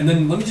And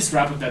then let me just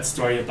wrap up that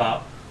story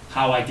about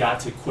how I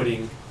got to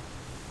quitting.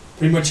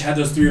 Pretty much had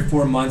those 3 or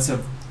 4 months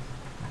of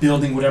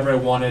building whatever I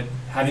wanted,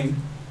 having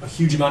a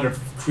huge amount of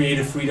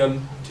creative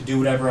freedom to do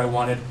whatever I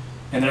wanted.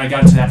 And then I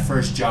got to that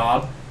first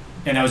job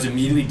and I was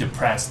immediately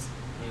depressed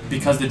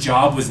because the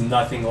job was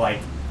nothing like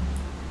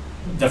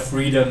the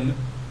freedom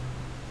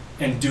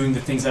and doing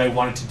the things that I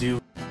wanted to do.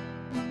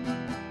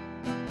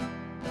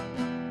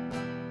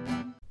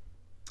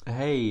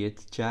 Hey,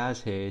 it's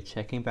Jazz here,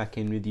 checking back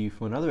in with you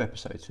for another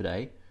episode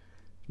today.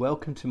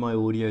 Welcome to my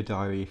audio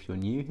diary if you're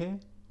new here,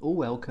 or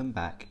welcome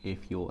back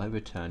if you're a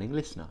returning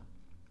listener.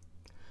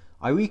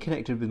 I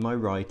reconnected with my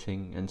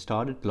writing and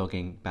started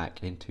blogging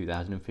back in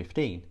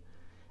 2015,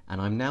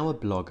 and I'm now a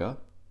blogger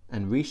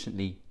and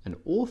recently an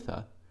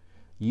author,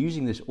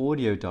 using this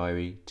audio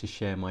diary to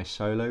share my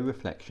solo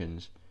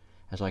reflections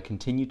as I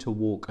continue to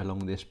walk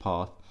along this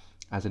path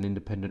as an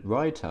independent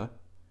writer,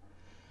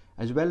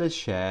 as well as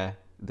share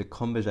the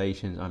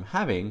conversations I'm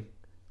having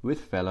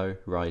with fellow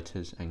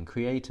writers and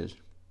creators.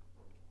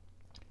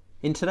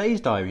 In today's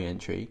diary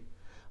entry,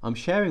 I'm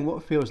sharing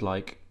what feels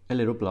like a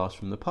little blast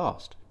from the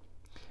past.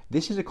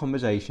 This is a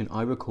conversation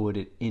I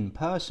recorded in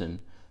person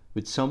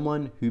with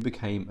someone who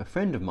became a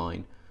friend of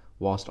mine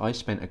whilst I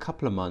spent a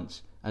couple of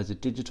months as a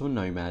digital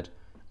nomad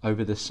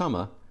over the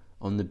summer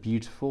on the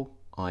beautiful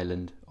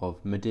island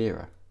of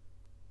Madeira.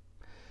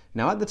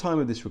 Now, at the time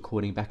of this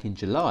recording back in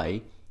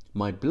July,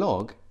 my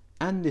blog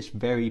and this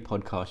very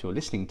podcast you're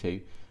listening to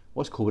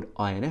was called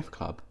INF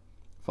Club,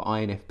 for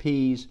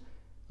INFPs,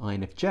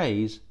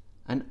 INFJs,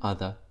 and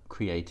other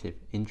creative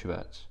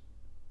introverts.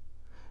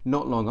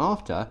 Not long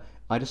after,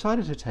 I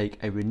decided to take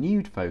a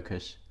renewed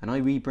focus and I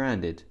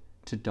rebranded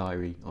to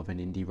Diary of an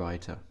Indie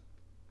Writer.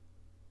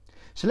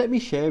 So let me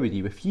share with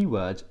you a few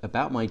words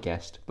about my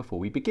guest before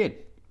we begin.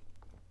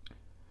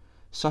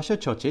 Sasa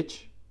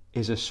Cocic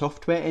is a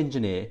software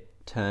engineer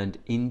turned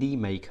indie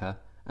maker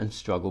and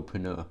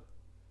strugglepreneur.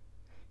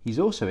 He's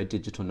also a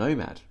digital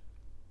nomad.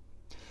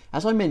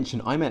 As I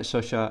mentioned, I met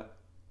Sasha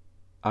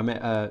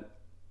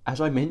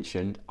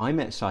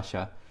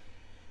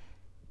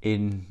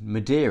in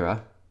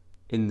Madeira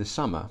in the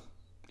summer.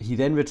 He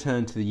then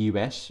returned to the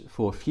US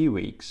for a few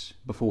weeks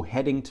before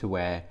heading to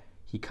where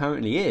he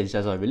currently is,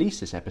 as I release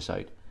this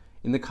episode,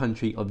 in the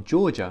country of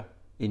Georgia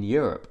in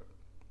Europe.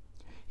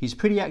 He's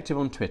pretty active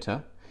on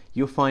Twitter.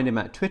 You'll find him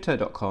at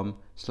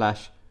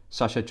twitter.com/Sasa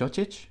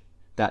Cocic.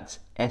 That's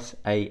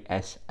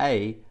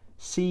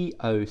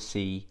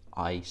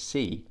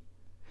SASACOCIC.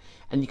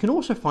 And you can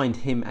also find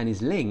him and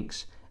his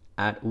links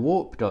at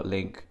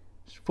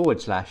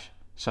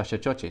warp.link/Sasa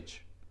Cocic.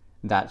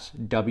 That's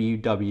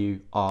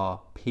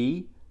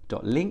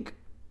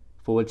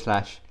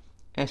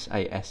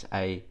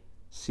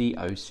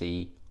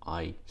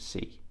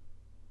www.link/SASACOCIC.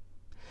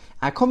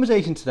 Our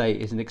conversation today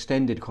is an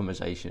extended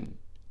conversation.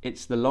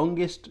 It's the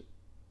longest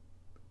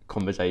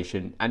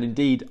conversation, and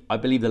indeed, I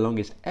believe the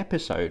longest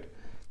episode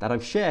that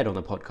I've shared on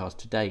the podcast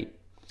to date.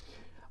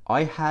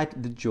 I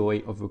had the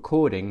joy of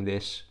recording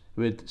this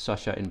with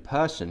Sasha in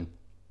person,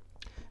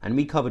 and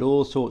we covered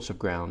all sorts of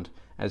ground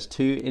as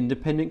two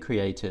independent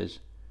creators,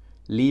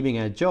 leaving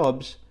our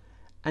jobs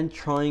and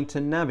trying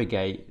to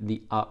navigate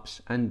the ups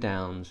and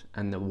downs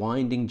and the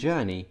winding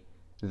journey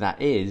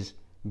that is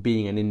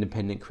being an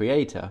independent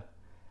creator,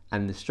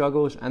 and the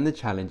struggles and the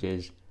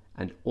challenges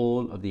and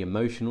all of the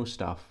emotional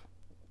stuff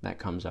that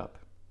comes up.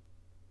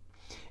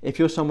 If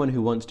you're someone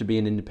who wants to be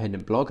an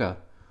independent blogger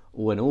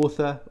or an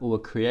author or a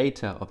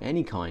creator of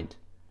any kind,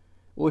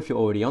 or if you're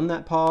already on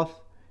that path,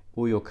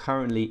 or you're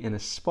currently in a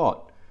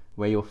spot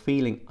where you're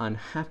feeling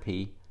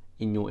unhappy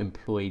in your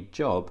employed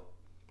job,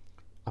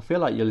 I feel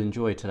like you'll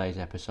enjoy today's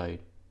episode,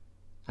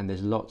 and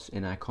there's lots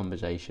in our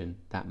conversation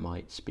that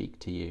might speak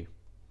to you.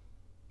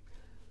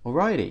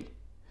 Alrighty,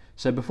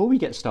 so before we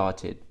get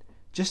started,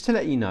 just to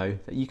let you know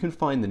that you can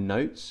find the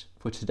notes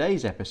for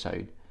today's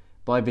episode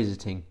by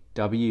visiting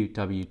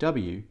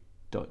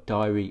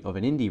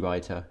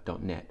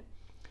www.diaryofanindiewriter.net.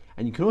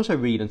 And you can also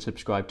read and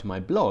subscribe to my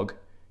blog,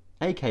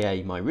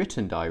 aka my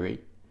written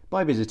diary,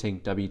 by visiting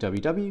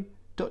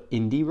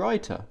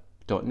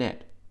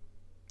www.indiewriter.net.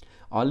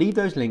 I'll leave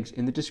those links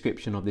in the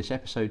description of this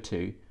episode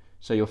too,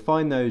 so you'll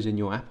find those in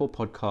your Apple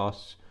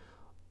Podcasts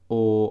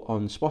or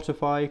on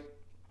Spotify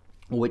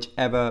or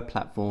whichever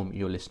platform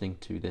you're listening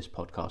to this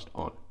podcast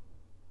on.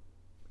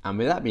 And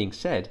with that being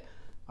said,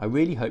 I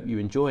really hope you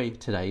enjoy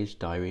today's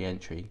diary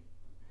entry.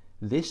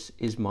 This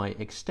is my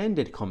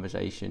extended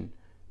conversation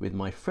with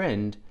my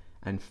friend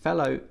and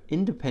fellow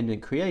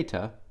independent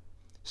creator,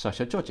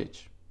 Sasa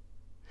Cocic.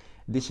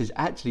 This is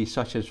actually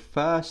Sasa's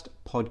first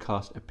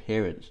podcast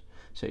appearance,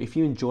 so if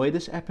you enjoy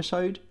this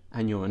episode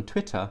and you're on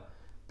Twitter,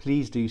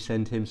 please do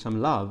send him some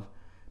love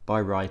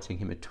by writing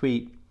him a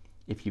tweet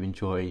if you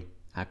enjoy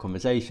our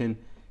conversation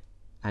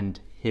and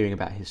hearing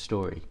about his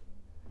story.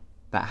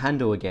 That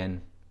handle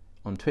again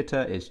on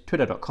Twitter is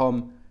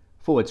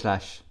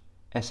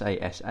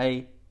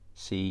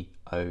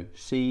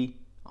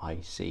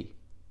twitter.com/SASACOCIC.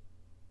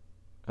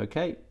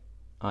 Okay,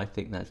 I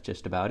think that's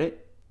just about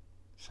it.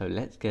 So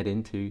let's get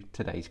into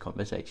today's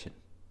conversation.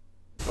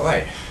 All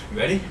right, you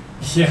ready?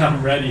 Yeah,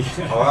 I'm ready.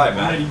 All right,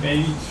 man. I'm ready,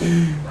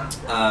 baby.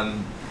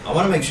 I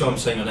want to make sure I'm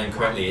saying your name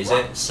correctly. Is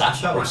it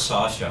Sasha or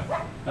Sasha?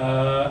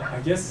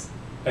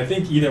 I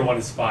think either one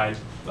is fine.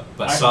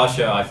 But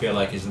Sasha, I feel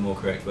like, is the more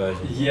correct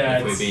version. Yeah,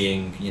 if we're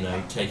being,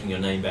 taking your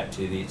name back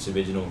to its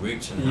original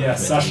roots. And yeah,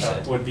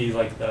 Sasha would be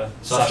like the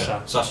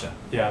Sasha.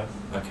 Yeah.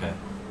 Okay.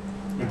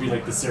 Would be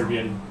like the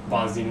Serbian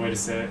Bosnian way to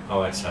say it.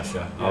 All right,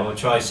 Sasha. Yeah. I will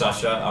try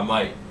Sasha. I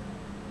might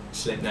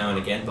slip now and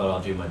again, but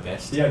I'll do my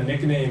best. Yeah,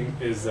 nickname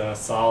is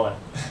Sale.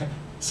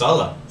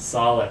 Sala.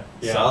 Sale.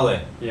 Yeah. Sale.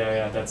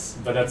 Yeah.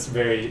 That's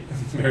very,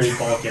 very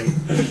Balkan.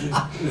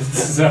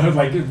 So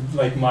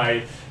like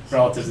my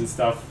relatives and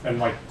stuff, and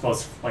like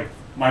close, like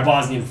my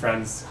Bosnian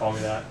friends call me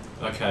that.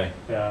 Okay.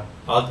 Yeah.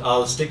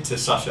 I'll stick to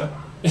Sasha.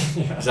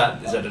 Yeah. Is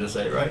that did I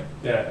say it right?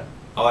 Yeah.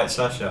 All right,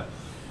 Sasha.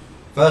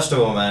 First of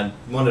all, man,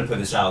 wanted to put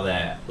this out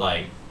there.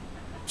 Like,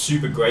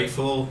 super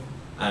grateful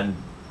and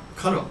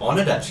kind of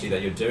honored actually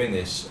that you're doing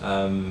this.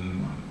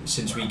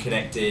 Since we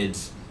connected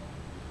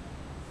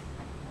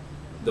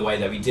the way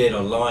that we did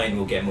online,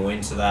 we'll get more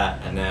into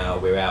that, and now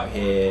we're out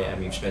here and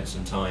we've spent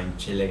some time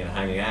chilling and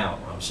hanging out.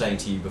 I was saying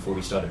to you before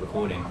we started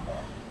recording,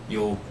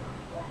 you're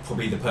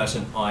probably the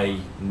person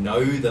I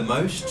know the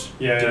most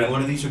doing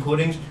one of these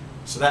recordings,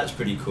 so that's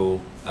pretty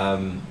cool.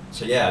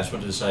 So yeah, I just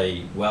wanted to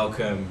say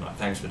welcome,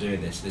 thanks for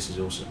doing this is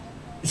awesome.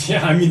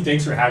 Yeah, I mean,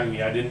 thanks for having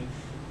me.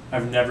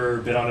 I've never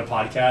been on a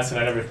podcast, and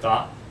I never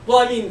thought,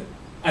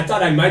 I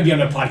thought I might be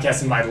on a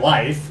podcast in my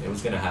life. It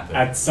was going to happen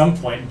at some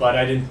point, but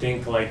I didn't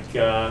think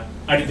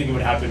it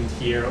would happen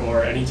here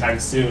or anytime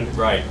soon.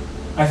 Right.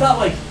 I thought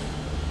I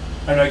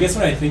don't know, I guess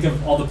when I think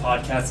of all the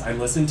podcasts I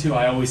listen to,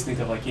 I always think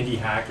of like Indie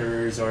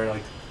Hackers or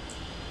like,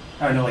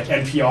 I don't know, like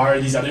NPR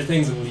or these other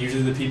things, and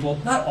usually the people,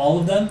 not all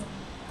of them,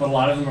 but a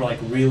lot of them are like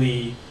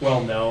really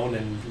well known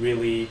and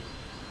really,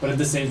 but at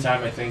the same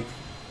time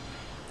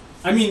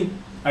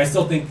I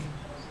still think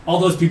all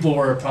those people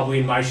were probably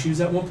in my shoes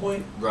at one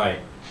point. Right.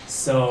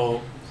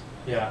 So,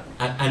 yeah.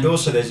 And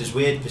also there's this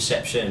weird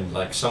perception,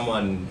 like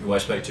someone who I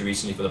spoke to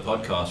recently for the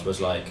podcast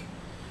was like,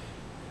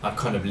 I've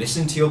kind of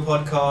listened to your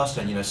podcast,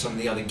 and some of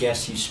the other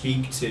guests you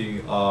speak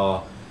to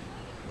are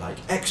like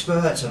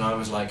experts, and I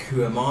was like,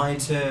 who am I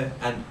to?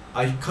 And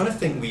I kind of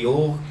think we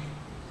all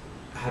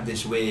have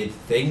this weird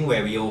thing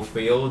where we all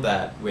feel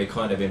that we're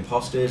kind of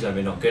imposters and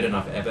we're not good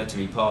enough ever to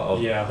be part of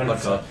 100%.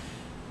 podcast.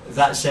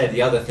 That said,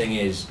 the other thing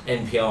is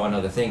NPR and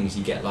other things,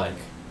 you get like,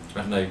 I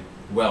don't know,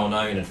 well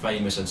known and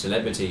famous and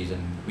celebrities,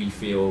 and we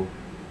feel,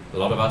 a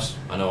lot of us,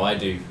 I know I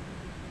do,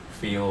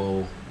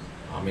 feel,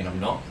 I'm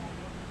not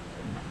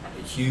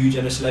huge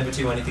in a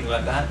celebrity or anything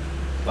like that,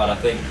 but I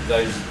think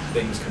those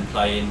things can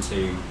play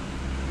into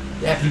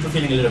people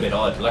feeling a little bit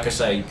odd. Like I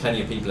say,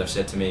 plenty of people have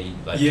said to me,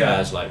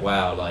 Jazz,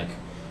 wow,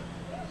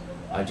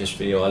 I just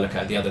feel, I look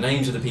at the other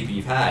names of the people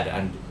you've had,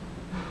 and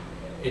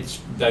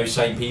it's those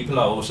same people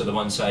are also the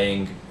ones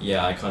saying,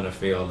 I kind of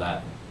feel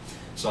that.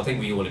 So I think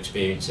we all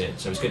experience it,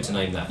 so it's good to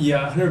name that.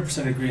 Yeah,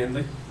 100% agree, and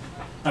I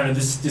don't know,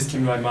 this just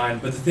came to my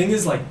mind, but the thing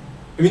is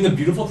the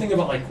beautiful thing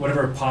about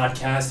whatever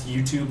podcast,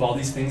 YouTube, all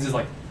these things is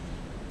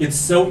it's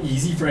so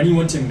easy for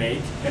anyone to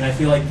make, and I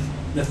feel like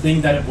the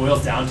thing that it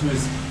boils down to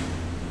is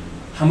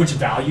how much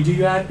value do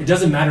you add? It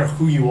doesn't matter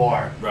who you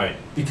are. Right.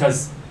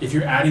 Because if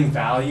you're adding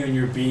value and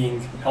you're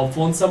being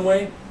helpful in some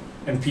way,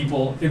 and it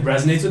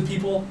resonates with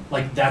people,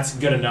 that's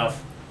good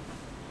enough.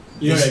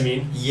 You know what I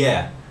mean?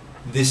 Yeah,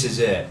 this is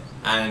it.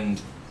 And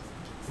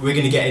we're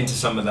going to get into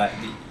some of that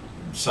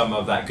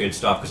good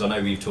stuff, because I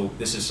know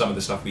this is some of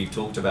the stuff we've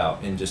talked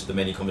about in just the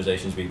many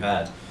conversations we've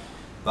had.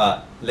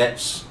 But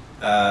let's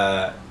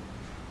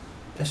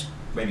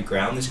maybe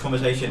ground this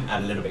conversation,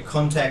 add a little bit of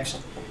context.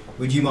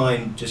 Would you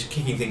mind just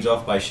kicking things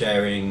off by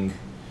sharing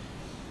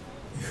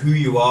who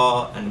you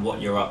are and what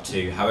you're up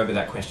to, however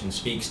that question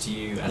speaks to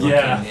you, and in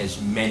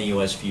as many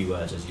or as few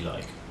words as you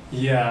like?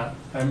 Yeah,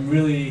 I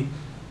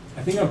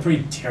think I'm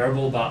pretty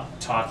terrible about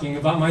talking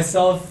about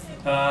myself.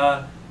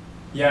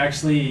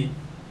 Yesterday,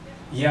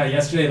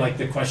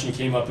 the question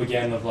came up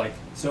again of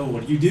so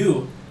what do you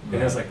do?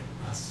 And I was like,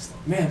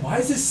 man, why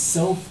is this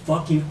so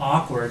fucking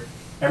awkward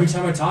every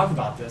time I talk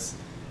about this?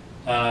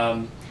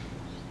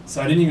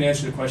 So I didn't even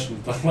answer the question,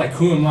 but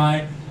who am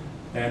I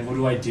and what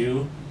do I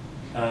do?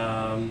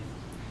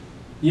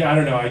 I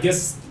don't know, I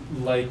guess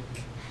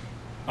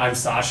I'm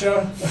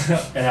Sasha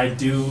and I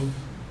do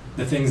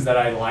the things that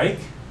I like.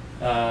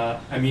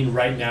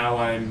 Right now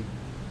I'm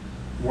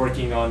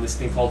working on this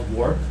thing called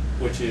Warp,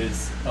 which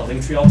is a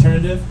Linktree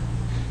alternative.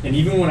 And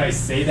even when I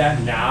say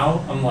that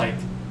now, I'm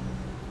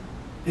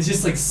it's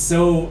just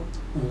so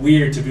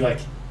weird to be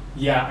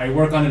I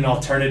work on an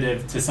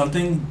alternative to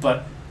something,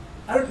 but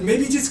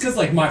maybe just because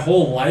my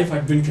whole life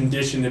I've been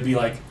conditioned to be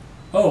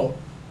oh,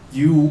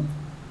 you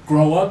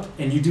grow up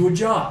and you do a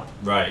job.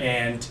 Right.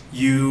 And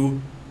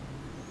you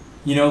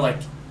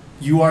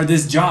are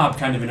this job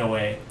kind of in a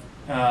way.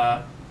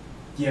 I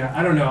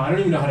don't know. I don't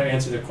even know how to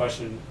answer the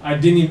question. I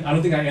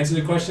don't think I answered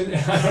the question.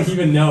 I don't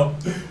even know.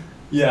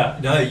 Yeah.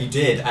 No, you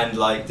did. And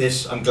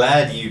I'm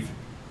glad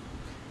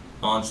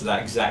answer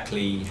that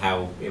exactly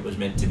how it was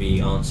meant to be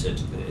answered,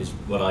 is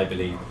what I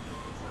believe.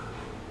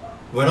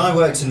 When I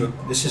worked in,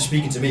 this is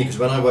speaking to me, because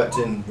when I worked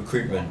in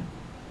recruitment,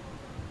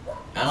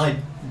 and I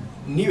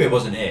knew it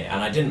wasn't it,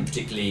 and I didn't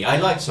particularly, I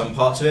liked some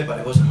parts of it, but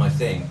it wasn't my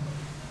thing.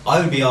 I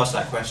would be asked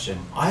that question.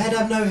 I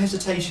had no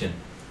hesitation.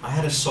 I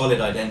had a solid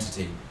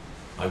identity.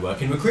 I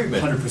work in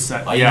recruitment.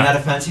 100%. I even had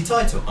a fancy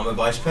title. I'm a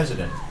vice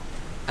president.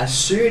 As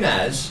soon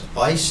as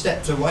I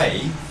stepped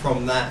away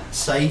from that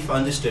safe,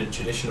 understood,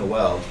 traditional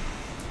world,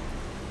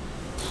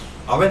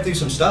 I went through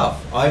some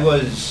stuff.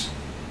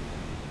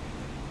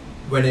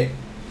 When it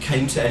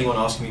came to anyone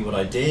asking me what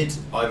I did,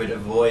 I would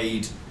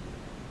avoid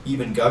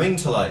even going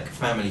to like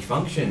family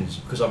functions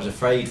because I was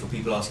afraid for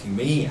people asking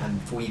me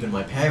and for even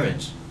my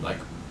parents, like,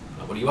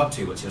 what are you up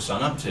to? What's your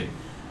son up to?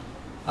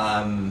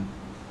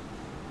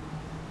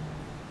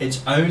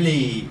 It's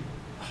only,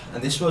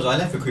 and I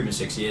left recruitment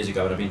 6 years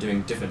ago and I've been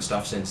doing different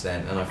stuff since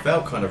then, and I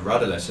felt kind of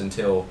rudderless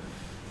until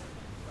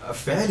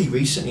fairly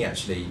recently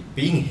actually.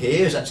 Being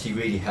here has actually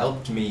really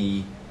helped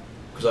me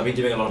because I've been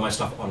doing a lot of my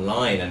stuff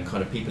online and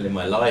kind of people in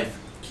my life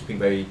keeping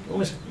very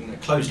almost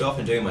closed off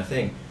and doing my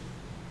thing.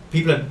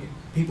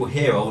 People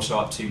here are also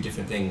up to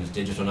different things,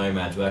 digital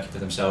nomads, working for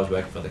themselves,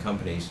 working for other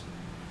companies.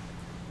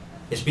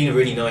 It's been a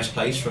really nice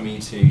place for me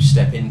to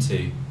step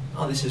into,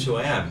 this is who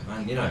I am,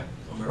 and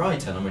I'm a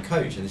writer and I'm a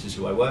coach and this is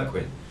who I work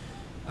with.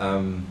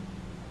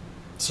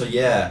 So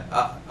yeah,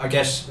 I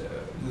guess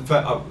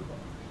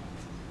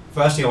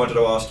firstly I wanted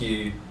to ask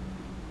you,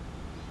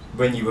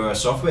 when you were a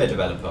software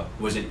developer,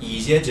 was it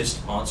easier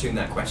just answering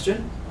that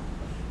question?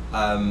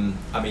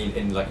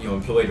 In like your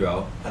employed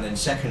role, and then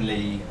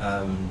secondly,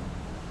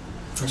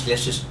 actually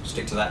let's just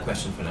stick to that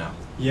question for now.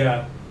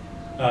 Yeah,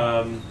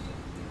 I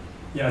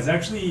was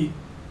actually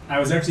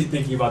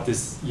thinking about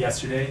this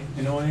yesterday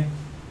in a way.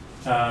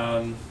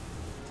 I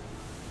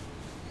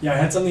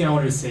had something I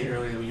wanted to say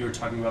earlier that you were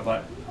talking about,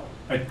 but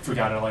I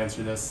forgot I'll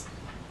answer this.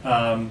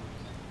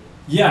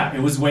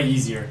 It was way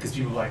easier because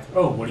people were like,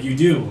 oh, what do you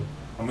do?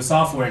 I'm a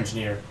software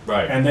engineer.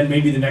 Right. And then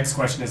maybe the next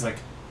question is like,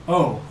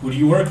 oh, who do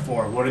you work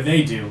for? What do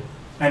they do?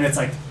 And it's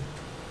like,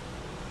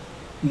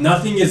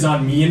 nothing is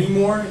on me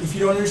anymore, if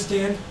you don't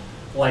understand.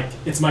 Like,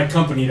 it's my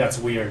company that's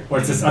weird, or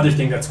it's this other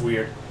thing that's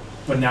weird.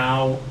 But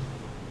now,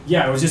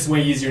 it was just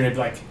way easier to be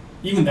like,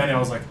 even then I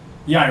was like,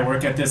 I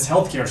work at this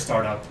healthcare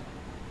startup.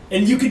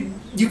 And you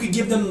could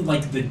give them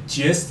like the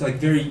gist, like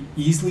very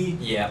easily.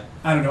 Yeah.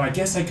 I don't know, I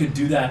guess I could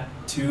do that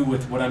too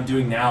with what I'm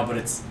doing now, but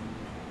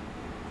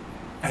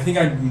I think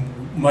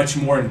I'm much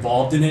more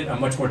involved in it, I'm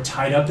much more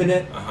tied up in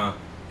it. Uh-huh.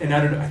 And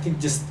I don't know, I think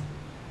I just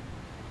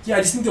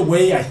think the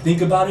way I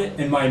think about it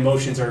and my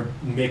emotions are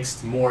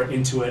mixed more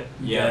into it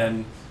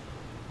than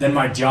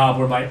my job,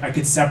 where I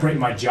could separate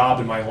my job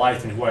and my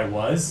life and who I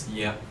was.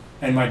 Yeah.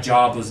 And my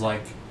job was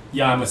like,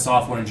 I'm a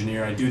software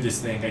engineer, I do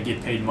this thing, I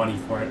get paid money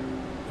for it.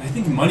 And I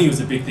think money was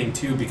a big thing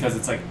too, because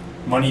it's like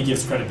money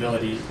gives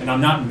credibility, and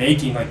I'm not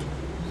making like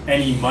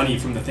any money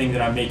from the thing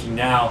that I'm making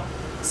now.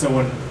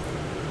 So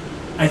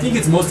I think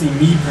it's mostly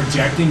me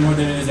projecting more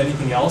than it is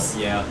anything else.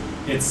 Yeah.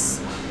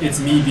 It's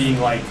me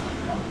being like,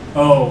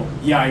 oh,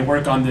 I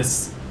work on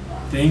this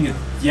thing. It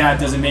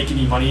doesn't make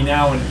any money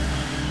now. And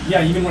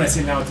even when I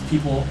say now to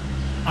people,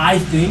 I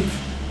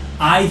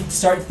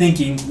start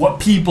thinking what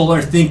people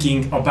are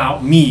thinking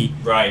about me.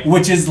 Right.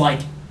 Which is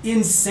like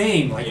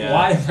insane. Like,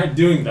 why am I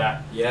doing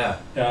that? Yeah.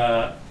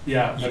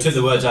 You took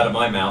the words out of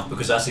my mouth,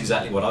 because that's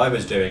exactly what I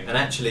was doing. And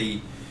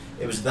actually,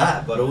 it was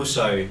that, but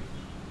also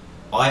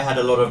I had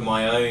a lot of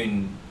my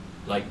own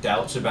like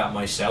doubts about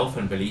myself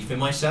and belief in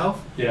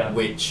myself,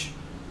 which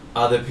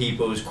other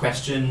people's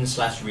questions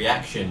 /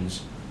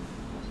 reactions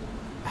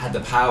had the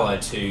power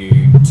to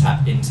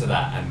tap into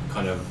that and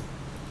kind of.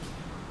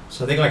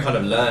 So I think I kind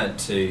of learned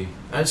to,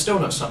 and it's still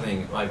not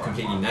something I've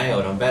completely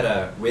nailed. I'm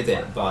better with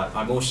it, but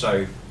I'm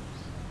also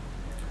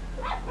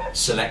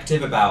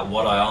selective about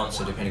what I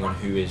answer depending on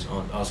who is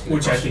asking.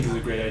 Which the question. I think is a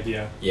great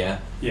idea. Yeah.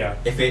 Yeah.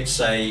 If it's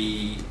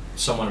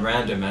someone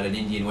random at an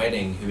Indian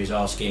wedding who is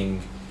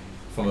asking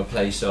from a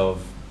place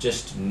of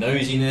just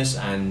nosiness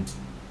and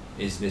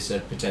is this a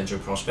potential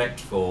prospect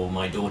for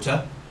my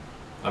daughter,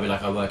 I'll be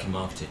like, I work in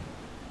marketing.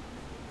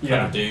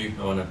 Yeah. I do.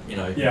 I want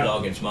to,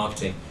 blog into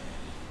marketing.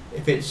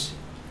 If it's,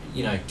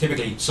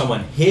 typically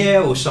someone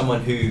here or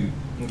someone who,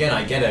 again,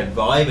 I get a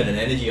vibe and an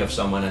energy of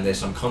someone, and there's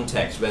some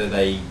context, whether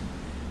they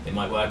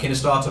might work in a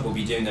startup or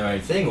be doing their own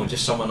thing, or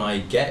just someone I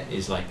get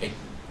is like a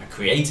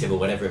creative or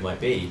whatever it might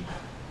be,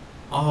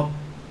 I'll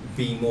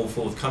be more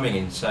forthcoming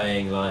in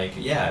saying like,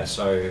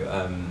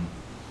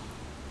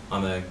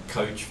 I'm a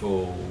coach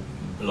for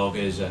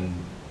bloggers and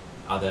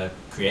other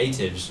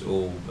creatives,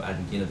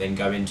 and then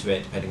go into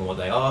it depending on what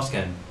they ask.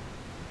 And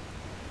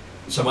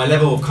so my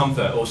level of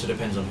comfort also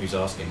depends on who's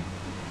asking.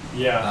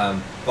 Yeah.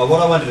 But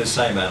what I wanted to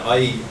say, man,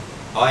 I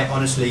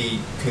honestly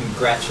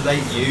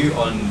congratulate you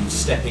on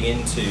stepping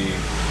into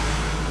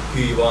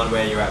who you are and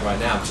where you're at right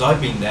now, because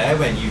I've been there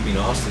when you've been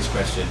asked this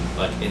question,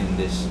 like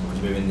because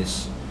we're in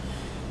this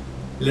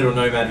little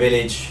nomad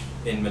village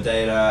in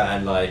Madeira,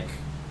 and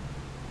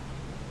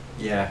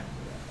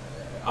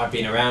I've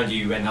been around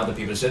you when other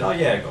people have said, oh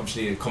yeah,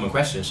 obviously a common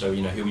question, so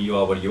you know who you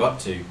are, what are you up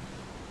to,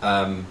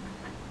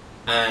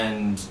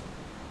 and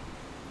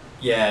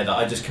yeah,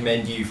 I just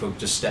commend you for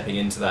just stepping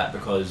into that,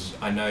 because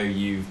I know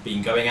you've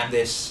been going at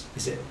this.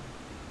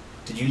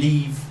 Did you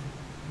leave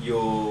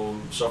your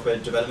software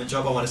development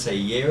job, I want to say a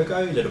year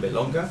ago, a little bit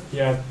longer?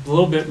 Yeah, a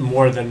little bit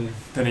more than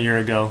a year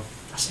ago.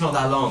 That's not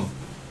that long.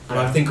 And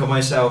Yeah. I think of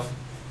myself,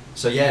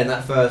 so yeah, in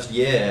that first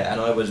year,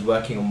 and I was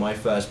working on my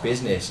first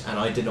business, and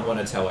I did not want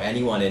to tell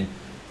anyone, and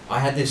I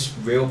had this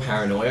real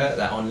paranoia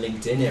that on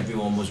LinkedIn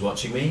everyone was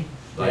watching me,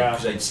 like, Yeah.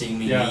 because they'd seen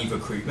me Yeah. leave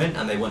recruitment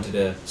and they wanted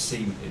to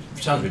see me.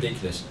 It sounds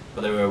ridiculous,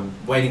 but they were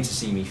waiting to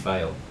see me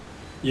fail.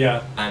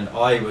 Yeah. And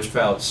I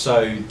felt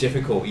so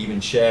difficult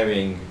even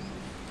sharing,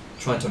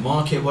 trying to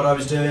market what I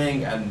was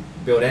doing and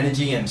build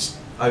energy and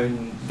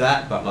own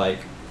that, but like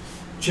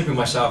tripping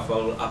myself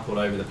up all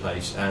over the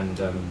place. And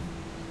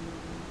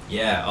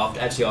yeah,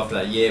 after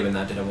that year when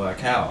that didn't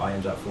work out, I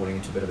ended up falling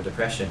into a bit of a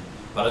depression.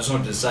 But I just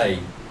wanted to say,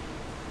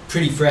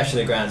 pretty fresh in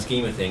the grand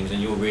scheme of things,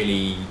 and you're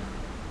really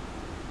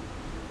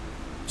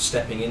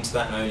stepping into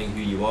that and owning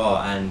who you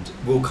are. And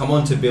we'll come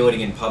on to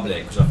building in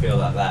public, because I feel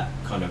that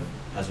kind of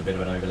has a bit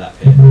of an overlap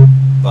here.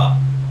 But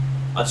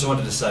I just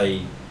wanted to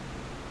say,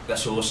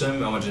 that's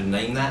awesome. I wanted to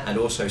name that, and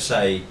also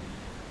say,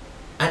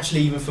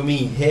 actually, even for me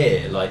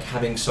here, like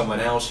having someone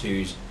else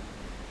who's,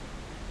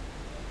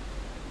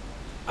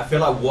 I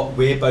feel like what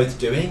we're both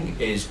doing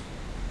is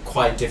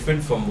quite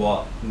different from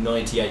what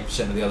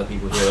 98% of the other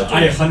people here are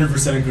doing. I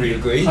 100% agree. You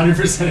agree?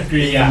 100%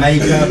 agree. Being Yeah. a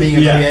maker, being a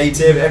Yeah.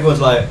 creative,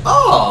 everyone's like,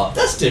 oh,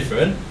 that's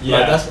different.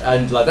 Yeah.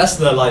 That's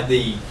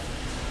the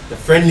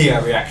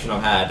friendlier reaction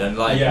I've had, and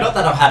like, Yeah. not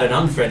that I've had an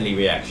unfriendly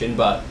reaction,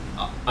 but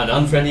an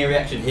unfriendly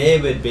reaction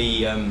here would be,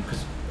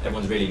 because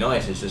everyone's really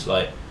nice, it's just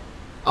like,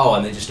 oh,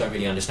 and they just don't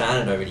really understand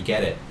and don't really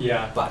get it.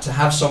 Yeah. But to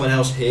have someone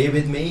else here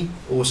with me,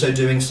 also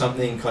doing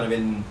something kind of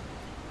in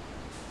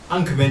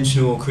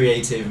unconventional,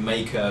 creative,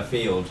 maker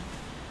field,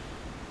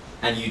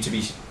 and you to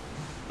be,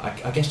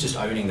 I guess, just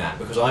owning that,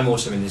 because I'm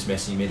also in this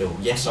messy middle.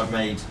 Yes, I've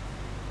made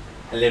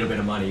a little bit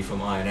of money from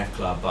INF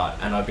Club,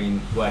 and I've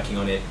been working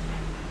on it,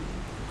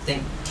 I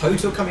think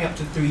total coming up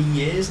to 3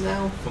 years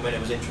now from when it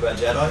was Introvert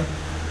Jedi.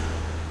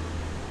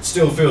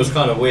 Still feels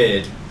kind of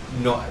weird,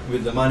 not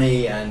with the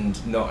money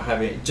and not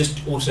having,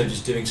 just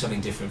doing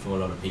something different from a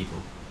lot of people.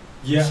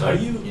 Yeah. So, How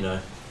do you? you know,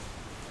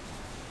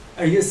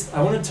 I guess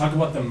I want to talk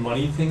about the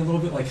money thing a little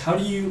bit. Like, how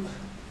do you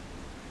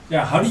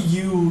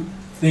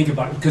think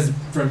about it? Because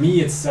for me,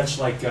 it's such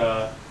like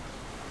I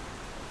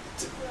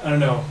don't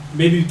know.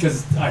 Maybe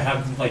because I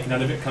have like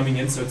none of it coming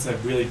in, so it's a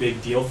really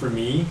big deal for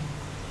me.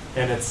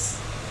 And it's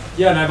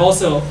and I've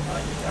also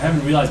I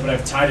haven't realized, but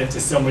I've tied it to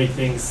so many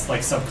things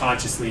like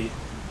subconsciously.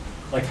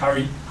 Like how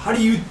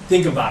do you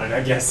think about it?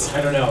 I guess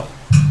I don't know.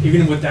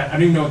 Even with that, I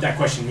don't even know what that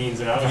question means.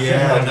 And I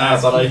don't know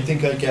but I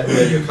think I get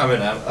where you're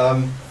coming at.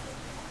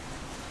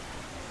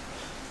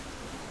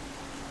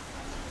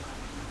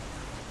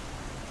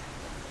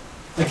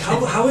 Like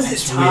how is it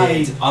It's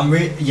tied?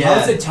 weird. How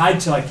is it tied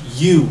to like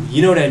you?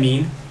 You know what I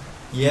mean?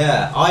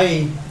 Yeah,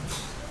 I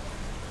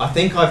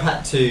think I've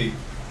had to.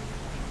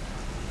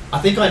 I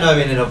think I know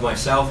in and of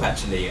myself.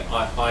 Actually,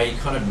 I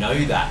kind of know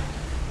that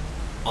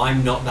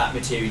I'm not that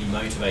materially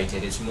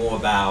motivated. It's more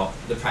about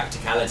the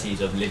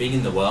practicalities of living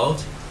in the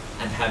world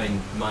and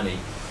having money.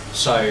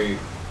 So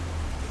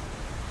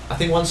I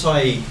think once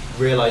I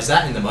realised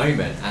that in the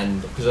moment,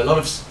 and because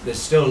there's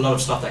still a lot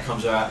of stuff that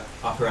comes up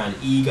around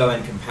ego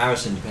and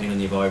comparison depending on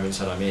the environments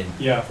that I'm in.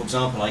 Yeah. For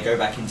example, I go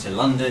back into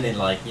London in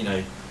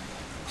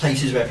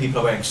places where people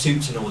are wearing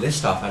suits and all this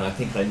stuff, and I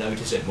think I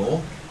notice it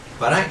more.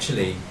 But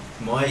actually,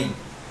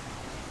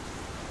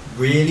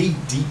 really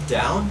deep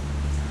down,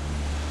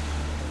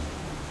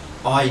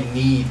 I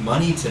need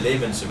money to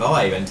live and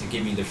survive and to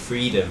give me the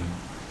freedom.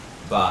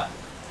 But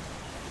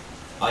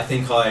I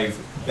think I've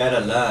better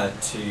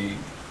learned to.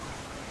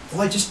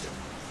 I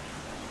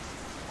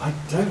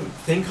don't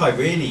think I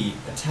really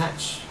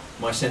attach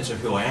my sense of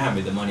who I am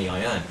with the money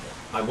I earn.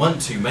 I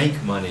want to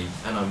make money,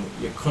 and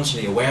you're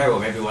constantly aware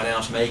of everyone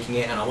else making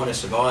it, and I want to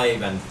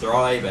survive and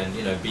thrive and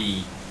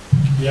be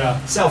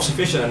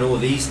self-sufficient and all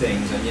these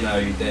things. And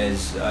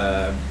there's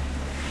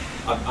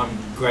I'm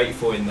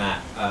grateful in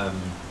that.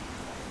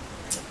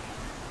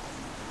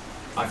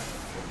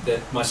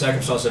 My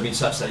circumstances have been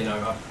such that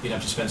I've been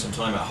able to spend some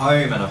time at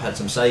home, and I've had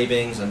some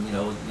savings, and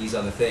all these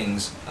other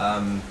things.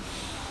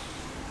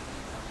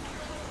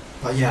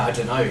 But yeah, I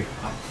don't know.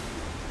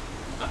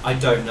 I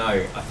don't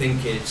know. I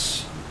think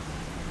it's.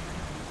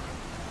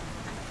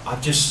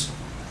 I've just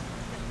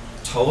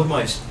told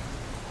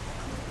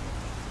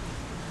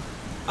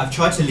I've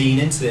tried to lean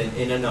into the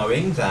inner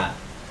knowing that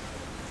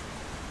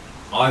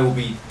I will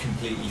be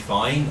completely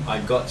fine.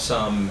 I've got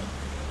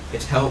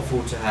it's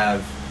helpful to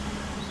have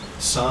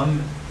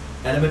some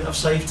element of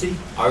safety.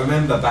 I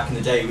remember back in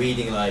the day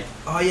reading to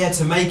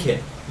make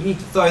it, you need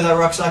to throw that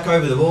rucksack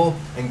over the wall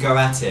and go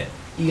at it.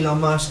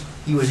 Elon Musk,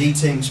 he was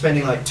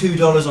spending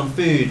 $2 on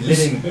food,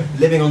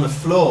 living on the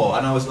floor,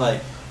 and I was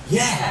like,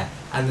 yeah.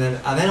 And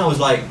then I was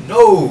like,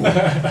 no,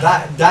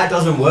 that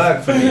doesn't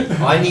work for me.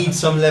 I need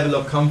some level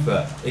of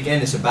comfort.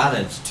 Again, it's a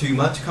balance. Too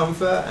much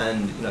comfort,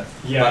 and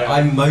but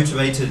I'm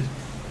motivated.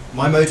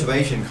 My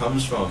motivation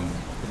comes from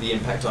the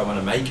impact I want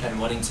to make and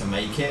wanting to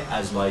make it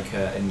as like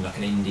an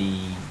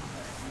indie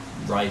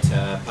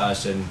writer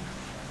person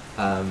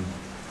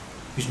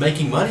who's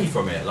making money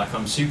from it. Like,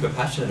 I'm super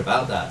passionate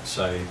about that.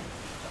 So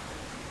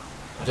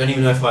I don't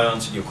even know if I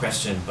answered your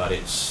question, but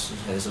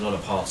there's a lot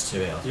of parts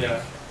to it, I think.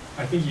 Yeah,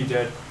 I think you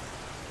did.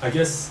 I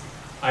guess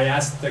I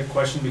asked that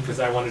question because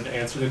I wanted to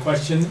answer the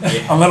question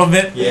a little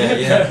bit.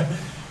 Yeah.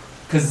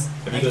 Because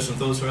have you got some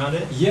thoughts around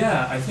it?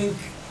 Yeah, I think,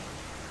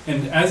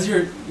 and as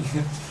you're,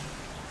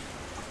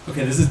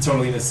 okay, this is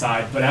totally an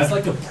aside, but as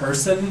like a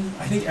person,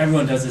 I think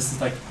everyone does this.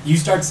 It's like you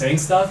start saying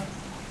stuff,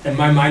 and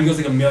my mind goes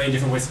like a million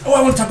different ways. Oh,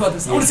 I want to talk about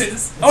this. I want to say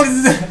this. I want to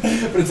do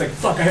that. But it's like,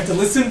 fuck, I have to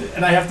listen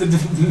and I have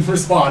to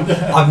respond.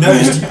 I've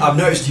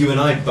noticed you and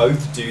I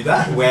both do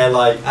that, where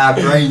like our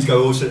brains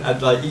go also,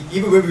 and like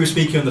even when we were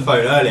speaking on the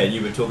phone earlier, and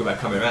you were talking about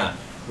coming around,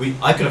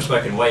 I could have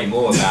spoken way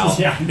more about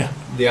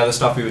the other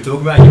stuff we were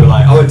talking about. You were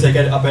like, I won't take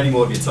up any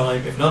more of your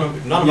time. If none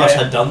of us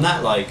had done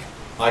that, like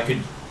I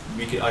could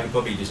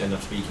probably just end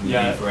up speaking to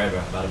you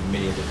forever about a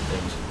million different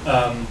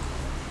things.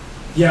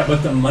 Yeah,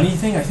 but the money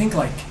thing, I think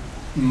like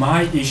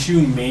my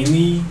issue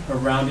mainly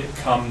around it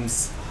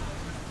comes,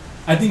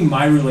 I think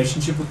my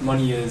relationship with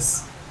money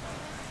is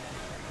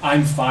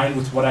I'm fine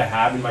with what I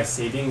have in my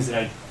savings and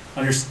I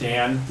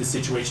understand the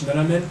situation that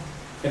I'm in,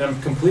 and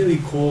I'm completely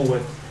cool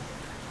with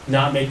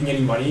not making any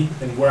money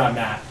and where I'm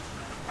at.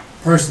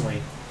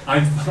 Personally,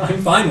 I'm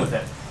fine with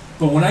it.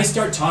 But when I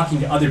start talking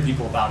to other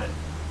people about it,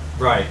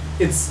 right,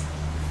 it's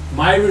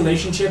my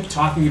relationship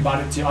talking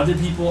about it to other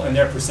people and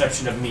their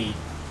perception of me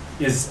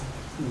is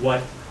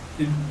what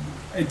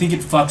I think it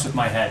fucks with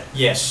my head.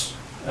 Yes.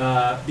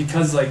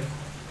 Because like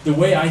the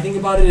way I think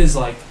about it is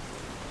like,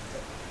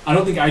 I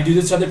don't think I do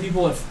this to other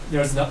people if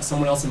there's not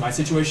someone else in my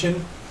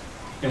situation.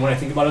 And when I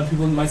think about other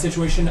people in my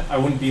situation, I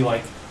would be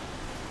like,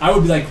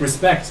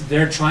 respect.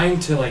 They're trying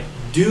to like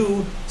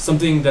do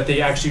something that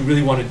they actually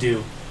really want to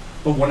do.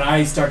 But when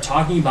I start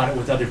talking about it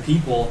with other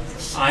people,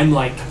 I'm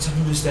like... And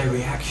sometimes it's their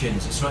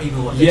reactions. It's not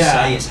even what they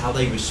say, it's how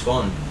they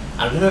respond.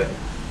 And I don't know...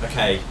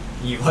 Okay,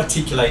 you've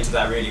articulated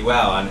that really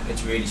well, and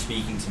it's really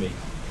speaking to me.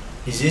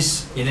 Is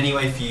this in any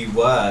way for you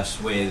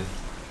worse with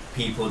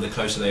people the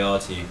closer they are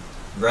to you?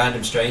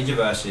 Random stranger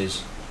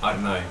versus, I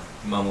don't know,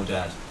 mum or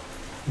dad?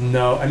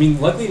 No, I mean,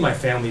 luckily my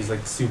family's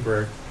like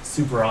super,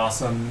 super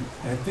awesome.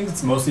 I think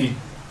it's mostly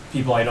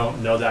people I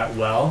don't know that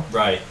well.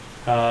 Right.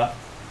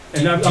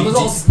 And do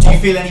you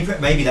feel any...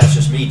 Maybe that's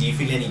just me. Do you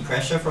feel any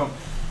pressure from...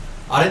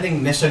 I don't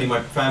think necessarily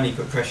my family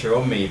put pressure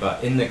on me,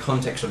 but in the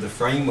context of the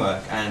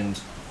framework, and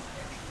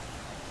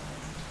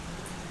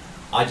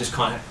I just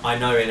kind of... I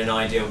know in an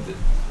ideal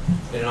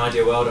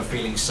world of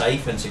feeling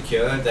safe and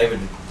secure, they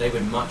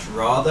would much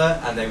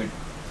rather, and it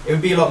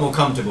would be a lot more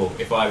comfortable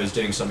if I was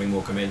doing something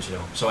more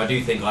conventional. So I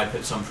do think I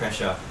put some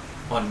pressure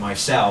on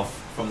myself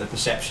from the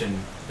perception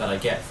that I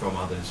get from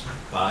others,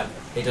 but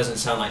it doesn't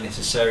sound like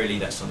necessarily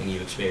that's something you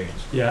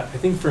experience. Yeah, I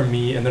think for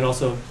me, and then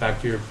also back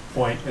to your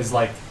point, is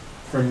like,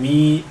 for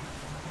me,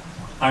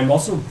 I'm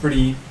also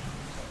pretty,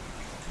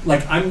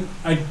 like,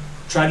 I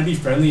try to be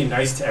friendly and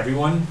nice to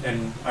everyone,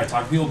 and I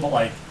talk to people, but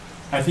like,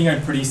 I think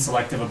I'm pretty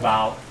selective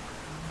about,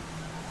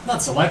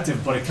 not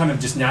selective, but it kind of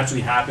just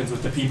naturally happens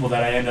with the people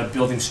that I end up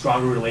building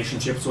stronger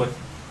relationships with,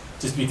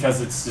 just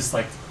because it's just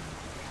like,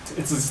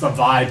 it's just a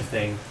vibe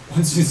thing.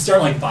 Once you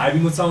start like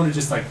vibing with someone, it's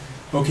just like,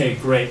 okay,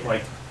 great.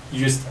 Like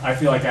I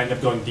feel like I end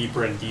up going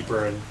deeper and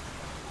deeper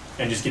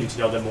and just getting to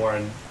know them more,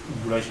 and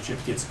the relationship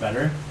gets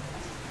better.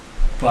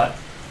 But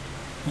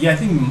yeah, I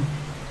think,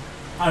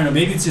 I don't know,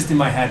 maybe it's just in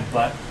my head,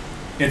 but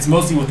it's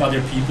mostly with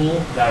other people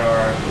that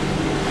are,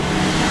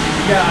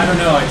 yeah, I don't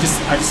know. I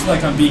just feel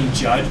like I'm being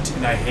judged,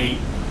 and I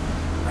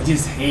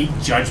just hate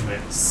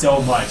judgment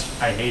so much.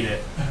 I hate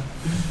it.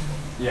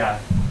 Yeah.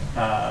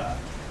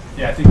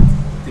 Yeah, I think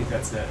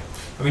that's it.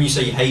 And when you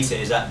say you hate it,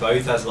 is that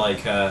both as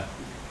like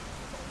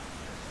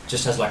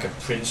just as like a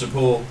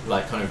principle,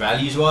 like kind of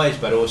values wise,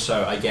 but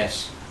also I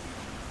guess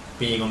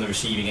being on the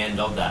receiving end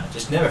of that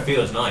just never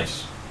feels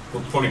nice?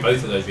 Well, probably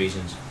both of those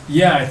reasons.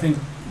 Yeah, I think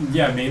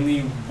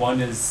mainly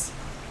one is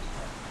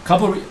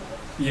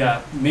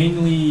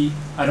mainly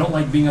I don't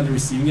like being on the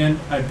receiving end.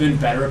 I've been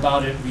better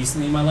about it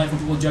recently in my life when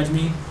people judge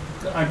me.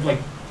 I've like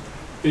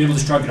been able to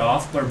shrug it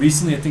off, but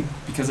recently I think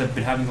because I've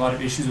been having a lot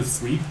of issues with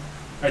sleep,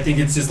 I think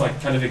it's just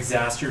like kind of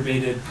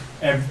exacerbated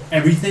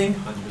everything.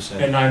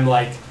 100%. And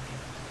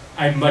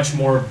I'm much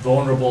more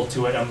vulnerable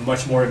to it. I'm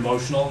much more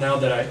emotional now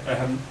that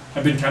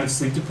I've been kind of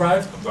sleep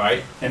deprived.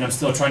 Right. And I'm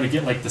still trying to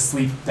get like the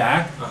sleep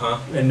back. Uh-huh.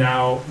 And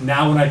now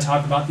when I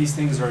talk about these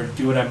things or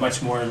do it, I'm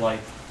much more like,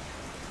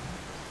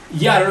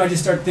 I don't know, I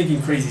just start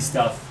thinking crazy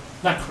stuff.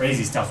 Not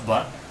crazy stuff,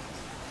 but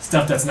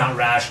stuff that's not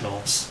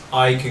rational.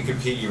 I can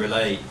completely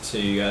relate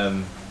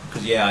to,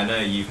 because I know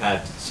you've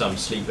had some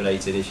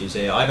sleep-related issues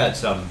here. I've had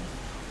some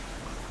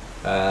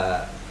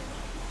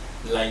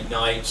late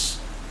nights,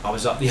 I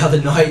was up the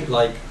other night,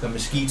 like a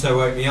mosquito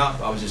woke me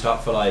up. I was just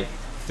up for like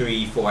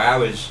 3-4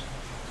 hours,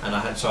 and I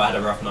had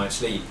a rough night's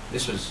sleep.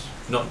 This was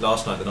not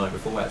last night, the night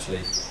before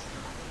actually.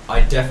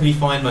 I definitely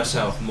find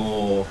myself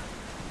more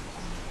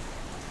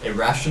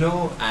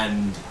irrational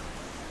and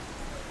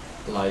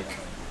like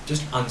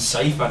just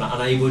unsafe and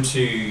unable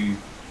to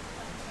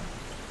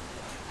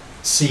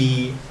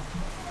see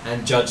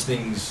and judge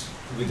things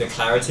with the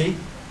clarity.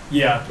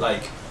 Yeah.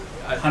 Like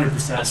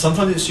 100%. And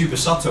sometimes it's super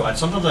subtle, and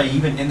sometimes I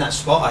even in that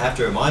spot I have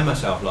to remind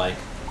myself, like,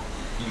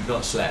 you've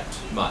not slept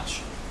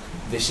much.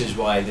 This is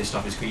why this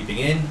stuff is creeping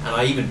in. And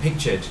I even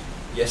pictured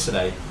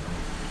yesterday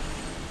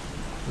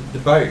the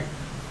boat.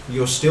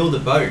 You're still the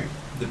boat.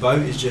 The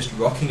boat is just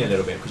rocking a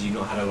little bit because you've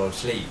not had a lot of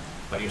sleep,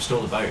 but you're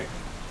still the boat.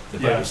 The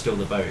boat is still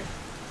the boat.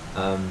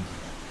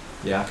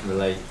 Yeah, I can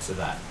relate to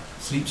that.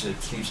 Sleep's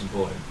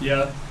important.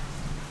 Yeah.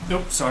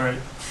 Nope. Sorry.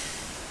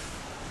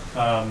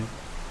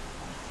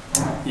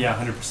 Yeah,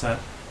 100%.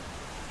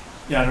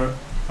 Yeah, I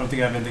don't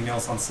think I have anything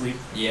else on sleep.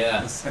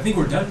 Yeah. I think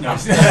we're done now.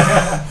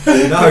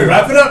 No,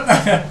 wrap it up.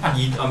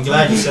 I'm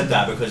glad you said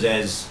that, because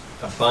there's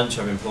a bunch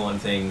of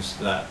important things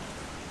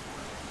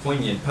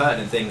poignant,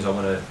 pertinent things I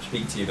want to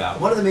speak to you about.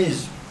 One of them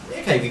is,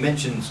 okay, we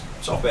mentioned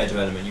software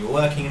development. You were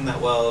working in that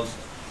world.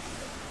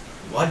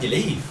 Why'd you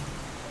leave?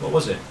 What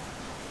was it?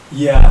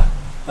 Yeah.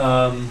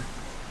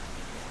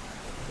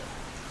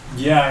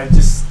 Yeah, it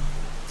just...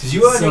 Because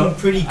you were earning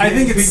pretty good, I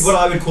think it's what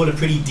I would call a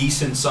pretty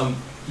decent sum.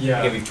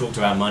 Yeah. Again, we've talked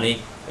about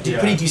money. A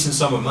pretty decent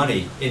sum of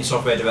money in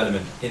software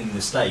development in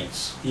the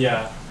States.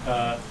 Yeah.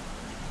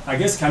 I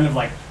guess kind of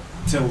like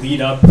to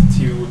lead up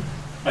to...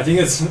 I think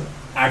it's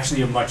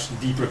actually a much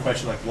deeper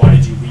question, like why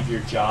did you leave your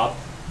job?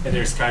 And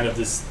there's kind of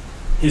this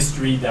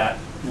history that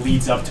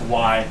leads up to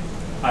why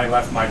I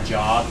left my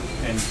job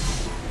and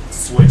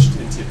switched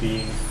into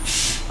being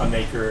a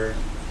maker,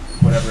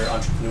 whatever,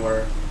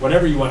 entrepreneur,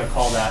 whatever you want to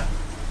call that.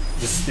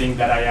 This thing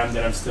that I am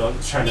that I'm still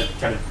trying to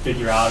kind of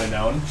figure out and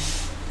own.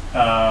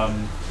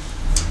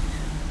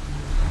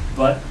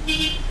 But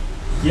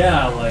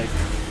yeah, like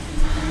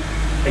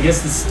I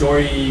guess the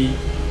story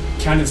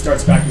kind of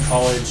starts back in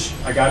college.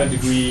 I got a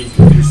degree in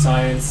computer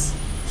science,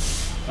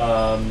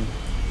 and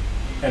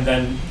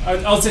then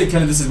I'll say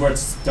kind of this is where it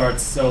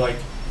starts. So like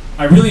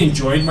I really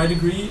enjoyed my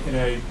degree, and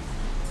I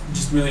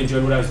just really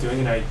enjoyed what I was doing,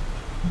 and I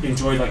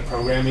enjoyed like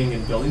programming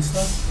and building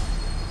stuff.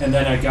 And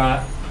then I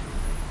got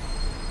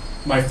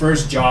my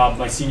first job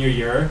my senior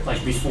year,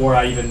 like before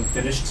I even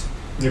finished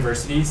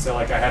university. So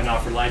like I had an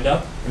offer lined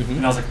up,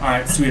 and I was like, all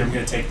right, sweet, I'm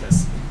gonna take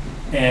this.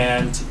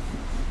 And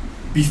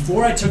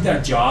before I took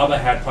that job, I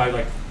had probably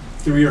like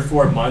 3 or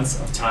 4 months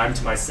of time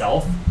to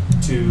myself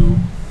to...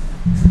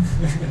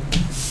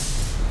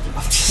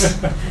 I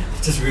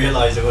just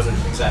realised it wasn't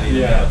exactly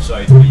Yeah.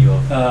 Sorry to cut you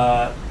off.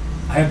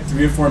 I had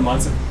 3 or 4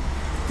 months of,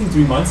 I think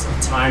 3 months of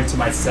time to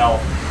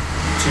myself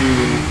to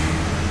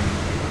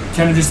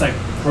kind of just like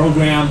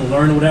program,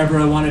 learn whatever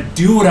I wanted,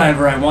 do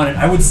whatever I wanted.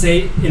 I would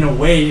say in a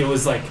way it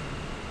was like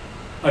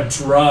a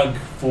drug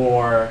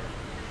for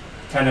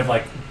kind of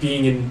like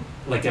being in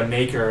like a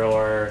maker,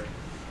 or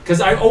because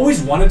I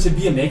always wanted to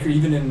be a maker,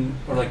 even in,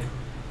 or like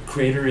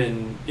creator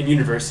in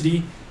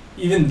university.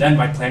 Even then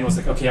my plan was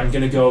like, okay, I'm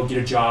gonna go get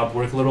a job,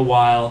 work a little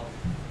while,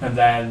 and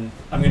then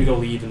I'm gonna go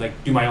leave and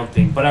like do my own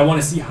thing. But I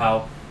want to see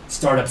how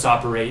startups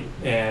operate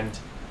and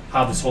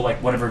how this whole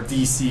like whatever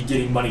VC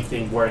getting money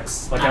thing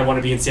works. Like I want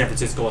to be in San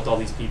Francisco with all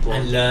these people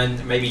And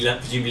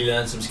presumably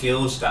learn some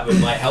skills that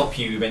might help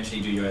you eventually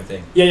do your own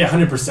thing. Yeah,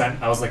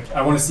 100%. I was like,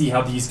 I want to see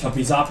how these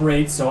companies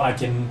operate so I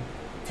can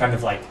kind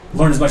of like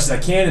learn as much as I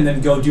can and then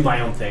go do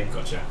my own thing.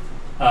 Gotcha.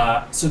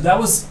 So that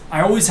was,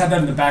 I always had that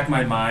in the back of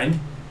my mind,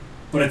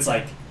 but it's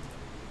like,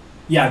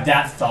 yeah,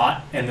 that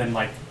thought, and then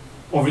like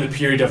over the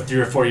period of 3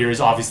 or 4 years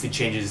obviously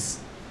changes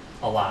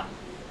a lot.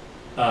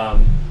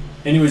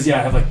 Anyways, yeah,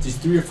 I have like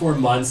just 3 or 4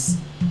 months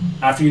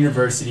after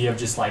university of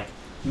just like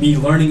me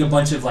learning a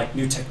bunch of like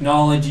new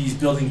technologies,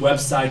 building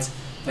websites,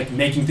 like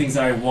making things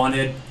that I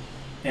wanted.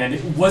 And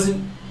it was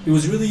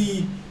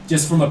really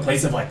just from a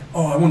place of like,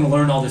 oh, I want to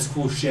learn all this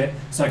cool shit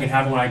so I can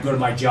have it when I go to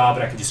my job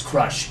and I can just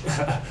crush.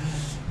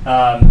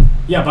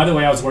 Yeah, by the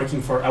way, I wasn't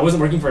working for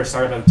a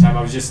startup at the time.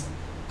 I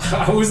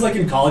was like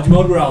in college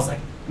mode where I was like,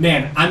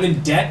 man, I'm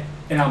in debt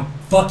and I'm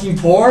fucking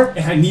poor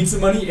and I need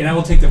some money and I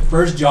will take the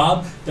first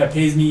job that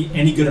pays me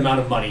any good amount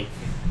of money.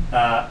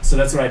 So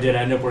that's what I did. I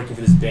ended up working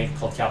for this bank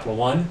called Capital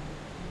One.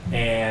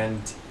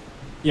 And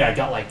yeah, I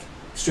got like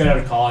straight out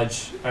of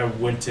college. I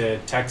went to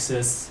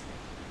Texas.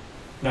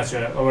 Not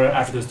straight out, or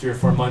after those 3 or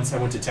 4 months, I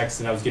went to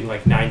Texas and I was getting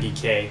like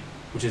 $90K,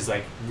 which is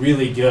like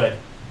really good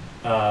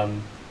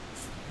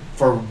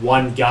for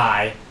one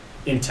guy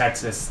in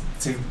Texas.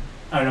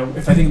 I don't know,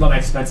 if I think about my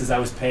expenses I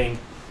was paying,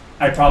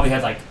 I probably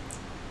had like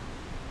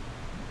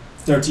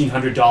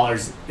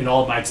 $1,300 in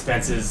all of my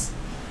expenses,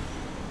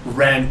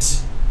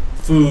 rent,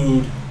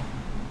 food,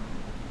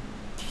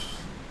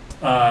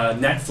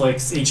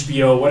 Netflix,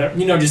 HBO, whatever,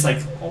 just like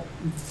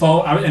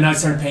phone. And I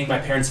started paying my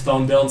parents'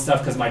 phone bill and stuff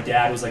because my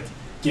dad was like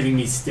giving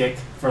me stick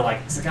for like,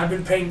 it's like, I've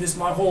been paying this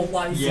my whole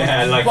life.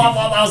 Yeah, like blah,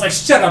 blah, blah. I was like,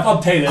 shut up,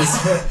 I'll pay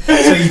this.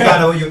 So you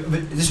found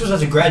out this was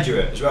as a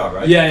graduate as well,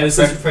 right? Yeah, this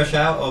is fresh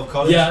out of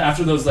college. Yeah,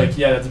 after those, like,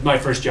 that's my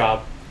first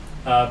job.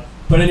 But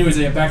anyways,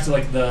 I get back to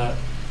like the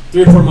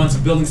 3 or 4 months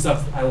of building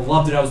stuff. I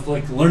loved it. I was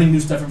like learning new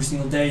stuff every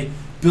single day,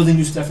 building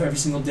new stuff every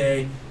single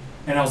day,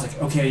 and I was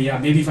like, okay, yeah,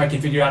 maybe if I can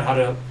figure out how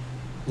to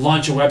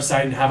launch a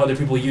website and have other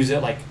people use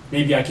it, like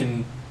maybe I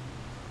can,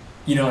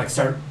 like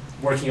start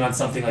working on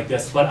something like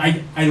this. But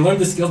I learned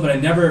the skills, but I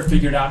never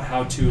figured out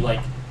how to like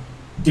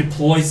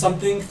deploy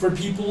something for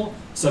people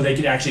so they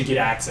could actually get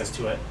access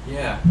to it.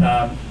 Yeah.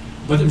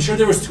 But I'm sure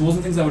there was tools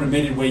and things that would have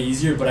made it way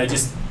easier, but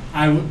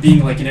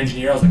being like an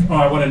engineer, I was like, oh,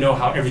 I want to know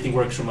how everything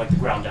works from like the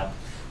ground up.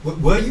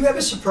 Were you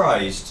ever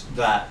surprised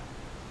that?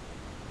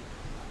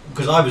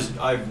 Because I was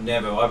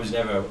never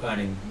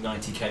earning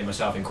 90k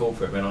myself in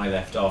corporate when I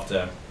left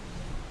after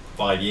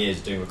 5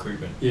 years doing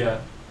recruitment.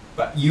 Yeah.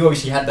 But you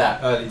obviously had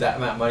that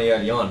amount of money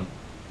early on,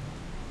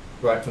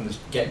 right from the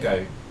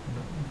get-go.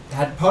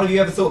 Had part of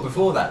you ever thought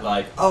before that,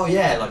 like, oh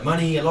yeah, like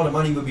a lot of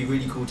money would be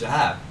really cool to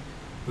have?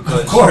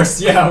 Because of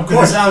course. It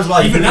sounds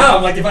like even now,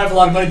 I'm like, if I have a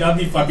lot of money, that'd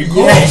be fucking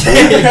cool.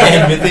 Yeah,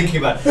 you've been thinking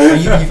about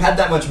it. You've had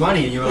that much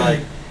money, and you were like,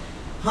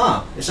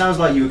 huh? It sounds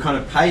like you were kind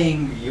of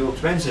paying your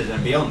expenses,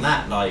 and beyond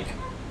that, like,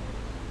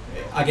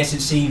 I guess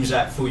it seems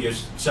that for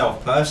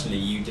yourself personally,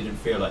 you didn't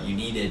feel like you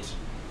needed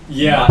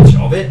much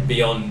of it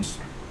beyond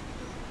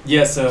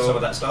some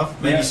of that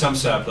stuff. Maybe some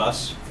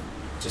surplus,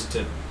 just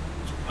to,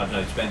 I don't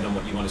know, spend on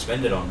what you want to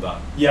spend it on. But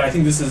yeah, I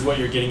think this is what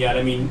you're getting at.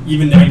 I mean,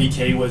 even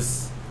 90k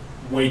was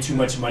way too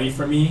much money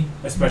for me,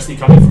 especially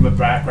coming from a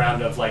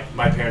background of like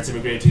my parents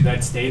immigrated to the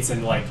United States,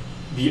 and like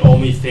the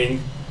only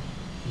thing,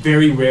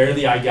 very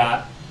rarely I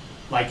got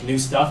like new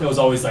stuff. It was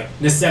always like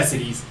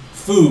necessities,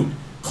 food,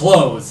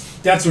 clothes.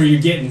 That's where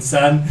you're getting,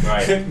 son.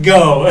 Right.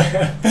 Go.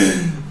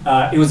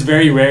 It was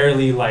very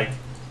rarely like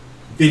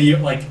video.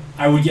 Like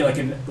I would get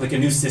like a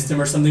new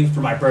system or something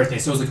for my birthday.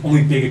 So it was like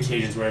only big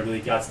occasions where I really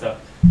got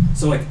stuff.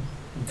 So like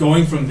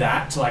going from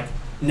that to like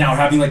now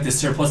having like this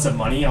surplus of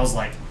money, I was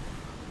like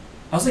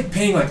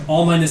paying like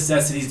all my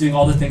necessities, doing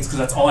all the things because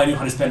that's all I knew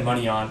how to spend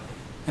money on.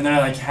 And then I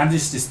like had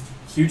this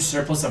huge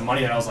surplus of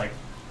money that I was like,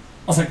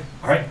 all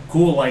right,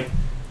 cool. Like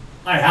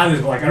I have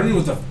it, but like I don't know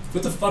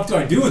what the fuck do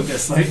I do with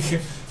this? Like I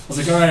was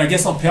like, all right, I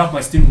guess I'll pay off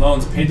my student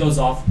loans. Paid those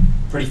off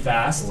pretty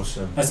fast.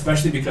 Awesome.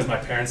 Especially because my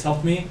parents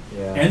helped me.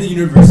 Yeah. And the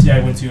university I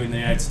went to in the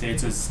United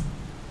States was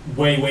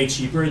way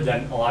cheaper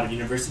than a lot of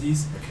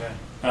universities. Okay.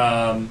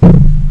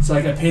 So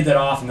like I paid that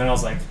off, and then I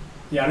was like,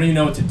 yeah, I don't even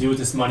know what to do with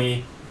this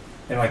money.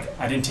 And like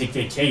I didn't take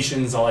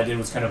vacations. All I did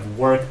was kind of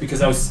work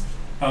because I was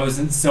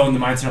so in the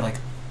mindset of like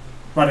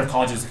right out of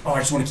college. I was like, oh, I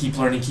just want to keep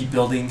learning, keep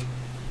building.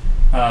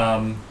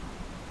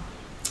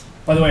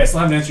 By the way, I still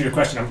haven't answered your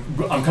question.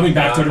 I'm coming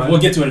back to it. We'll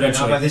get to it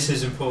eventually. No, but this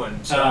is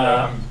important. So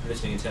I'm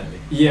listening intently.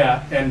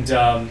 Yeah, and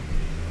I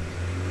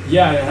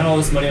had all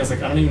this money. I was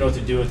like, I don't even know what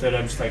to do with it.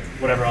 I'm just like,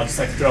 whatever. I'll just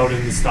like throw it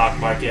in the stock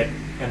market,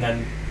 and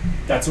then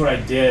that's what I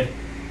did.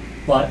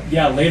 But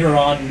yeah, later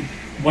on,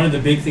 one of the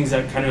big things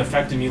that kind of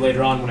affected me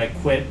later on when I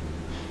quit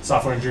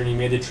software engineering,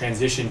 made the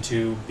transition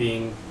to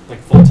being like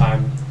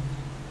full-time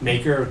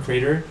maker or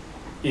creator,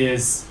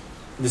 is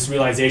this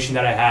realization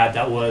that I had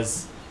that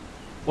was,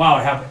 wow,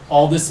 I have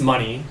all this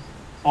money,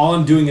 all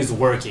I'm doing is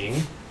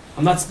working,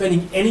 I'm not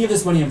spending any of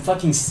this money, I'm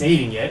fucking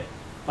saving it.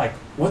 Like,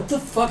 what the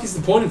fuck is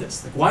the point of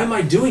this? Like, why am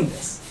I doing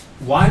this?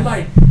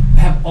 I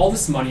have all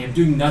this money, I'm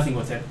doing nothing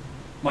with it.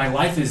 My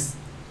life is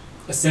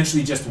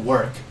essentially just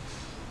work.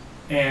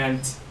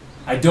 And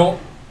I'm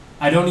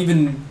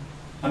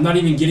not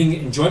even getting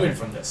enjoyment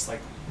from this. Like,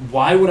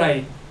 why would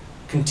I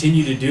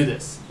continue to do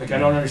this? Like, I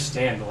don't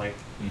understand. Like,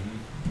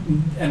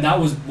 and that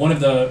was one of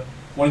the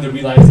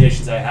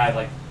realizations I had.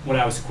 Like, when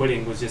I was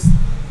quitting, was just,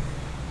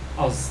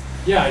 I was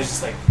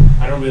just like,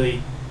 I don't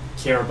really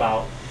care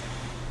about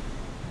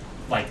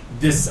like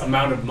this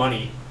amount of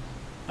money.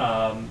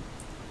 And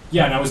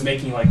I was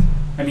making like,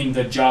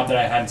 the job that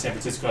I had in San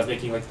Francisco, I was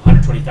making like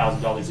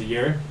 $120,000 a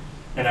year.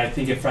 And I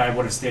think if I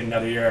would have stayed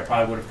another year, I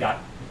probably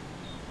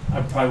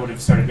would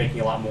have started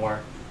making a lot more.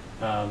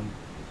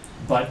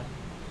 But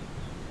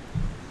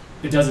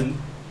it doesn't,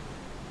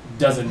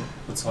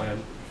 what's going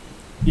on?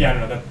 Yeah, I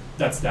don't know,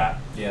 that's that.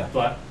 Yeah.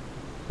 But,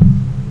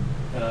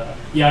 I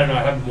don't know,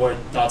 I have more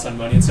thoughts on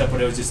money and stuff, but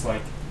it was just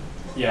like,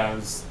 it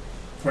was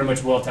pretty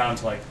much boiled down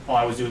to like, all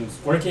I was doing was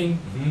working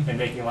and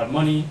making a lot of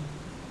money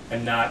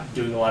and not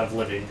doing a lot of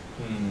living.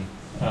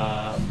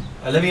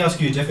 Let me ask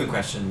you a different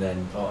question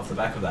then, off the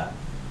back of that.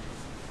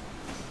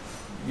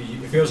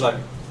 It feels like,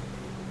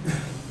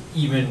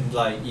 even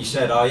like you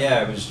said,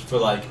 it was for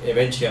like,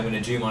 eventually I'm going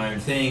to do my own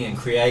thing and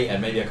create,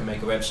 and maybe I can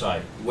make a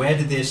website. Where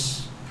did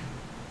this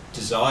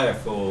desire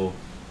for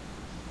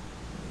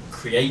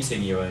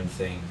creating your own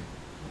thing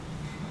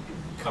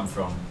come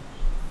from?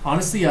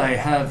 Honestly, I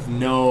have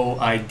no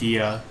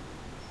idea.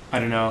 I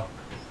don't know.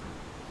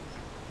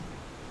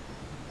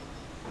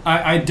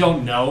 I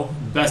don't know.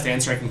 The best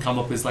answer I can come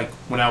up is like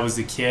when I was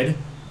a kid,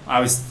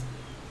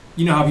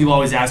 you know how people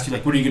always ask you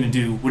like, what are you going to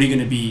do? What are you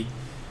going to be?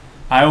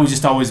 I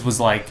always was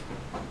like,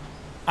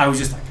 I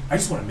just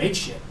want to make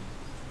shit.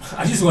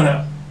 I just want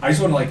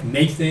to like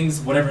make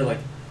things, whatever, like,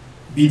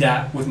 be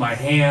that with my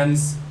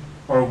hands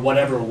or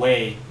whatever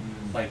way.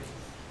 Like,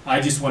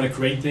 I just want to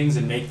create things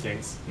and make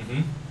things.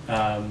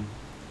 And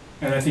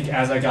I think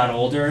as I got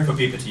older, For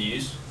people to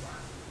use.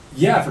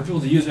 yeah, for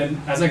people to use.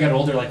 And as I got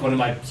older, like, one of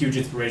my huge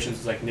inspirations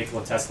was like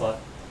Nikola Tesla.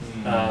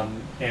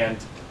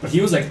 But he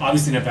was like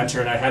obviously an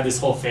inventor, and I had this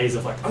whole phase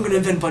of like, I'm gonna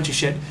invent a bunch of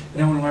shit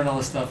and I want to learn all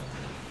this stuff,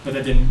 but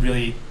that didn't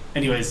really.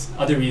 Anyways,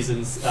 other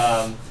reasons.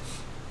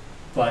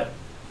 But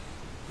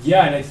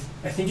yeah, and I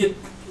think it,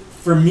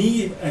 for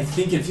me, I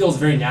think it feels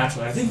very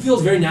natural. I think it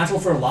feels very natural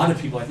for a lot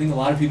of people. I think a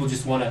lot of people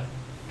just want to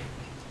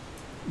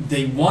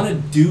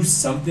do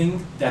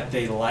something that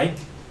they like,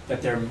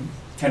 that they're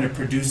kind of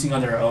producing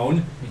on their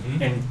own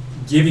and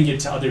giving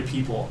it to other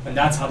people, and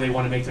that's how they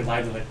want to make their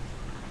livelihood.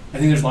 I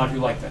think there's a lot of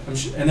people like that.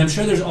 I'm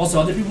sure there's also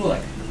other people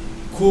like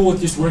cool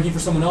with just working for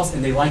someone else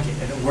and they like it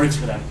and it works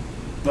for them.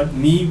 But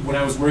me, when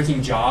I was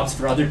working jobs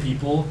for other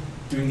people,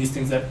 doing these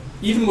things that,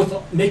 even with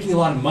making a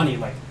lot of money,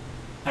 like,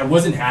 I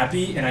wasn't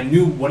happy and I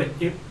knew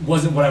it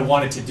wasn't what I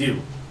wanted to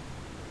do.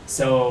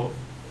 So,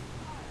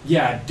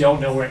 yeah, I don't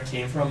know where it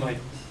came from. Like,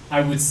 I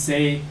would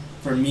say,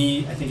 for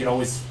me, I think it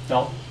always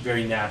felt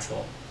very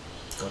natural.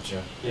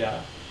 Gotcha.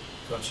 Yeah.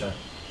 Gotcha.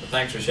 Well,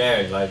 thanks for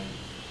sharing. Like,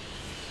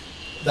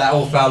 that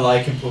all felt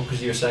like important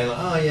because you were saying like,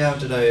 oh yeah, I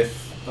don't know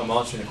if I'm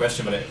answering the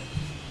question, but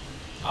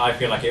I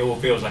feel like it all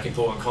feels like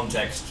important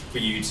context for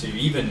you to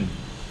even.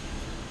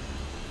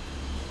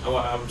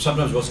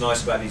 Sometimes what's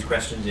nice about these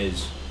questions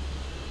is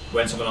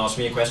when someone asks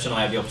me a question,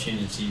 I have the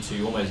opportunity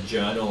to almost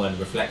journal and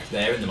reflect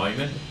there in the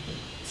moment.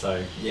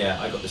 So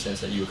yeah, I got the sense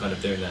that you were kind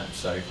of doing that.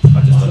 So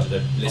I just wanted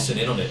to listen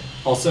in on it.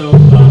 Also,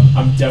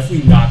 I'm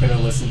definitely not going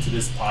to listen to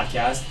this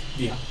podcast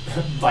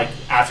like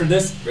after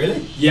this.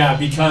 Really? Yeah,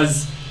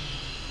 because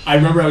I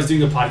remember I was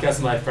doing a podcast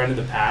with my friend in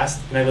the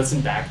past, and I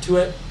listened back to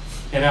it,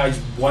 and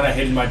one, I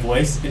hated my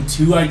voice, and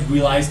two, I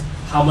realized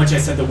how much I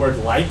said the word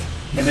like,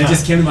 and it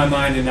just came to my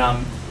mind, and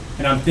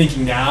I'm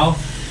thinking now,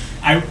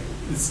 it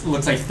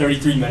looks like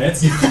 33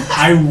 minutes.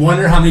 I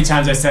wonder how many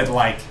times I said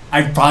like.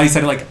 I probably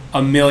said it like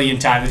a million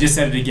times. I just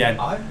said it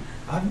again.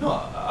 I've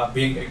not,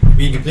 being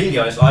completely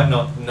honest, I've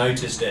not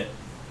noticed it.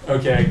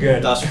 Okay,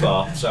 good. Thus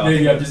far, so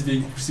maybe I'm just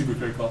being super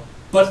critical.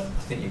 But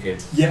I think you're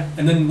good. Yeah,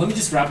 and then let me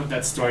just wrap up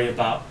that story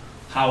about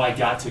how I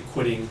got to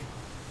quitting.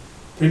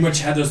 Pretty much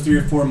had those 3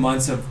 or 4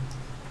 months of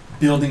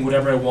building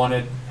whatever I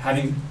wanted,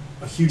 having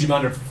a huge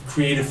amount of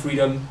creative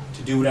freedom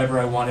to do whatever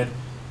I wanted,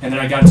 and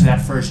then I got into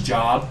that first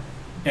job,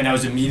 and I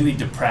was immediately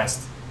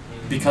depressed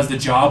because the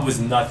job was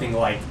nothing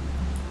like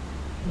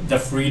the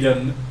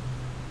freedom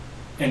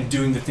and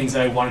doing the things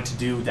that I wanted to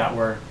do that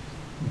were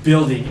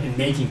building and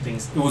making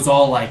things. It was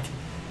all like,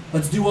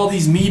 let's do all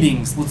these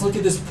meetings, let's look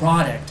at this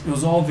product. It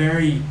was all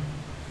very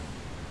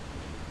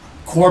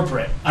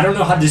corporate. I don't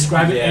know how to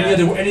describe it any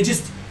other way. And it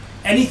just,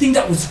 anything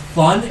that was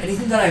fun,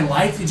 anything that I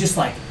liked, it just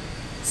like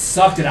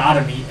sucked it out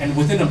of me. And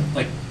within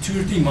like 2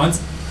 or 3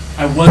 months,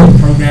 I wasn't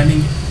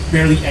programming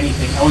barely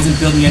anything. I wasn't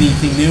building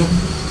anything new.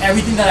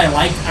 Everything that I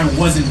liked, I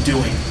wasn't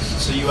doing.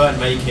 So you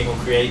weren't making or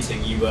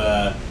creating, you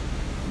were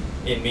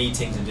in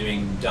meetings and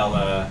doing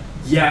duller,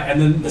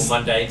 and then more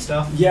mundane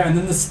stuff? Yeah, and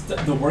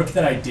then the work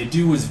that I did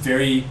do was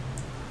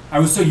I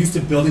was so used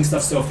to building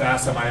stuff so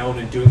fast on my own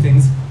and doing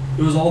things.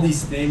 It was all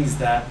these things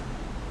that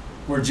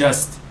were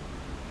just,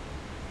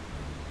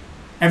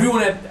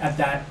 everyone at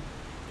that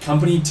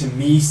company to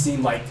me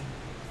seemed like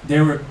they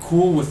were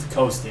cool with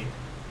coasting.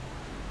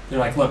 They're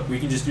like, look, we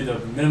can just do the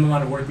minimum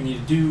amount of work we need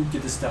to do,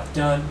 get this stuff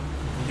done,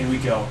 and we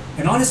go.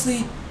 And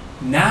honestly,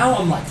 now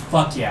I'm like,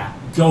 fuck yeah,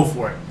 go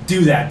for it.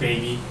 Do that,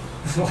 baby.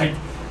 Like,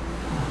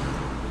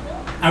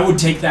 I would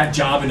take that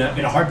job in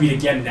a heartbeat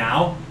again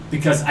now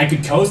because I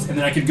could coast and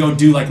then I could go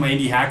do like my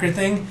indie hacker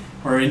thing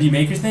or indie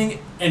maker thing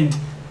and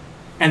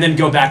then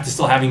go back to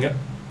still having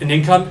an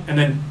income and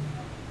then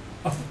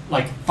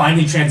like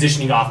finally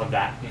transitioning off of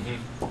that.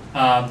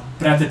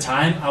 But at the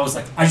time, I was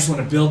like, I just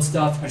want to build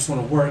stuff. I just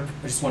want to work.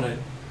 I just want to,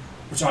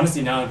 which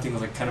honestly now I think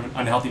was like kind of an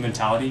unhealthy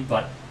mentality.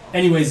 But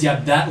anyways, yeah,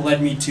 that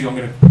led me to, I'm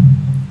going to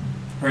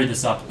hurry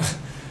this up.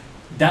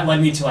 That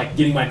led me to like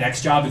getting my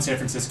next job in San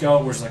Francisco,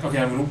 where it's like, okay,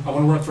 I want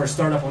to work for a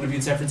startup. I want to be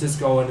in San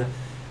Francisco, and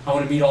I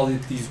want to meet all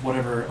these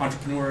whatever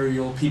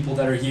entrepreneurial people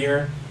that are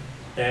here.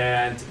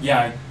 And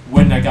yeah,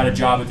 when I got a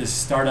job at this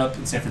startup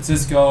in San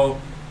Francisco,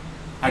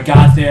 I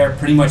got there.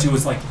 Pretty much, it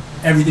was like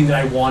everything that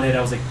I wanted.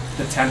 I was like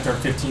the 10th or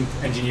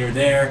 15th engineer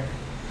there,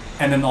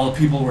 and then all the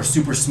people were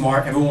super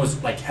smart. Everyone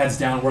was like heads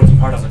down, working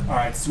hard. I was like, all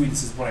right, sweet,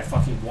 this is what I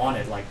fucking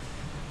wanted. Like,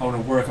 I want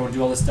to work. I want to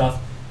do all this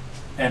stuff.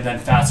 And then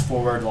fast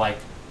forward like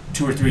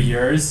 2 or 3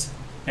 years,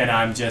 and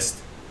I'm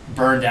just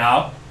burned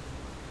out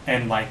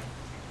and like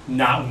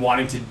not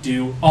wanting to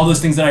do all those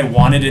things that I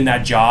wanted in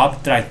that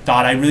job that I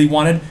thought I really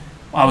wanted.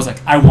 I was like,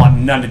 I want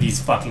none of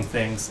these fucking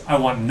things. I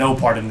want no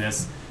part in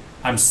this.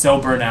 I'm so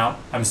burnt out.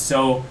 I'm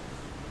so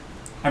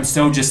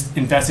just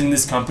invested in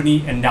this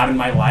company and not in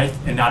my life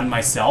and not in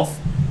myself.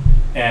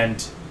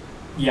 And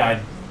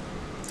yeah,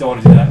 don't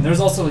want to do that. And there's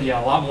also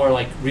a lot more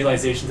like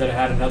realizations that I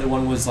had. Another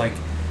one was like,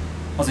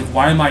 I was like,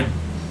 why am I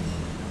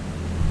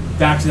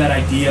back to that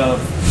idea of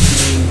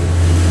being,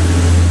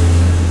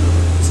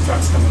 this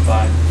truck's coming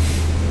by,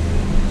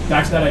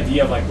 back to that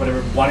idea of like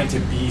whatever, wanting to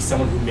be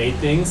someone who made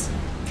things,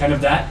 kind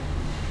of that.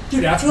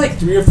 Dude, after like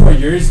 3 or 4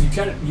 years,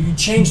 you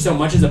change so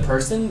much as a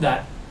person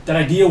that that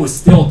idea was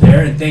still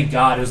there, and thank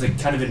God it was like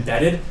kind of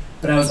embedded.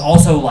 But I was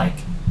also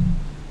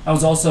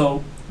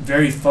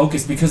very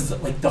focused because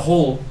like the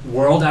whole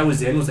world I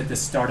was in was like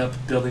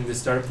building this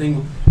startup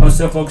thing. I was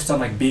so focused on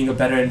like being a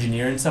better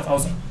engineer and stuff. I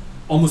was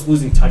almost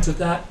losing touch with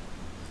that,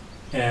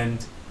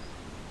 and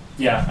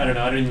yeah, I don't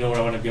know. I don't even know where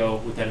I want to go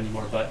with that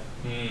anymore. But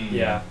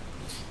yeah.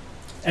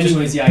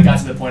 Anyways, I got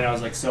to the point I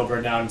was like so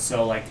burned out and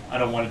so like I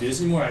don't want to do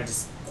this anymore. I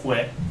just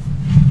quit.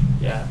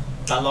 Yeah.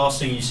 That last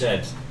thing you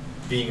said,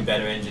 being a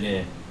better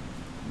engineer,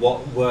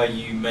 what were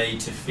you made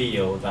to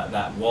feel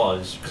that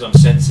was? Because I'm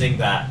sensing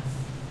that.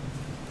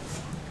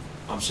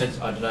 I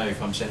don't know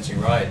if I'm sensing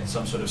right.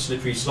 Some sort of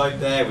slippery slope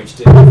there, which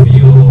didn't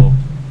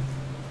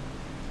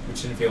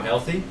feel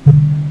healthy.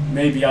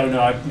 Maybe, I don't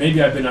know.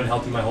 Maybe I've been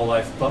unhealthy my whole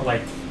life, but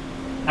like,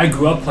 I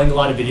grew up playing a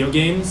lot of video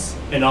games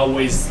and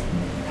always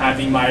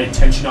having my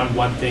attention on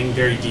one thing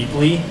very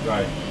deeply.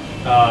 Right.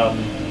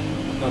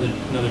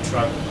 Another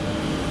truck.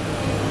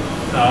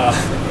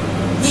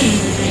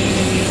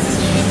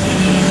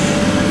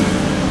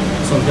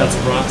 This one's got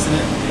some rocks in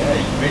it.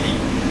 Yeah, really.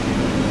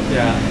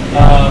 Yeah.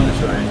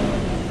 That's right.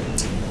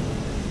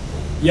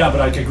 Yeah, but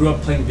like I grew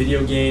up playing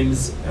video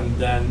games, and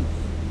then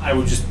I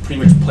would just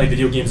pretty much play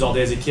video games all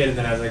day as a kid. And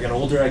then as I got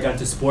older, I got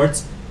into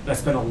sports. And I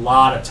spent a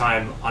lot of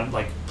time on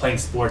like playing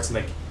sports and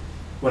like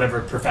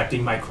whatever,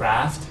 perfecting my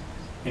craft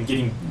and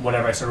getting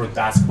whatever. I started with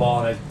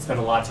basketball, and I spent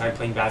a lot of time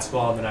playing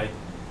basketball, and then I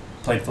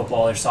played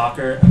football or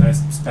soccer, and I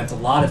spent a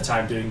lot of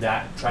time doing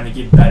that, trying to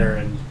get better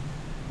and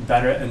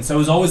better. And so it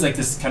was always like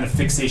this kind of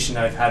fixation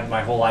that I've had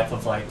my whole life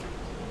of like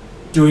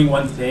doing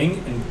one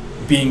thing and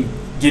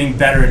getting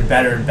better and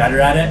better and better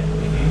at it.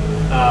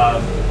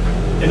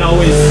 And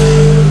always,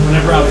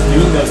 whenever I was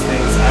doing those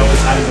things, I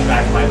always had in the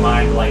back of my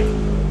mind like,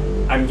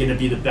 I'm gonna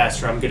be the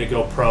best, or I'm gonna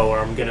go pro, or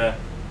I'm gonna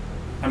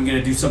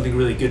do something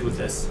really good with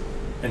this.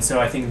 And so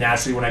I think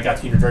naturally, when I got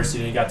to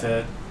university and got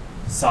to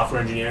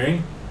software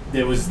engineering,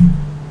 it was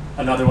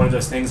another one of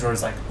those things where I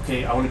was like,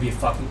 okay, I want to be a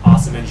fucking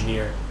awesome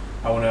engineer.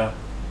 I want to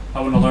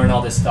learn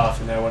all this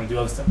stuff, and I want to do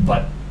all this stuff.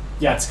 But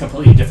yeah, it's a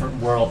completely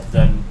different world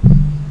than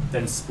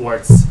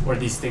sports, or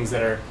these things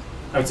that are.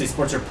 I would say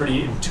sports are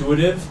pretty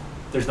intuitive.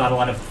 There's not a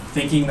lot of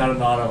thinking, not a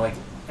lot of like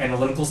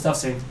analytical stuff.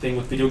 Same thing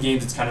with video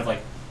games. It's kind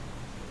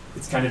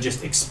of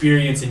just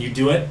experience and you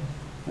do it.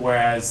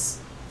 Whereas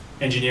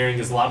engineering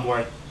is a lot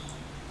more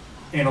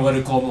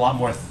analytical, a lot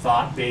more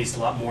thought based, a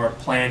lot more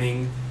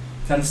planning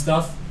kind of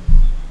stuff.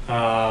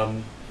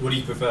 What do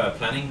you prefer,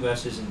 planning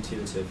versus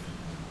intuitive?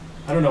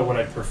 I don't know what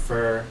I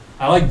prefer.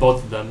 I like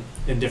both of them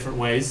in different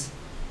ways.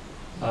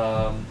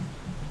 But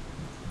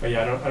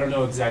yeah, I don't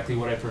know exactly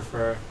what I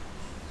prefer.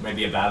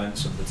 Maybe a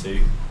balance of the two.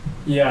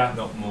 Yeah.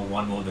 Not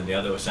one more than the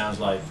other. It sounds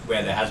like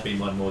where there has been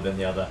one more than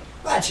the other.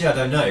 Well, actually, I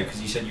don't know,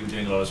 because you said you were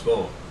doing a lot of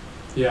sport.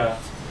 Yeah.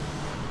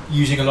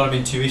 Using a lot of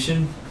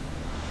intuition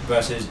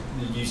versus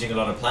using a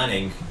lot of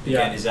planning.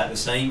 Again, is that the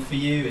same for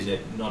you? Is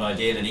it not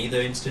ideal in either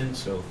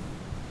instance? Or?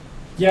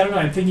 Yeah, I don't know.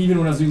 I think even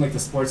when I was doing like the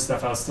sports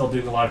stuff, I was still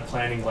doing a lot of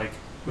planning. Like,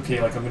 okay,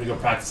 like I'm going to go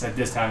practice at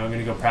this time. I'm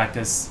going to go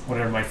practice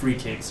whatever my free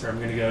kicks, or I'm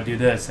going to go do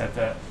this at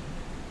the.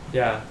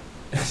 Yeah.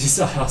 I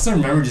also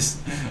remember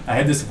I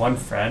had this one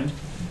friend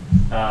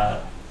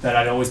that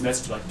I'd always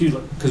message like,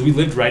 dude, because we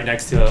lived right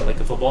next to like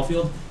the football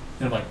field,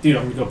 and I'm like, dude,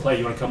 I'm gonna go play.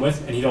 You want to come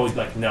with? And he'd always be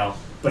like, no.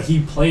 But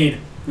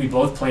we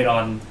both played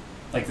on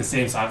like the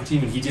same soccer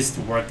team, and he just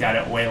worked at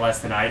it way less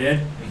than I did.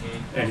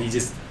 Mm-hmm. And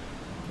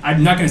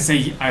I'm not gonna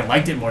say I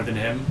liked it more than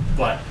him,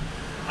 but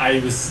I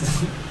was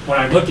when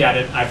I look at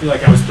it, I feel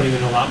like I was putting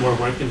in a lot more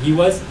work than he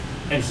was,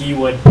 and he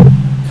would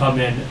come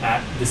in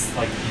at this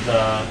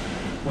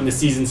when the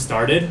season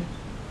started,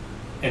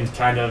 and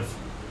kind of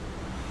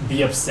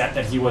be upset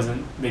that he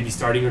wasn't maybe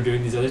starting or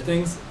doing these other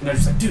things. And I'm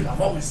just like, dude,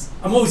 I'm always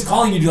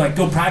calling you to like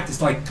go practice,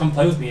 to like come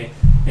play with me,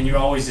 and you're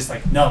always just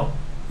like, no.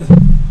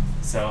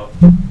 So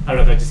I don't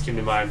know if that just came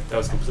to mind. That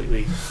was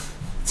completely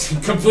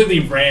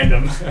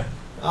random.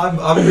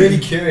 I'm really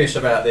curious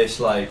about this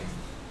like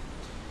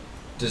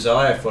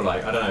desire for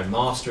like, I don't know,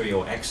 mastery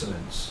or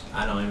excellence,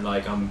 and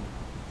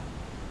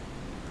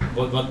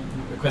the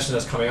question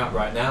that's coming up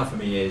right now for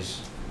me is,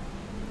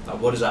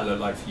 what does that look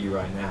like for you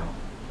right now?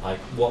 Like,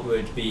 what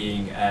would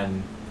being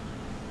an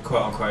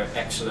quote-unquote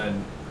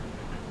excellent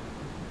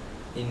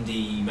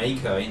indie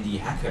maker, indie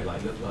hacker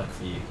look like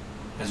for you?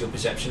 Has your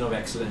perception of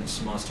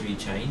excellence, mastery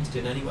changed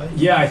in any way?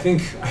 Yeah, I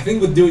think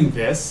with doing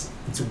this,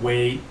 it's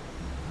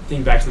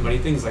thinking back to the money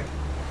things,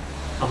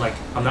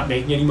 I'm not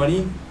making any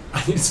money.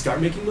 I need to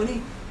start making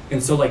money.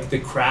 And so like the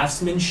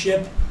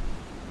craftsmanship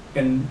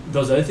and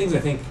those other things, I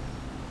think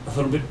a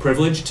little bit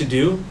privileged to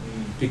do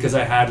because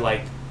I had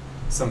like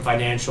some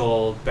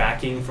financial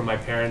backing from my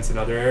parents in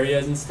other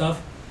areas and stuff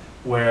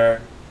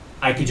where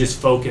I could just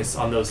focus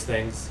on those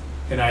things.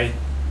 And I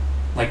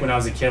like when I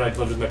was a kid, I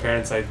lived with my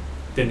parents. I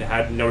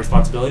had no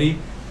responsibility.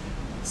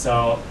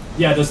 So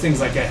yeah, those things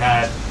like I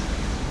had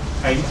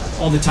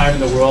all the time in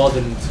the world,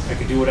 and I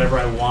could do whatever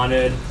I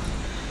wanted,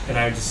 and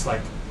I just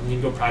like I need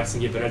to go practice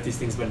and get better at these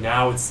things. But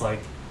now it's like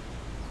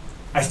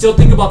I still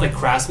think about the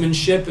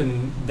craftsmanship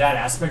and that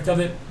aspect of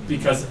it,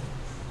 because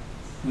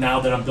now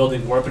that I'm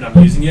building warp and I'm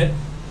using it,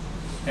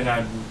 and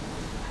I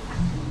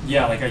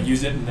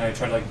use it and I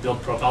try to like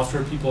build profiles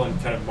for people and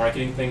kind of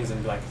marketing things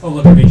and be like, oh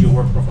look, I made you a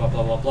warp profile,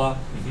 blah blah blah.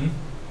 Mm-hmm.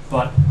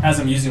 But as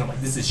I'm using it, I'm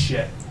like, this is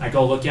shit. I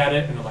go look at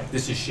it and I'm like,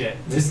 this is shit.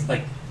 This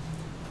like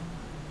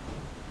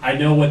I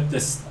know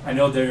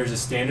there's a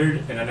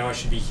standard, and I know I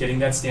should be hitting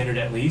that standard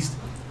at least.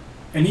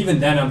 And even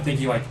then I'm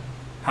thinking like,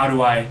 how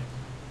do I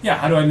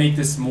make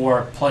this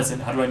more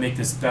pleasant? How do I make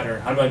this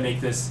better? How do I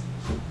make this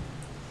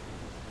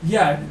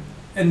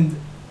and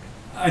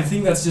I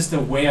think that's just the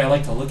way I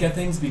like to look at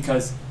things,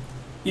 because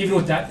even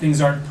with that, things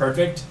aren't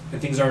perfect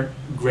and things aren't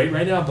great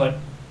right now, but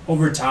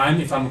over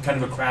time, if I'm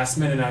kind of a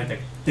craftsman and I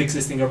like fix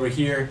this thing over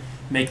here,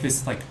 make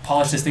this like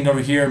polish this thing over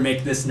here,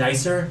 make this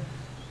nicer,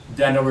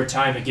 then over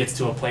time it gets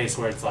to a place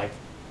where it's like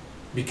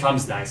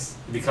becomes nice,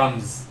 it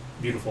becomes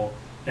beautiful.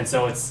 And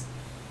so it's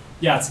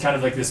kind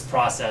of like this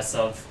process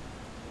of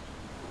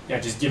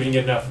just giving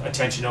it enough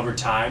attention over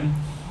time,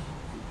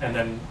 and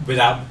then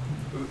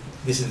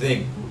this is the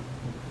thing,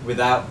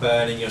 without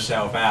burning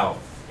yourself out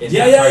in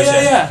that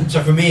process. Yeah.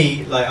 So for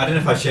me, like, I don't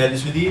know if I shared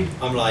this with you,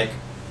 I'm like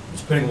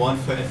just putting one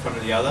foot in front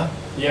of the other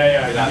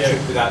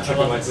without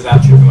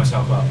tripping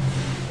myself up.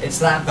 It's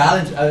that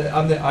balance.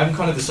 I'm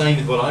kind of the same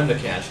with what I'm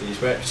looking at, actually.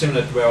 It's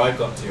similar to where I've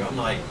got to. I'm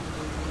like,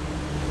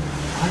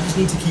 I just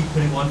need to keep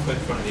putting one foot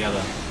in front of the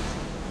other.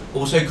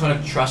 Also kind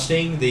of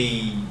trusting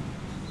the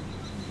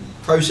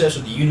process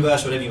or the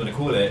universe, whatever you want to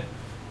call it,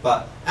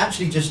 but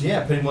actually just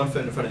putting one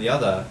foot in front of the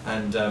other,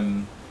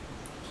 and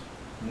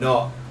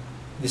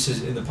this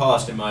is in the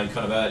past, in my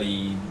kind of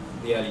early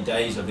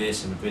days of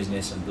this and the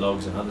business and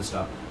blogs and other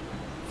stuff,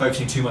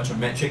 focusing too much on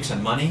metrics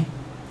and money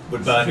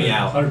would burn me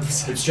out.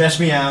 100%. Would stress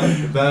me out,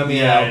 would burn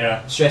me out,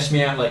 Yeah. stress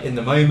me out like in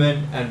the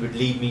moment, and would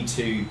lead me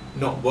to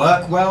not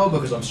work well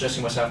because I'm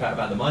stressing myself out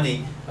about the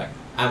money. Like,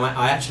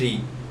 I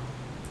actually,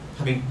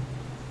 having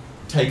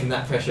taken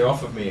that pressure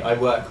off of me, I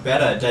work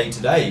better day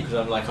to day because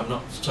I'm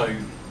not so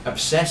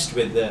obsessed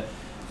with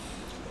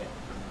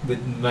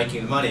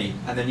making the money.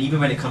 And then even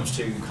when it comes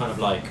to kind of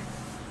like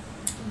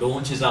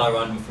launches that I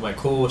run for my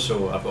course,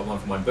 or I've got one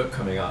for my book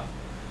coming up,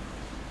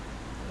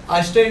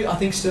 I think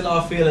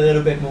I'll feel a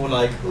little bit more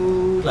like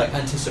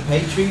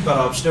anticipatory, but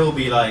I'll still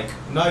be like,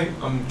 no,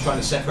 I'm trying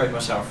to separate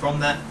myself from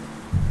that.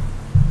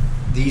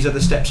 These are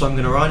the steps I'm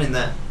going to run in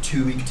that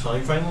 2-week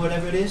time frame or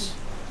whatever it is,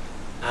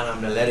 and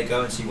I'm going to let it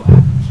go and see what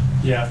happens.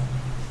 Yeah.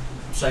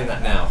 I'm saying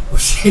that now. We'll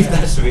see if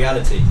that's the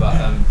reality. But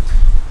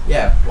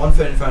one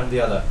foot in front of the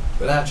other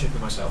without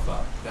tripping myself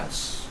up.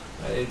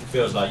 It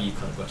feels like you've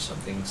kind of got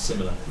something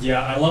similar.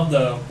 Yeah, I love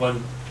the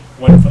one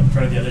foot in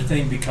front of the other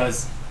thing,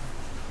 because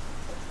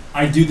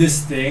I do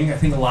this thing, I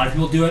think a lot of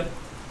people do it,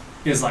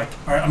 is like,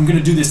 all right, I'm going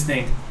to do this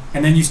thing.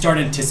 And then you start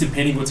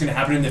anticipating what's going to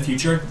happen in the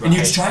future. Right. And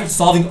you try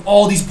solving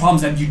all these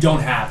problems that you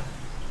don't have,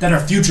 that are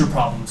future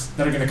problems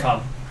that are going to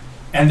come.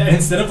 And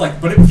instead of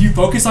like, but if you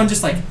focus on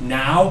just like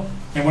now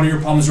and what are your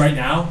problems right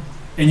now,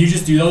 and you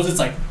just do those, it's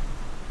like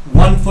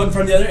one foot in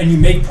front of the other, and you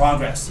make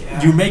progress.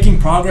 Yeah. You're making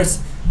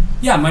progress.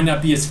 Yeah, it might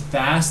not be as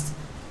fast,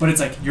 but it's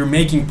like you're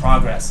making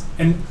progress.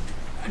 And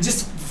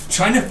just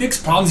trying to fix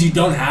problems you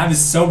don't have is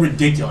so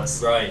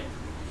ridiculous. Right.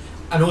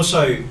 And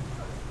also,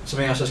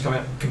 something else that's coming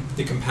up,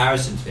 the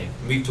comparison thing.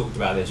 And we've talked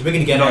about this. We're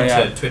going to get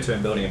onto Twitter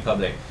and building in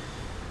public.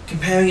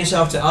 Comparing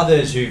yourself to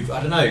others who've,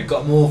 I don't know,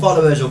 got more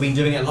followers or been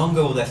doing it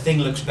longer, or their thing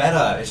looks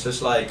better. It's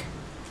just like,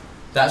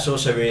 that's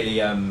also really,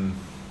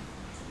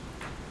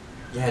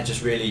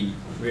 just really,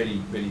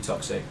 really, really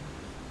toxic.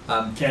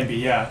 Can be,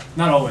 yeah.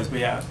 Not always, but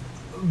yeah.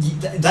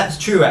 That's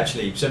true,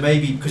 actually. So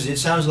maybe, because it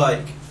sounds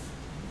like,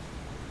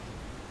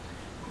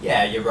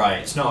 yeah, you're right.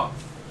 It's not.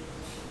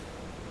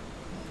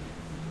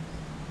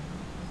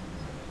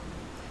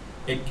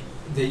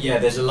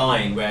 There's a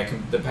line where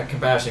the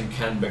comparison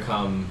can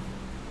become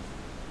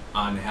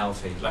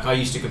unhealthy. Like, I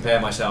used to compare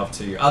myself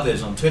to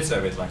others on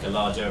Twitter with like a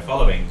larger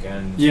following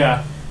and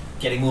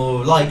getting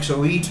more likes or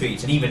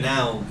retweets, and even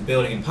now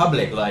building in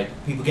public, like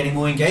people getting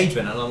more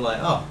engagement, and I'm like,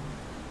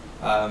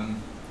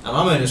 and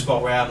I'm in a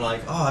spot where I'm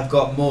like, I've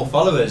got more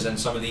followers than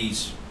some of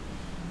these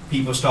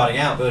people starting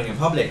out building in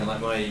public, and like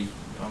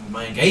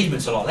my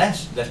engagement's a lot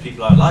less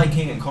people are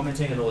liking and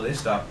commenting and all this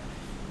stuff,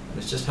 and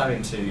it's just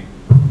having to,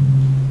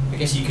 I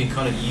guess you can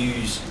kind of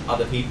use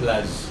other people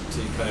as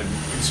to kind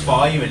of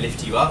inspire you and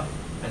lift you up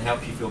and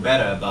help you feel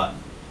better, but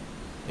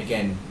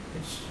again,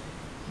 it's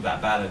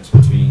that balance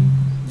between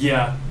the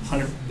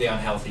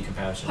unhealthy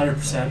comparison.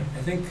 100%.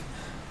 I think,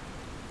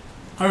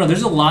 I don't know,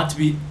 there's a lot to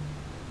be.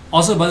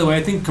 Also, by the way,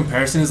 I think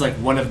comparison is like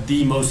one of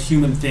the most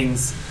human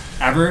things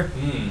ever,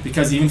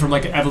 because even from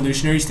like an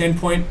evolutionary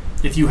standpoint,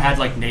 if you had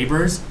like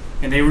neighbors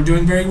and they were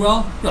doing very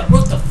well, you're like,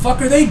 what the fuck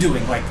are they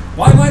doing? Like,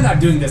 why am I not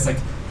doing this? Like,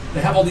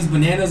 they have all these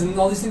bananas and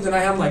all these things, and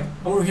I'm like,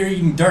 I'm over here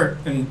eating dirt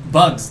and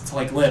bugs to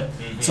like live.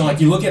 Mm-hmm. So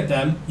like you look at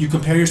them, you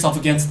compare yourself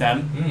against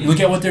them, you look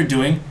at what they're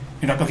doing,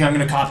 you're like, okay, I'm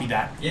gonna copy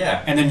that.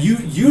 Yeah. And then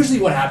usually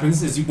what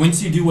happens is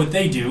once you do what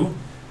they do,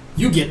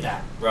 you get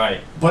that.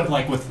 Right. But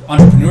like with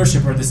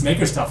entrepreneurship or this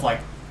maker stuff, like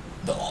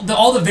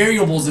all the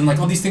variables and like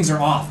all these things are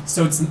off.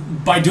 So it's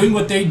by doing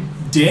what they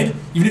did,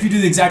 even if you do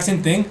the exact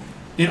same thing,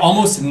 it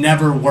almost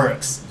never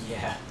works.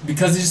 Yeah.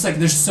 Because it's just like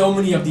there's so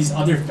many of these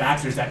other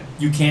factors that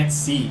you can't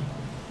see.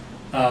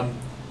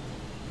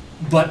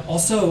 But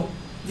also,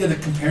 yeah, the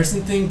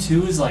comparison thing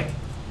too is like,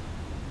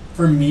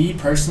 for me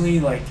personally,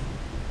 like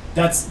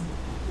that's,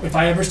 if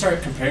I ever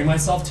start comparing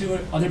myself to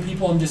other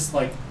people, I'm just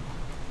like,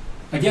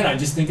 again, I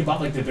just think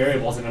about like the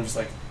variables and I'm just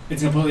like,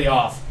 it's completely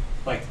off.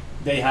 Like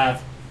they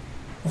have,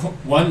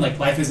 one, like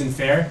life isn't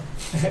fair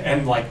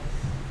and like,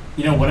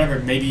 you know, whatever,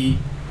 maybe,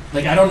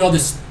 like I don't know the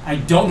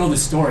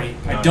story,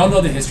 I don't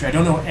know the history, I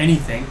don't know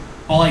anything.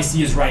 All I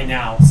see is right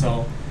now.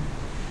 So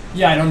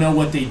yeah, I don't know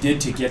what they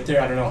did to get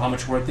there. I don't know how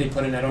much work they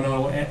put in. I don't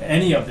know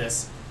any of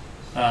this.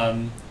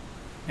 And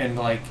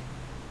like,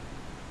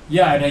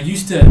 yeah, and I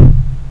used to,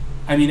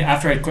 I mean,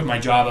 after I quit my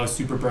job, I was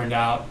super burned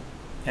out,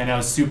 and I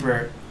was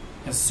super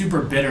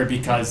bitter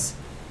because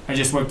I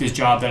just worked this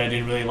job that I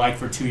didn't really like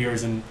for 2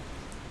 years, and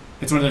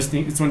it's one of those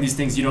things. It's one of these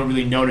things you don't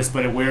really notice,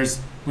 but it wears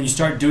when you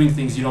start doing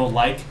things you don't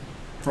like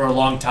for a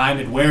long time.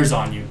 It wears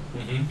on you,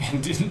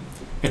 and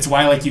it's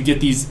why like you get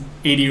these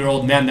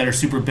 80-year-old men that are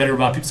super bitter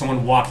about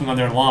someone walking on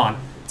their lawn.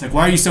 It's like,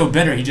 why are you so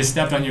bitter? He just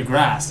stepped on your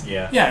grass.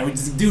 Yeah,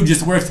 this dude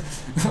just worked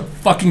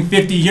fucking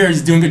 50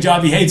 years doing a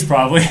job he hates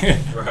probably.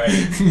 Right.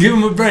 Give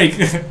him a break.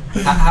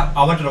 I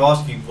wanted to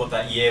ask you what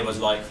that year was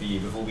like for you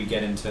before we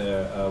get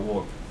into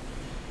Warp.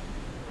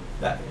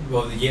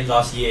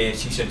 Last year,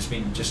 she said it's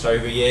been just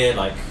over a year,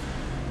 like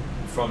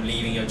from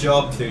leaving your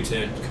job through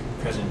to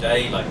present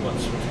day, like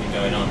what's been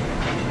going on?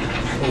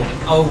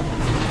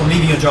 From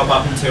leaving your job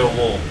up until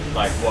war,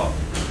 like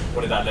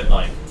what did that look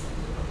like?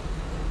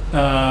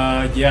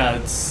 Yeah,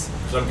 it's...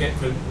 So I'm getting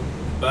for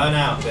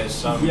burnout, there's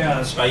some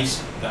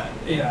space that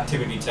it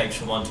typically takes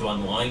for one to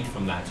unwind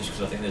from that, just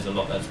because I think there's a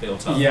lot that's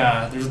built up.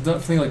 Yeah, there's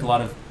definitely like a lot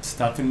of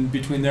stuff in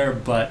between there,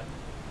 but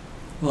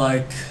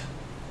like,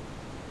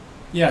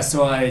 yeah,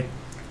 so I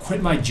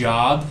quit my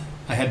job.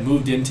 I had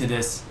moved into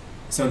this,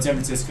 so in San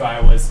Francisco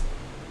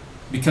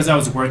because I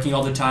was working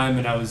all the time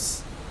and I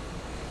was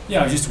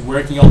just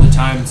working all the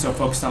time and so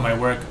focused on my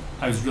work,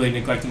 I was really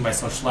neglecting my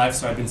social life,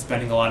 so I've been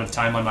spending a lot of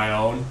time on my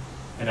own,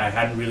 and I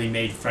hadn't really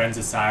made friends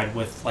aside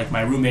with like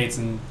my roommates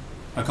and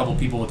a couple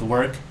people with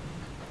work.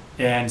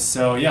 And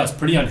so yeah, it was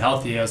pretty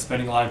unhealthy. I was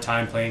spending a lot of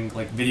time playing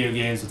like video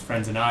games with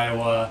friends in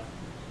Iowa,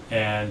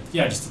 and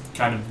yeah, just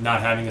kind of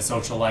not having a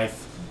social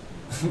life.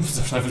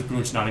 Social life was pretty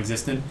much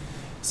non-existent.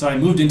 So I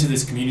moved into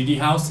this community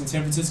house in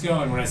San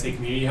Francisco, and when I say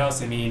community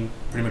house, I mean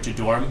pretty much a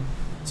dorm.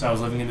 So I was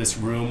living in this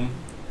room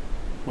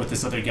with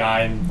this other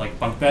guy in like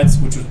bunk beds,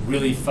 which was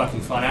really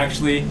fucking fun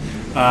actually.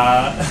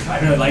 I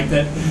really liked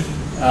it.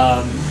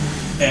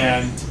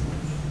 And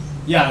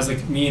yeah, it was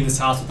like me in this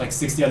house with like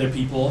 60 other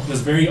people. It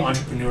was very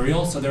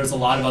entrepreneurial, so there was a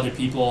lot of other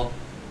people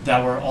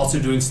that were also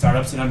doing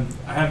startups. And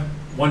I have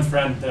one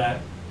friend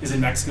that is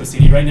in Mexico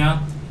City right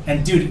now.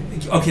 And dude,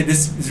 okay,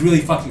 this is really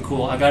fucking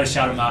cool. I gotta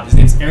shout him out. His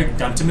name's Eric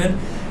Dunteman.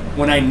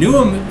 When I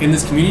knew him in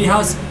this community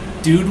house,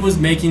 dude was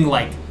making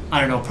like, I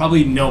don't know,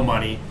 probably no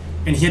money.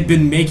 And he had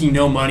been making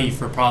no money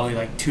for probably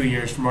like 2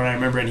 years from what I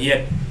remember. And he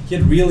had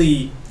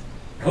really,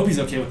 I hope he's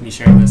okay with me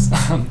sharing this.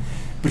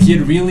 But he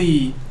had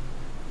really,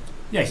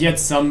 yeah, he had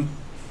some,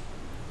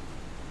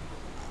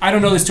 I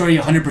don't know the story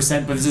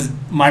 100%, but this is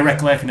my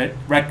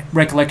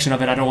recollection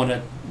of it. I don't want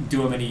to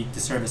do him any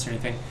disservice or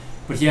anything.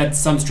 But he had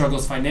some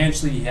struggles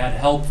financially. He had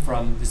help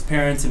from his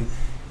parents, and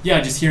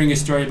yeah, just hearing his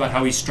story about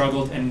how he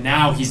struggled, and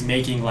now he's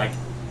making like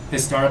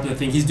his startup. The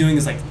thing he's doing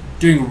is like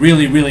doing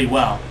really, really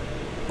well,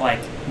 like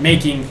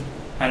making,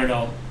 I don't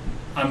know,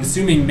 I'm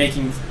assuming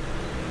making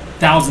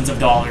thousands of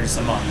dollars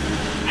a month.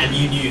 And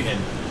you knew him?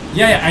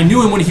 Yeah, I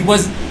knew him when he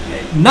was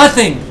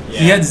nothing. Yeah.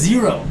 He had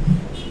zero,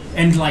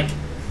 and like,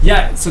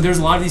 yeah. So there's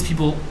a lot of these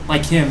people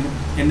like him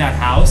in that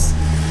house,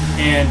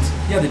 and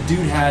yeah, the dude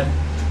had.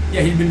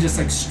 Yeah, he'd been just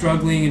like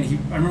struggling, and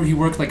I remember he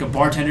worked like a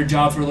bartender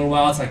job for a little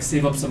while to like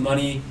save up some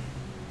money,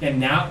 and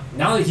now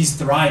that he's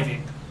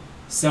thriving,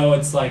 so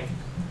it's like,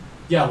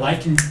 yeah,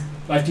 life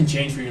can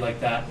change for you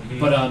like that. Mm-hmm.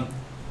 But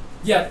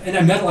yeah, and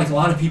I met like a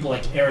lot of people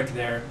like Eric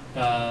there,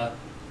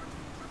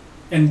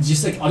 and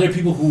just like other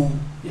people who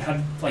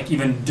had like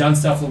even done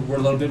stuff that were a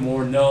little bit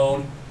more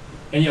known,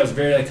 and yeah, it was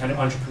very like kind of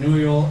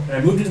entrepreneurial. And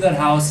I moved into that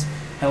house.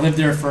 I lived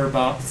there for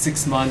about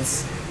 6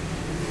 months,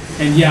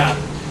 and yeah,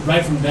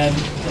 right from then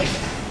like.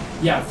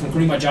 Yeah, from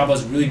quitting my job, I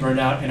was really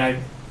burned out, and I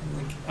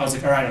was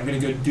like, all right, I'm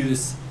gonna go do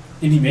this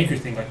indie maker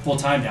thing like full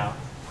time now.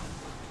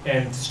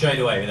 And straight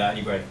away without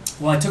any break.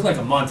 Well, I took like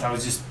a month. I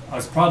was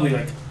probably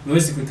like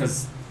realistically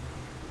because,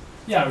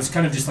 yeah, I was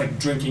kind of just like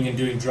drinking and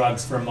doing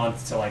drugs for a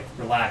month to like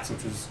relax,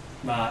 which was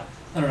not.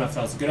 I don't know if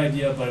that was a good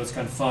idea, but it was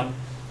kind of fun.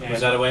 And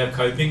was that a way of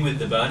coping with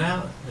the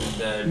burnout?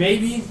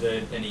 Maybe.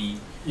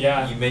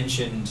 Yeah. You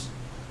mentioned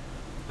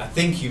I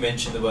think you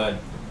mentioned the word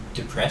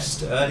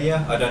depressed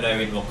earlier. I don't know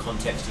in what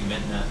context you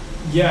meant that.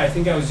 Yeah, I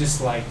think I was just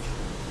like,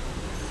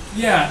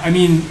 yeah, I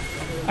mean,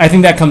 I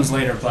think that comes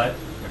later, but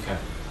Okay.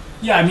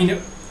 yeah, I mean,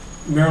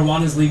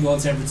 marijuana is legal in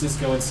San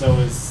Francisco, and so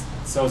is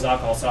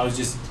alcohol. So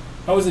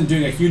I wasn't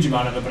doing a huge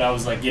amount of it, but I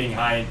was like getting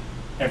high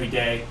every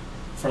day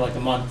for like a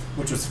month,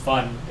 which was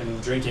fun,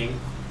 and drinking,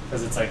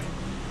 because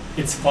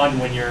it's fun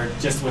when you're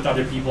just with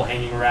other people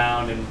hanging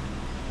around and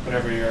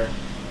whatever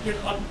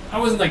I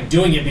wasn't like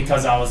doing it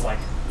because I was like,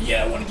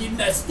 yeah, I want to get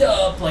messed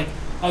up. Like,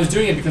 I was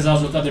doing it because I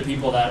was with other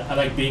people that I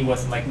like being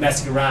with and like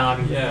messing around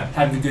and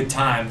having a good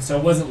time. So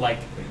it wasn't like.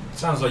 It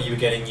sounds like you were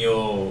getting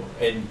you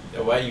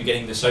were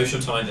getting the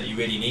social time that you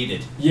really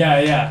needed.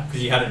 Yeah.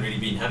 Because you hadn't really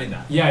been having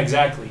that. Yeah,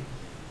 exactly.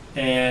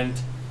 And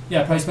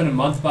yeah, I probably spent a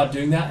month about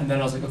doing that, and then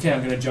I was like, okay,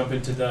 I'm gonna jump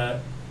into the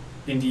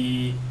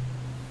indie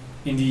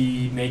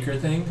creator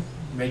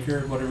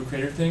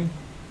thing,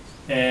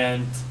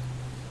 and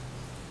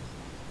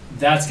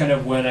that's kind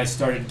of when I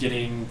started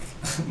getting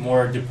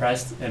more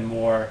depressed and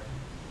more.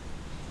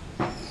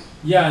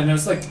 Yeah, and it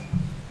was like,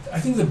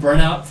 I think the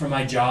burnout from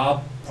my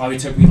job probably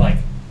took me like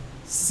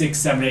 6,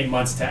 7, 8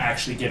 months to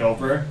actually get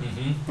over.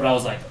 Mm-hmm. But I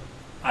was like,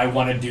 I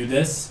want to do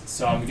this,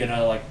 so I'm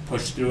gonna like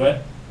push through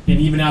it. And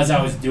even as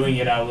I was doing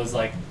it, I was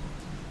like,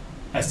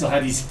 I still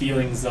had these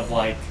feelings of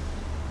like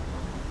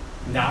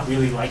not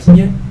really liking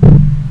it,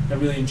 not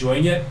really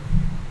enjoying it.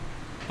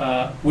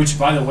 Which,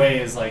 by the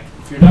way, is like,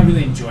 if you're not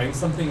really enjoying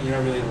something, you're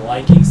not really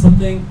liking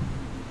something,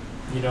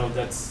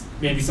 that's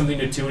maybe something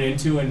to tune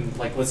into and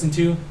like listen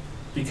to,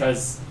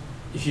 because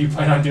if you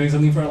plan on doing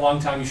something for a long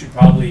time, you should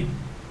probably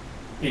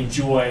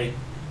enjoy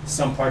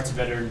some parts of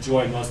it or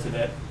enjoy most of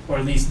it, or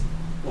at least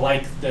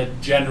like the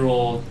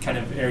general kind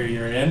of area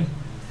you're in.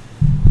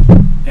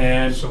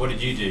 And so what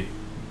did you do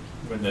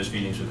when those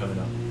feelings were coming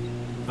up?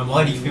 And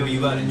why do you feel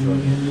you weren't enjoying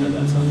it at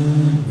that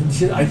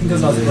time? I think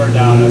because I was burned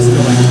out, I was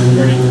still like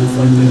very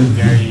conflicted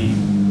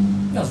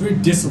and I was very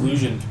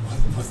disillusioned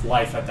with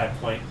life at that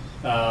point.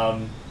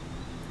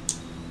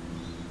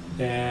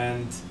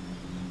 And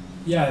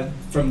yeah,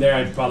 from there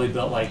I probably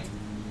built like,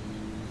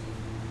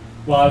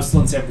 while I was still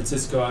in San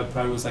Francisco, I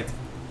probably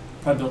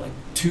built like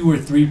 2 or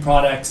 3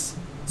 products.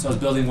 So I was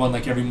building one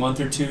like every month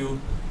or two,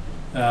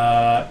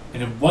 and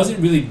it wasn't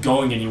really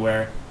going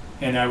anywhere.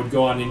 And I would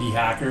go on Indie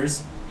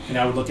Hackers, and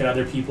I would look at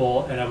other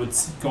people, and I would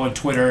go on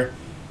Twitter.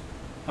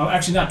 Oh,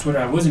 actually not Twitter.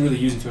 I wasn't really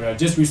using Twitter. I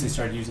just recently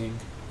started using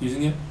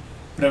it.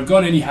 But I would go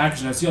on Indie Hackers,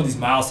 and I'd see all these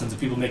milestones of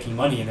people making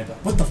money, and I'd be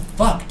like, "What the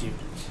fuck, dude?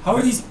 How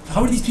are these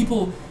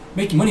people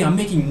making money? I'm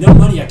making no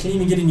money. I can't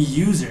even get any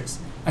users.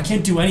 I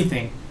can't do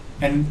anything."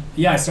 And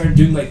yeah, I started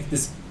doing like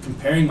this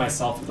comparing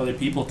myself with other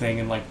people thing,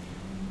 and like,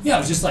 yeah, it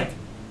was just like,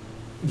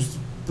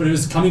 but it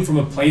was coming from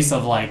a place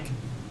of like,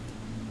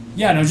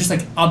 yeah, and I was just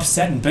like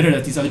upset and bitter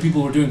that these other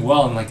people were doing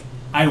well, and like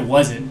I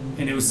wasn't,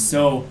 and it was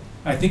so.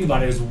 I think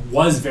about it, it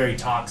was very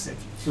toxic.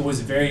 It was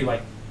very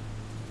like,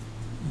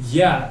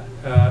 yeah.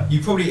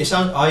 You probably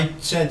I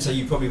sense that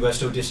you probably were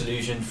still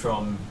disillusioned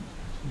from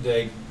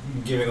the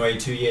giving away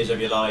 2 years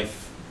of your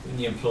life in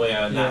the employer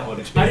and that whole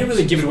experience. I didn't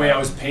really give it away. I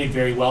was paid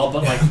very well,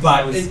 but like,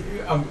 but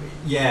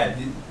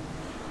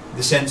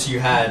the sense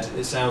you had,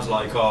 it sounds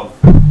like, of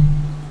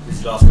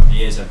these last couple of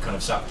years have kind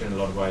of sucked in a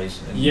lot of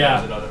ways, and there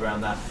was a lot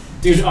around that.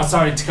 Dude,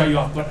 sorry to cut you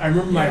off, but I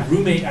remember my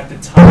roommate at the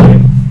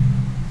time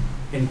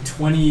in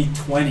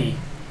 2020.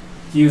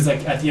 He was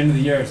like, at the end of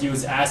the year, he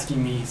was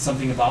asking me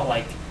something about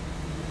like,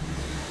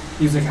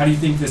 he was like, how do you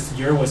think this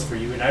year was for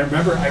you? And I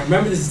remember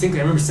this distinctly.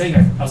 I remember saying,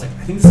 I was like,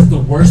 I think this is the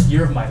worst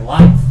year of my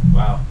life.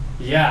 Wow.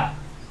 Yeah.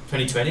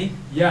 2020?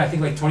 Yeah, I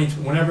think like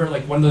whenever,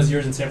 like one of those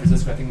years in San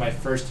Francisco, I think my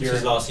first year.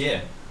 This is last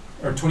year.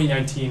 Or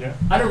 2019.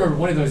 I don't remember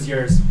one of those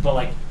years, but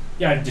like,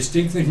 yeah, I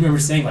distinctly remember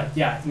saying like,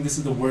 yeah, I think this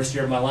is the worst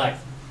year of my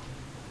life.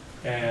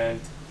 And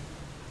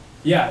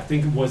yeah, I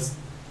think it was,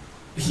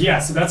 yeah,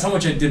 so that's how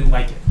much I didn't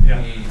like it.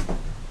 Yeah.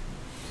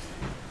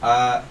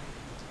 I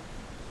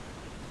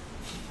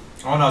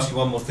want to ask you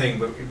one more thing,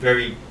 but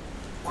very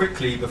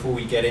quickly before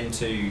we get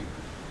into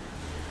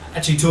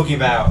actually talking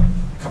about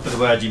a couple of the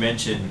words you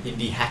mentioned,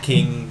 indie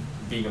hacking,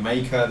 being a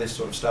maker, this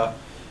sort of stuff.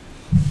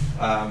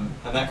 And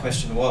that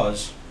question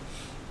was,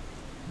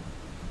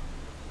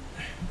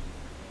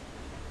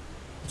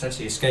 it's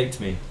actually escaped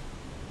me.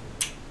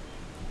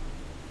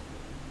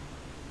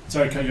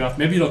 Sorry to cut you off.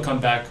 Maybe it'll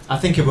come back. I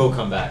think it will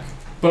come back.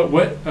 But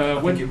what?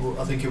 I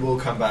think it will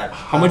come back.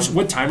 How much?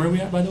 What time are we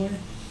at, by the way?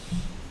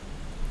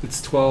 It's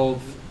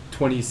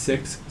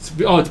 12:26. It's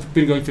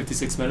been going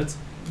 56 minutes.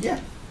 Yeah.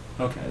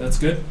 Okay, that's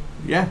good.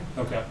 Yeah.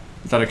 Okay.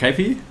 Is that okay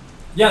for you?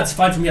 Yeah, it's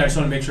fine for me. I just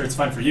want to make sure it's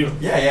fine for you.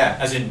 Yeah.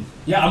 As in.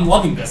 Yeah, I'm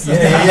loving this.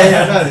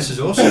 Yeah. No, this is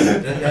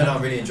awesome. Yeah, no,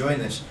 I'm really enjoying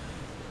this.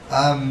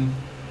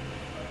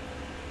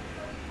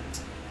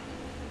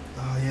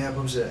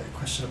 What was it? A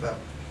question about.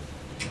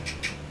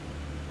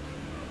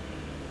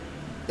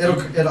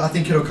 I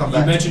think it'll come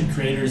back. You mentioned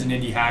creators and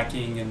indie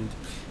hacking and.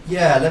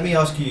 Yeah, let me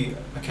ask you,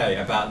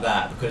 about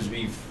that, because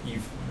we've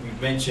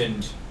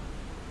mentioned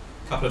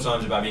a couple of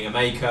times about being a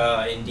maker,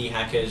 indie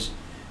hackers.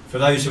 For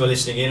those who are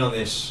listening in on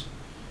this,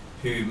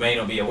 who may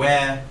not be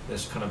aware,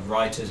 there's kind of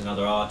writers and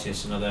other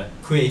artists and other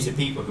creative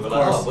people who are Of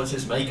like, course. oh, what's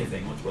this maker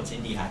thing? What's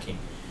indie hacking?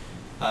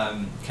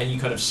 Can you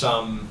kind of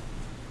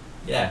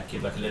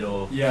give like a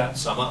little Yeah.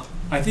 sum up?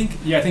 I think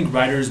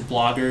writers,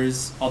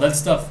 bloggers, all that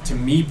stuff to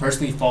me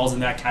personally falls in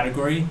that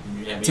category.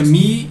 Yeah, To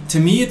me,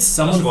 it's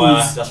someone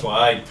who's. that's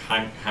why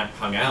I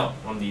hung out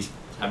on these.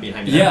 Have been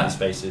hanging out Yeah. in these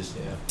spaces.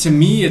 Yeah. To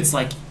me, it's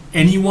like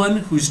anyone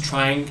who's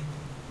trying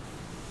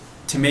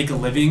to make a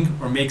living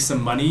or make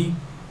some money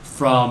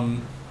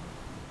from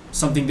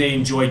something they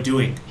enjoy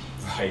doing.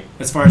 Right.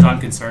 As far as I'm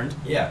concerned,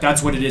 Yeah.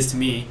 that's what it is to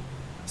me.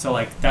 So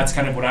like that's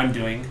kind of what I'm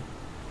doing.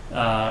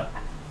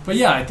 But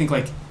yeah, I think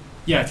like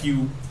if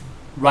you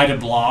write a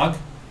blog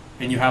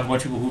and you have a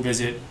bunch of people who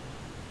visit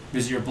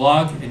your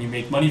blog and you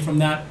make money from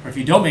that, or if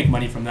you don't make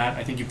money from that,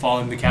 I think you fall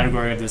in the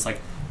category of this like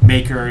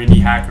maker,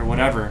 indie hacker,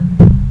 whatever.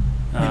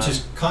 Which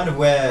is kind of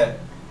where,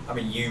 I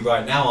mean, you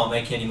right now aren't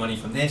making any money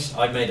from this.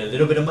 I've made a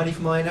little bit of money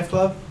from my INF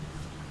club.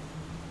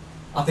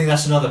 I think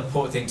that's another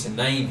important thing to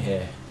name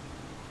here.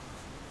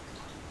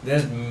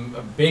 There's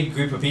a big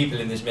group of people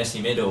in this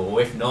messy middle,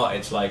 or if not,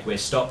 it's like we're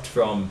stopped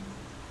from.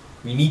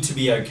 We need to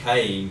be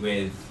okay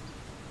with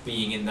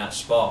being in that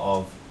spot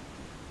of.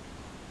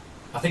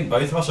 I think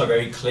both of us are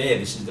very clear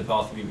this is the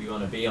path we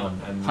want to be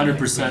on, and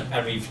 100%.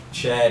 And we've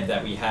shared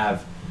that we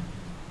have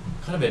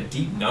kind of a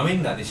deep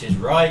knowing that this is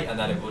right and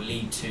that it will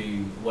lead to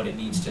what it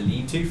needs to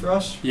lead to for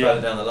us Yeah.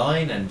 further down the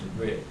line, and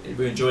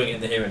we're enjoying it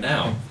in the here and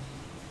now,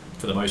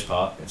 for the most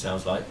part. It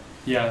sounds like.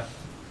 Yeah.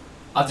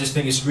 I just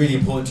think it's really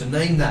important to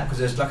name that because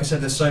there's, like I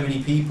said, there's so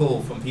many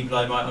people from people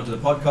I invite onto the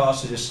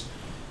podcast.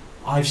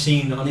 I've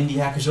seen on Indie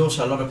Hackers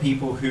also a lot of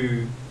people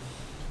who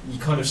you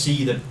kind of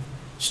see the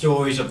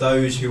stories of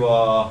those who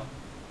are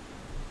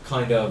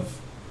kind of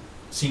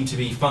seem to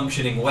be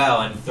functioning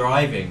well and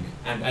thriving,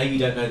 and A, you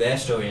don't know their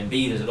story, and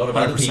B, there's a lot of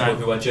other 100%. people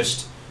who are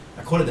just,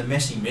 I call it the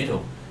messy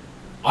middle.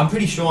 I'm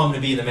pretty sure I'm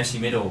going to be in the messy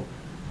middle.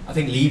 I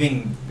think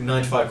leaving the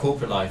 9-to-5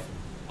 corporate life,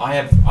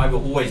 I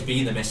will always be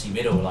in the messy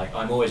middle. Like,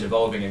 I'm always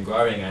evolving and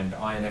growing, and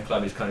INF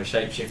Club is kind of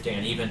shape-shifting,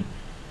 and even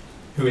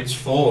who it's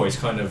for is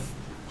kind of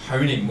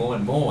honing more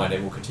and more, and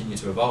it will continue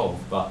to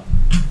evolve. But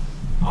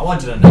I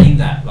wanted to name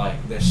that.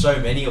 Like, there's so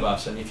many of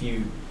us, and if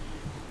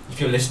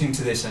you're listening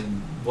to this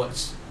and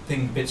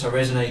bits are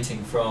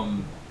resonating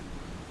from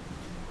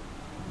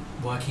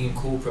working in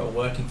corporate or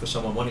working for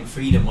someone, wanting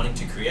freedom, wanting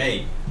to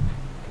create,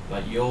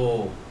 like,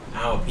 you're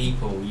our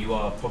people. You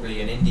are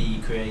probably an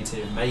indie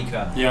creative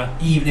maker. Yeah.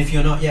 Even if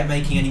you're not yet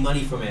making any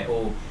money from it,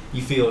 or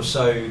you feel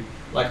so,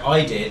 like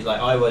I did, like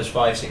I was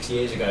 5-6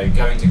 years ago,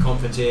 going to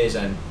conferences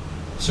and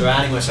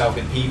surrounding myself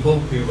with people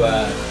who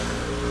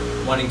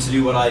were wanting to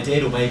do what I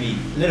did, or maybe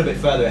a little bit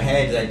further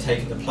ahead, they'd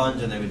taken the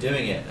plunge and they were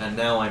doing it, and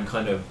now I'm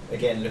kind of,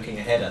 again, looking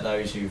ahead at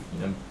those who,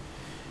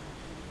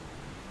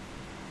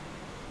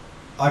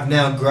 I've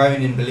now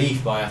grown in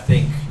belief by, I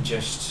think,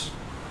 just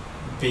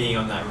being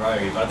on that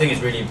road. But I think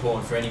it's really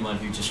important for anyone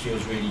who just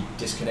feels really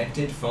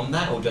disconnected from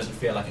that or doesn't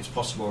feel like it's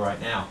possible right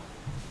now.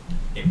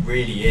 It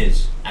really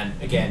is. And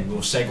again, we'll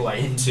segue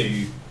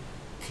into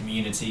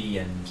community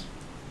and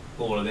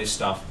all of this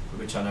stuff,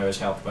 which I know has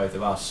helped both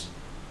of us.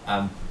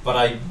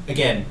 But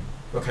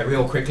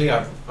real quickly,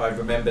 I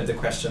remembered the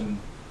question.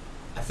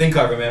 I think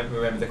I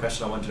remember the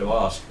question I wanted to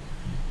ask.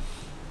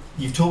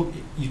 You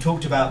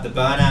talked about the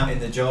burnout in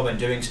the job and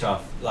doing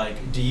stuff. Like,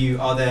 could you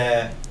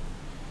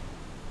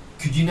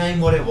name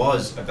what it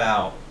was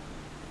about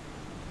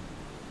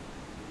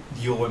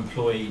your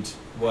employed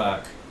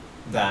work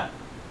that,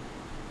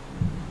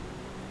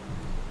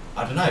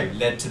 I don't know,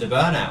 led to the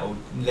burnout, or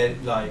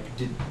led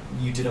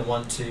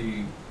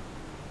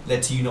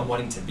to you not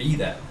wanting to be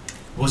there?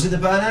 Was it the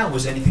burnout?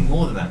 Was it anything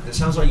more than that? Because it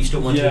sounds like you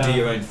still wanted to do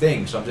your own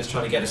thing. So I'm just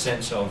trying to get a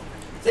sense of.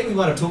 I think we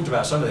might have talked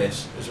about some of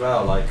this as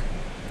well. Like,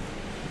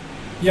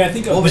 Yeah, I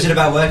think. what was it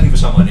about working for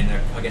someone in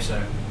a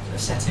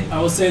setting? I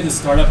will say the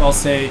startup.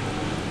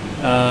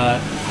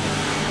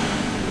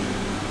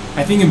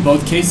 I think in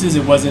both cases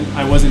I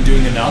wasn't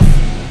doing enough.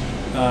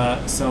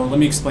 So let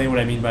me explain what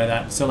I mean by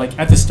that. So like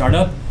at the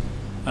startup,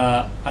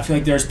 I feel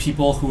like there's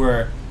people who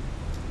are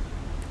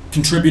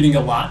contributing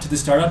a lot to the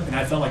startup, and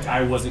I felt like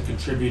I wasn't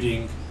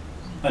contributing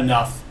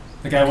enough.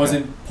 Like I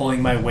wasn't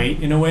pulling my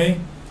weight in a way,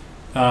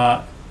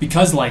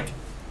 because like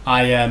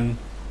I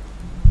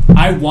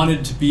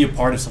wanted to be a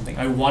part of something.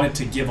 I wanted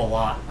to give a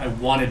lot. I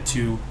wanted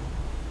to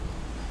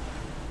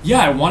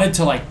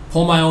like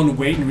pull my own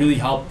weight and really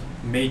help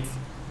make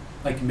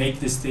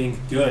this thing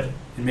good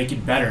and make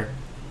it better.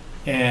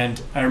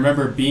 And I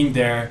remember being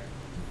there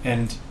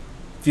and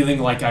feeling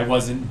like I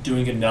wasn't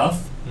doing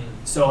enough.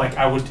 So like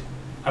I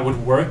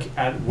would work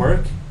at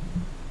work.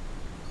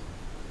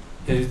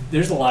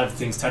 There's a lot of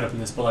things tied up in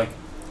this, but like,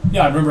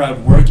 yeah, I remember I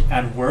would work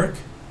at work,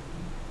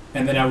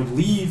 and then I would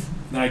leave,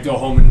 and then I'd go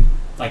home and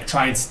like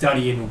try and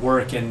study and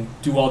work and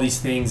do all these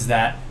things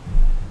that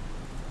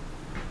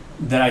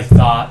I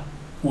thought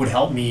would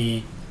help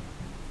me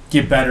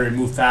get better and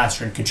move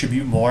faster and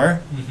contribute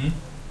more.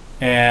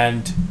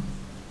 And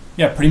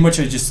yeah, pretty much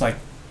I just like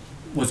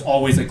was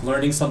always like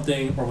learning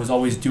something or was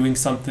always doing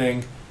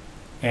something,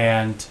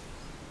 and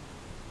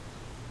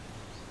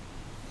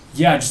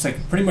yeah, just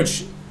like pretty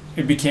much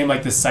it became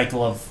like this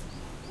cycle of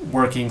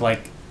working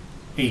like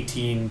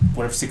 18,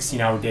 whatever,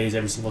 16-hour days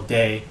every single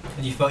day.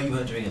 And you felt you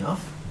weren't doing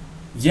enough?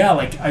 Yeah,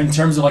 like in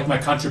terms of like my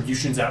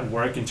contributions at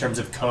work, in terms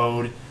of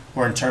code,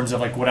 or in terms of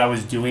like what I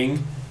was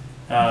doing,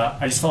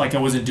 I just felt like I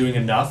wasn't doing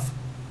enough.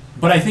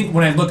 But I think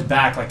when I look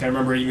back, like I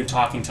remember even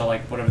talking to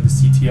like whatever the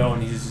CTO,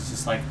 and he was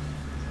just like,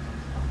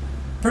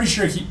 pretty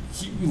sure he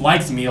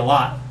liked me a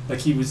lot. Like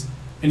he was,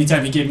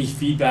 anytime he gave me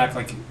feedback,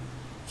 like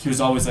he was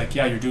always like,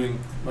 yeah, you're doing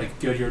like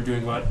good, you're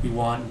doing what we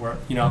want, we're,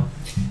 you know.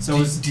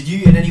 So did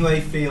you in any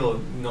way feel,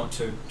 not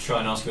to try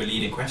and ask you a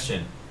leading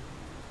question,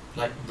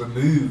 like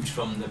removed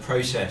from the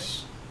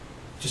process,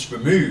 just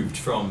removed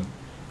from,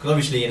 because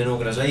obviously in an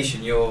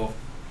organisation you're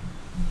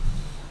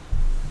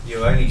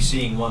only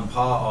seeing one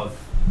part of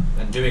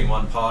and doing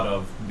one part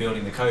of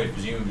building the code,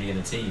 presumably in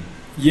a team.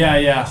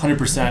 Yeah,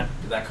 100%.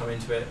 Did that come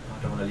into it?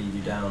 I don't want to lead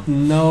you down.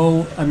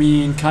 No, I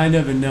mean kind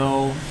of, and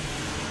no.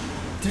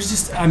 There's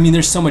just, I mean,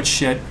 there's so much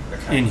shit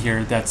in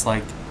here that's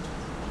like,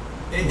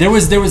 there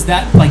was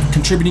that like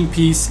contributing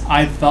piece.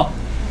 I felt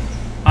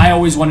I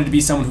always wanted to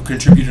be someone who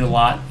contributed a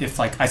lot. If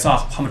like I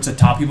saw how much the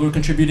top people were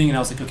contributing, and I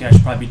was like, okay, I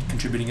should probably be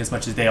contributing as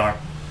much as they are.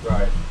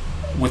 Right.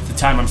 With the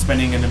time I'm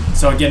spending, and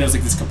so again, it was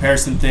like this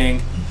comparison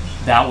thing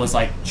that was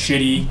like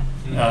shitty.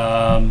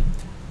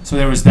 So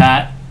there was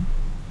that.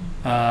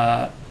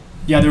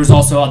 Yeah, there was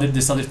also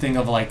this other thing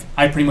of like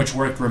I pretty much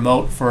worked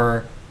remote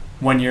for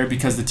 1 year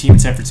because the team in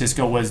San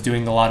Francisco was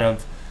doing a lot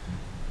of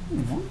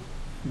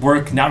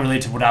work not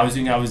related to what I was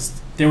doing.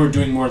 They were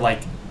doing more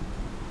like,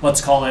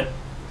 let's call it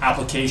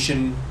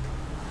application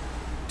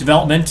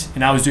development,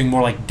 and I was doing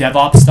more like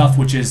DevOps stuff,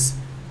 which is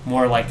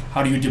more like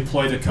how do you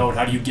deploy the code,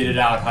 how do you get it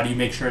out, how do you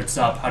make sure it's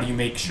up, how do you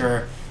make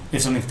sure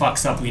if something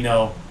fucks up, we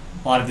know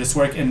a lot of this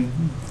work. And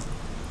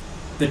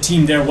the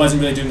team there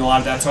wasn't really doing a lot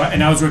of that.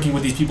 And I was working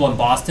with these people in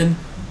Boston,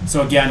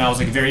 so again, I was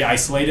like very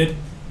isolated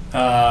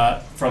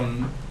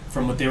from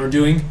what they were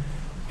doing.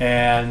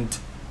 And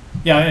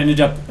yeah, it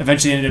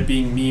eventually ended up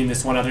being me and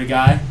this one other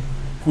guy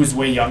who's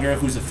way younger,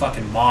 who's a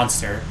fucking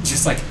monster,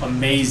 just like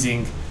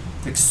amazing,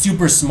 like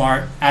super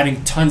smart,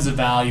 adding tons of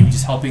value,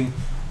 just helping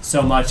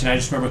so much. And I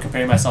just remember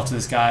comparing myself to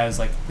this guy. I was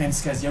like, man,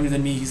 this guy's younger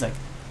than me. He's like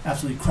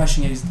absolutely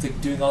crushing it. He's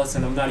like doing all this,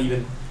 and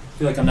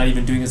feel like I'm not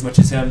even doing as much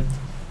as him.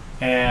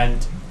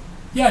 And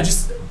yeah,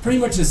 just pretty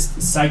much this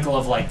cycle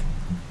of like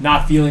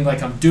not feeling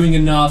like I'm doing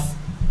enough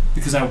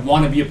because I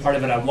want to be a part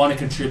of it. I want to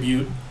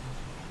contribute.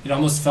 It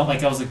almost felt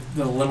like I was like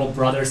the little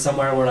brother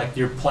somewhere where like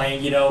you're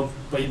playing, you know,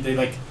 but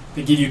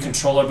they give you a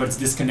controller, but it's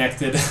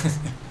disconnected.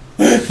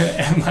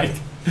 And like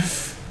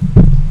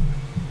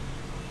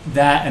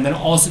that, and then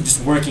also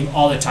just working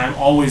all the time,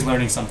 always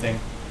learning something,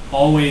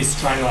 always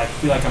trying to like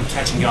feel like I'm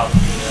catching up.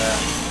 Yeah.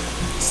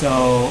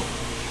 So,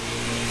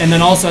 and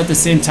then also at the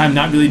same time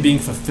not really being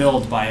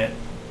fulfilled by it.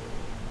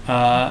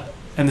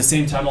 And the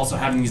same time also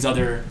having these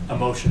other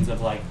emotions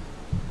of like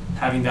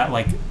having that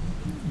like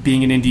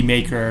being an indie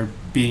maker,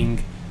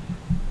 being,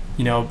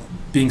 you know,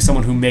 being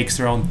someone who makes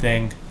their own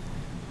thing.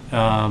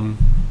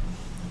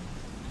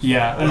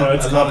 Yeah, I don't know.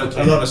 It's a lot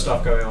of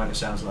stuff going on, it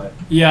sounds like.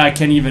 Yeah, I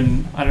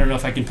don't know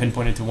if I can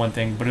pinpoint it to one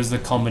thing, but it was the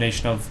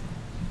culmination of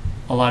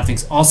a lot of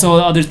things. Also,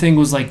 the other thing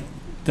was like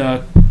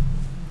the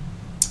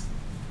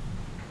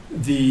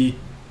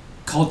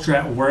culture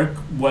at work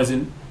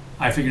wasn't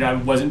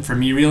for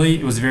me really.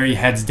 It was very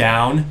heads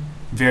down,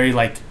 very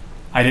like,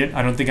 I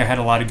don't think I had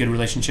a lot of good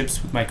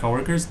relationships with my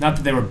coworkers. Not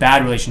that they were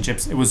bad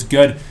relationships. It was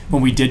good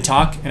when we did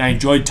talk, and I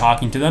enjoyed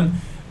talking to them.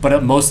 But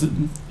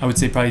I would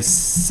say probably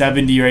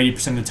 70 or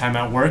 80% of the time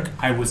at work,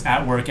 I was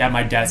at work at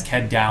my desk,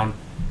 head down,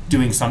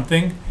 doing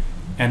something.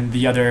 And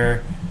the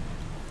other,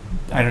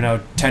 I don't know,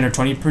 10 or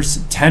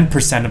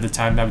 10% of the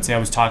time, I would say I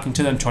was talking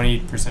to them.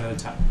 20% of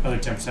the time, other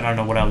 10%, I don't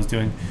know what I was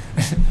doing.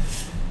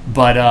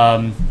 But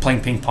playing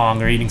ping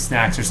pong or eating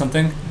snacks or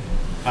something.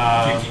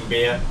 Drinking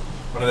beer.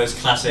 One of those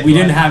classic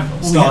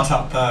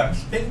startup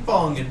perks. Ping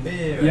pong and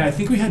beer. Yeah, I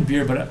think we had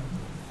beer,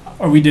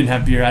 or we didn't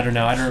have beer. I don't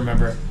know. I don't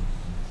remember.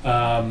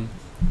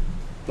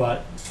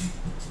 But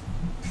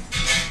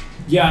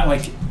yeah,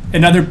 like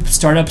in other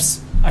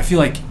startups, I feel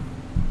like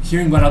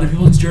hearing about other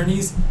people's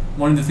journeys,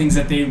 one of the things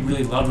that they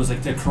really loved was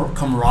like their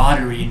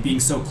camaraderie and being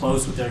so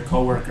close with their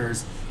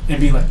coworkers and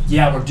being like,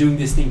 yeah, we're doing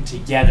this thing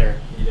together.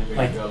 You didn't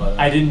really feel like that.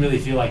 I didn't really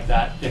feel like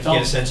that. Did you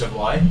get a sense of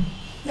why?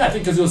 Yeah, I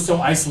think because it was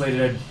so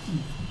isolated,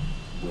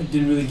 I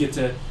didn't really get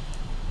to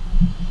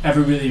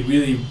ever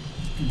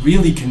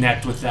really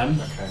connect with them.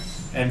 Okay.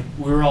 And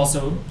we were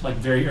also like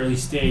very early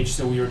stage,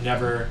 so we were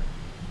never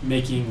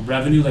making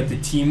revenue. Like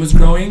the team was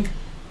growing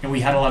and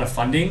we had a lot of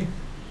funding,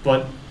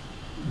 but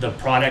the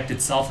product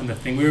itself and the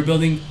thing we were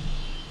building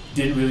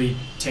didn't really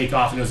take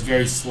off, and it was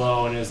very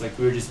slow, and it was like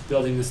we were just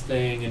building this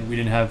thing and we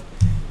didn't have,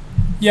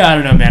 I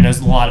don't know, man, there's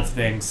a lot of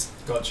things.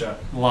 Gotcha.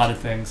 A lot of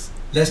things.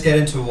 Let's get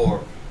into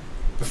Warp.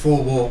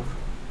 Before Warp,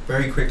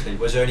 very quickly,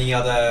 was there any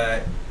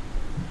other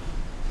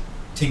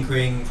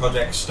tinkering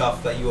project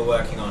stuff that you were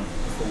working on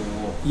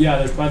before Warp? Yeah,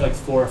 there's probably like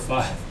 4 or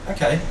 5.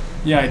 Okay.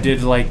 Yeah, I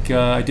did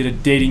I did a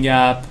dating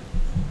app.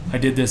 I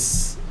did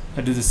this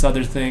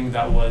other thing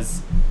that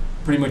was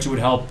pretty much it would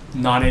help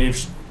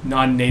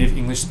non-native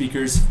English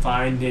speakers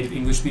find native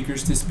English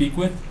speakers to speak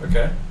with.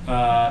 Okay.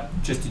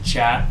 Just to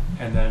chat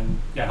and then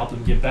help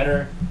them get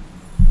better.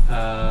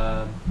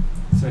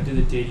 So I did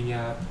the dating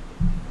app.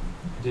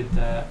 I did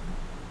that.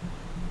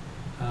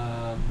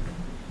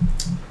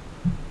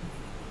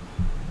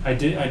 I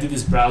did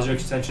this browser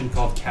extension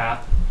called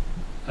Cap.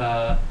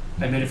 I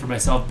made it for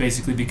myself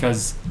basically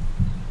because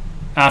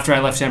after I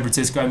left San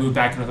Francisco, I moved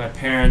back in with my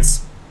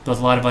parents, built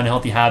a lot of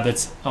unhealthy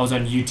habits. I was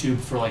on YouTube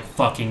for like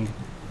fucking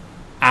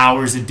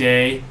hours a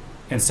day,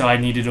 and so I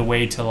needed a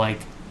way to like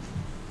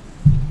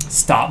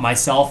stop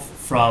myself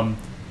from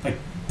like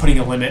putting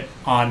a limit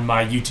on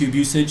my YouTube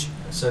usage.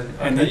 So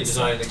you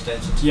designed an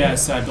extension to Yeah,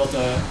 so I built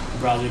a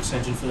browser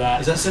extension for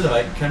that. Is that still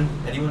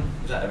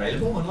is that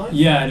available online?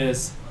 Yeah, it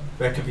is.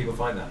 Where can people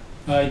find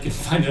that? You can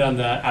find it on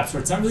the App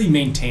Store. It's not really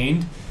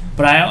maintained,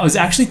 but I was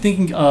actually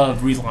thinking of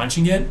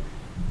relaunching it,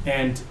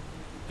 and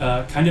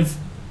kind of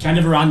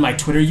around my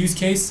Twitter use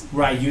case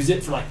where I use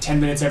it for like 10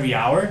 minutes every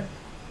hour.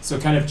 So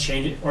kind of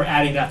change it or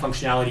adding that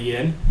functionality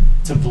in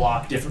to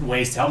block different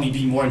ways to help me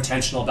be more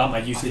intentional about my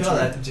usage. I feel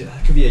like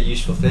that could be a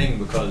useful thing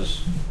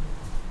because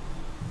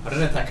I don't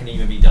know if that can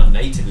even be done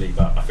natively,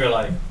 but I feel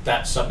like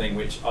that's something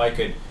which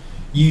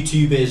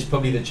YouTube is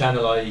probably the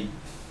channel I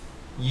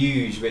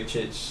use, which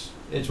it's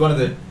one of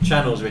the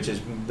channels which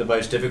is the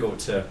most difficult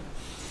to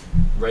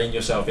rein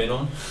yourself in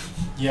on.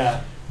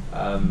 Yeah.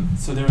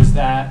 So there was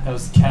that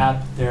was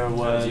Cap. There was...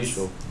 That was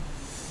useful.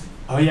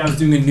 Oh yeah, I was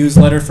doing a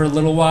newsletter for a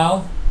little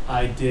while.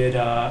 I did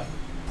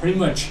pretty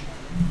much...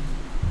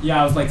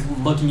 Yeah, I was like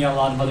looking at a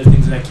lot of other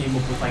things, and I came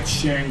up with like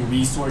sharing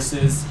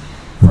resources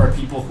for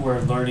people who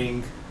are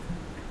learning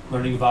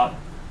about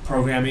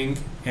programming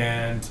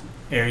and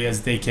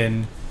areas they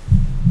can...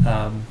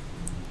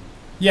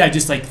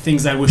 just like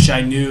things I wish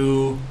I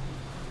knew.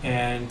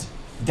 And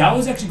that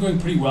was actually going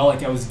pretty well.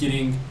 Like I would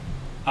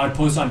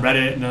post on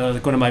Reddit, and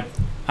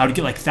I would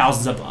get like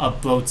thousands of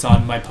upvotes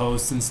on my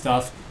posts and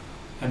stuff.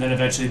 And then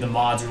eventually the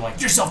mods were like,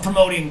 "You're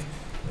self-promoting.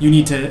 You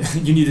need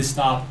to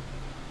stop."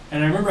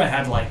 And I remember I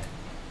had like,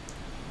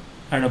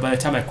 I don't know, by the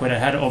time I quit, I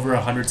had over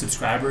 100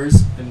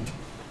 subscribers, and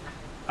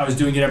I was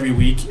doing it every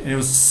week, and it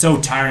was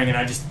so tiring, and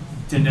I just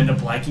didn't end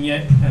up liking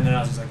it. And then I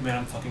was just like, man,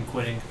 I'm fucking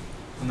quitting.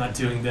 I'm not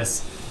doing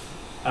this.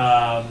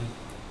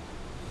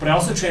 But I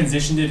also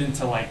transitioned it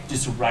into like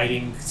just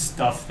writing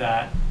stuff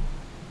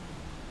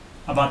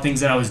about things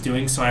that I was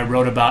doing. So I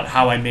wrote about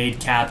how I made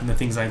Cap and the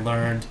things I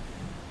learned.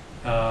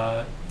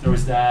 There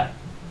was that.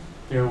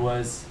 There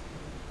was,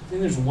 I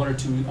think there's one or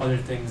two other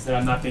things that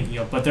I'm not thinking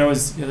of, but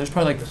there's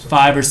probably like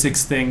 5 or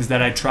 6 things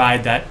that I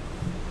tried that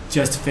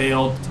just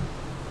failed,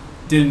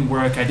 didn't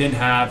work. I didn't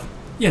have,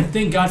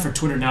 thank God for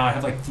Twitter now. I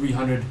have like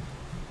 300,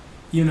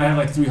 I have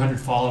like 300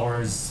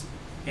 followers,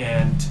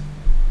 and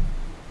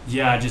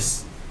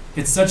it's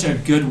such a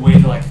good way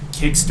to like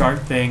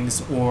kickstart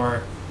things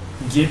or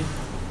get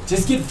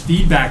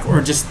feedback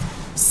or just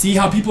see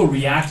how people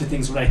react to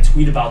things when I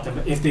tweet about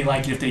them, if they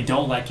like it, if they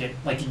don't like it.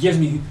 Like it gives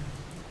me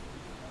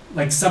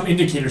like some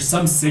indicator,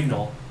 some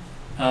signal.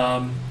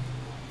 And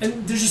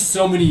there's just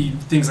so many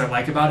things I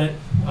like about it.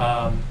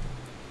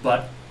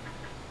 But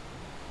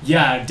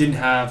I didn't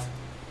have,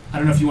 I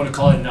don't know if you want to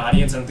call it an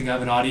audience. I don't think I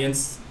have an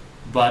audience,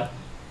 but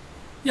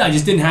I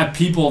just didn't have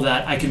people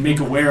that I can make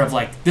aware of,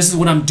 like, this is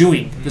what I'm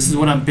doing, this is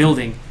what I'm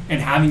building,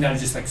 and having that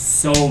is just like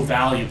so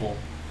valuable.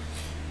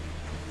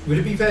 Would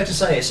it be fair to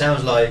say it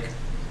sounds like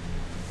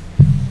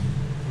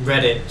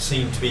Reddit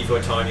seemed to be for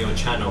a time your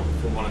channel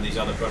for one of these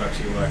other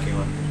products you were working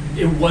on?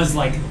 It was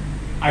like,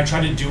 I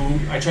tried to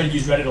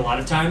use Reddit a lot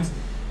of times,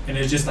 and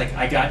it was just like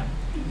I got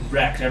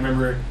wrecked. I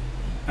remember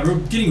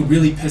getting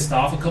really pissed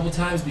off a couple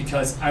times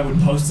because I would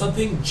post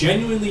something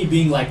genuinely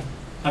being like,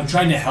 I'm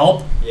trying to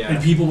help,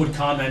 and people would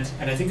comment,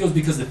 and I think it was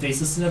because of the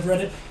facelessness of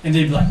Reddit, and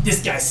they'd be like,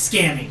 this guy's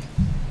scamming,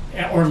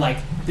 or like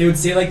they would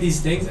say like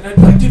these things, and I'd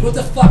be like, dude, what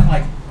the fuck?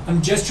 Like,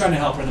 I'm just trying to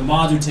help, or the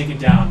mods would take it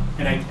down,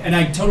 and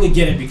I totally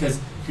get it, because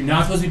you're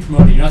not supposed to be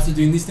promoting, you're not supposed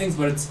to be doing these things,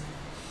 but it's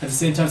at the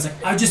same time it's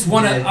like I just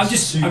want to. I'm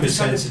just super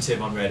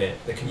sensitive on Reddit.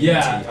 The community.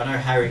 Yeah.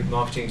 I know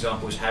marketing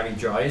examples. Harry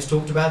Dryers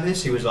talked about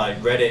this. He was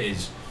like, Reddit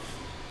is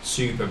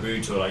super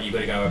brutal. Like you've got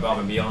to go above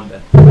and beyond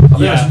it.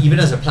 Even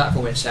as a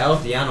platform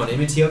itself, the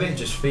anonymity of it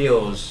just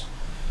feels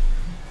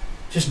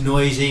just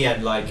noisy,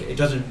 and like it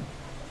doesn't.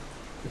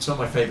 It's not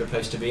my favorite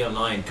place to be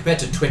online compared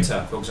to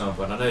Twitter, for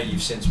example. And I know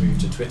you've since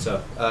moved to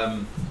Twitter.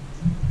 I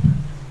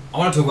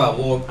want to talk about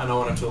war, and I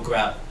want to talk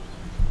about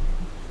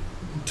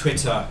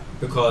Twitter,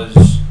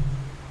 because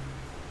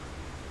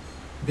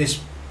the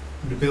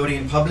building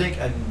in public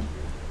and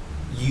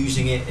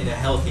using it in a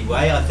healthy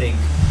way, I think,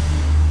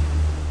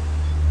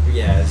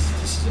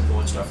 this is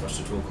important stuff for us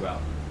to talk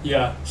about.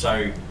 Yeah. So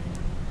you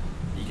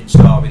can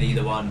start with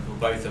either one or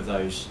both of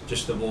those,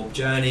 just the warp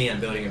journey and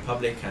building in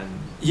public, and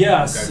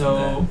just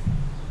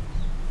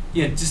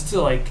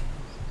to like,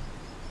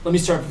 let me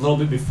start a little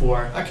bit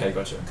before. Okay,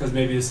 gotcha. Because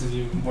maybe this is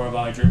even more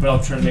about my dream, but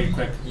I'll try to make it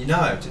quick. Do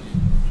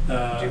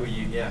what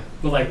you,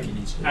 But like,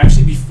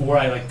 actually before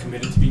I like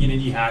committed to being an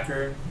indie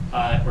hacker,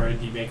 or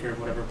indie maker,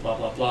 whatever, blah,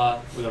 blah,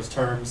 blah, with those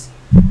terms,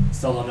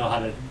 Still don't know how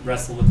to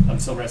wrestle with. I'm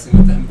still wrestling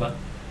with them, but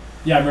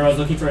yeah, I remember I was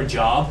looking for a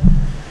job,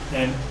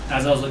 and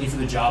as I was looking for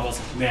the job, I was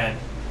like, man,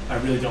 I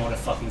really don't want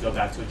to fucking go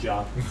back to a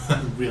job.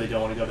 I really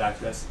don't want to go back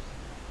to this.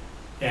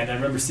 And I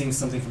remember seeing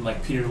something from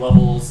like Peter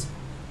Levels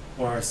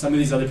or some of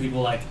these other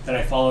people like that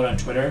I followed on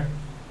Twitter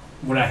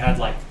when I had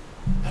like,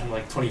 I don't know,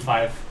 like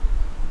 25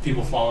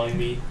 people following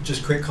me.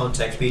 Just quick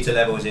context, Peter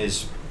Levels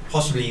is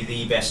possibly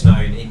the best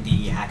known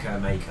indie hacker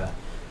maker.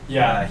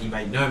 Yeah. He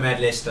made Nomad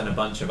List and a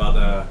bunch of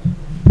other...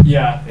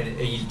 Yeah.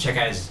 You check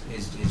out his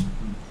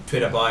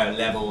Twitter bio,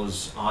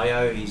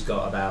 Levels.io. He's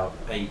got about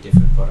 8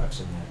 different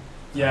products in there.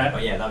 Yeah.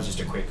 But yeah, that was just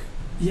a quick...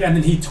 Yeah, and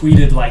then he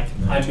tweeted like,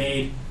 No.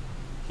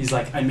 He's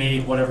like, I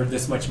made whatever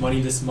this much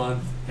money this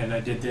month, and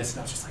I did this, and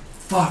I was just like,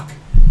 fuck,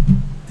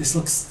 this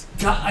looks,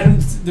 God,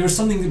 there was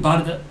something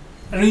about it that,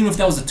 I don't even know if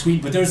that was a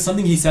tweet, but there was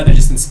something he said that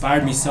just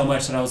inspired me so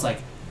much that I was like,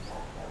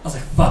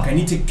 fuck, I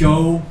need to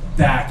go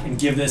back and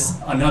give this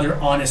another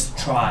honest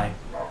try,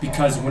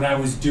 because when I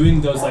was doing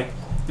those, like,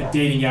 the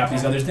dating app,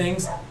 these other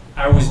things,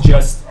 I was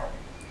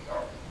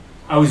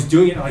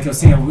doing it, like I was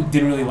saying, I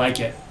didn't really like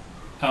it.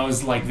 I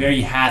was, like,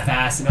 very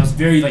half-assed, and I was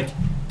very, like,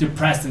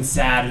 depressed and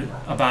sad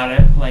about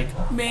it.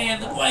 Like,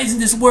 man, why isn't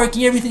this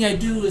working? Everything I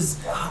do is...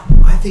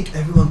 I think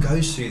everyone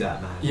goes through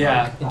that, man.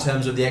 Yeah. Like, in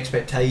terms of the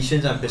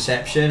expectations and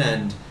perception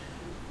and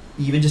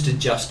even just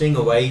adjusting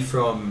away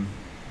from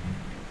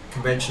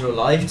conventional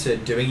life to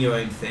doing your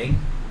own thing.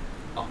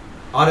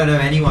 I don't know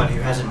anyone who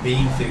hasn't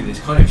been through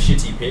this kind of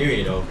shitty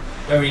period of,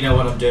 don't really know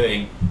what I'm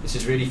doing, this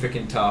is really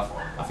freaking tough,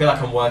 I feel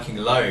like I'm working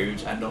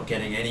loads and not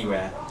getting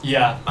anywhere.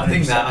 Yeah. I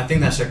think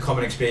that's a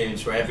common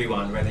experience for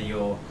everyone, whether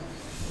you're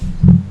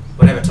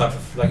whatever type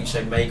of, like you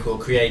say, make or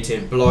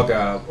creative,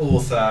 blogger,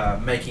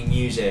 author, making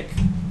music,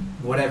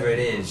 whatever it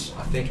is.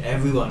 I think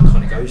everyone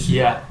kind of goes through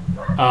Yeah.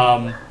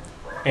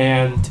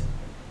 And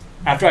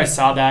after I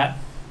saw that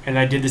and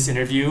I did this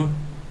interview,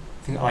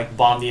 I think I like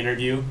bombed the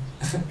interview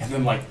and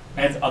then like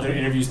I had other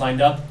interviews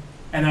lined up,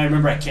 and I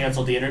remember I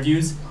canceled the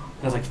interviews and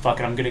I was like, fuck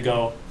it, I'm gonna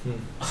go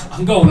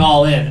I'm going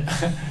all in.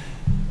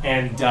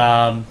 And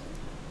yeah,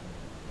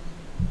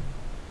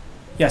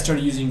 I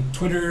started using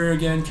Twitter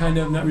again, kind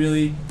of, not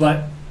really,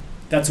 but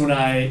that's when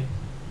I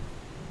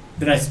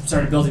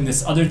started building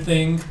this other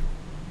thing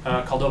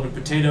called Open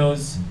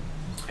Potatoes.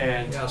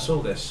 And Yeah, I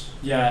saw this.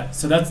 yeah,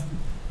 so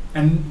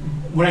and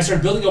when I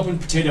started building Open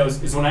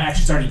Potatoes is when I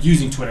actually started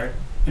using Twitter,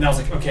 and I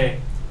was like, okay,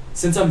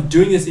 since I'm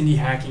doing this indie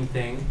hacking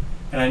thing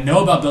and I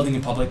know about building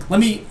in public, let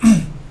me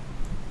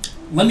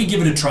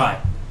give it a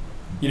try.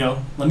 You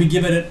know, let me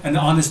give it an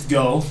honest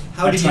go.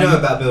 How did you know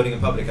about building in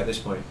public at this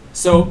point?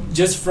 So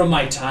just from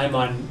my time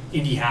on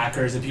Indie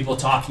Hackers and people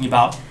talking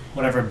about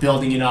whatever,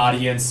 building an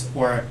audience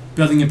or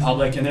building in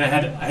public, and then I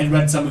had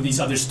read some of these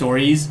other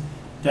stories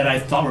that I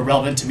thought were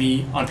relevant to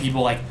me on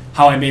people, like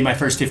how I made my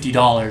first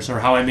 $50 or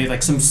how I made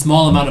like some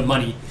small amount of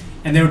money,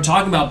 and they were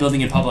talking about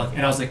building in public,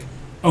 and I was like,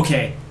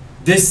 okay,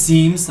 this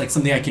seems like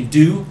something I can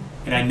do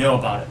and I know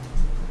about it.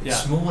 Yeah.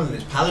 It's small and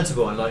it's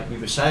palatable, and like we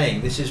were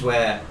saying, this is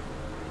where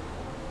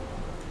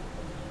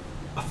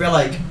I feel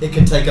like it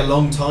can take a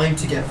long time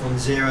to get from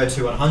 0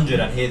 to 100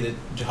 and hear the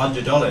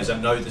 $100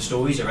 and know the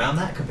stories around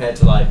that, compared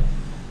to like,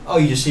 oh,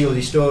 you just see all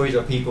these stories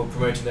of people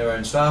promoting their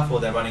own stuff, or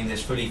they're running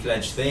this fully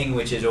fledged thing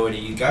which is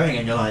already going,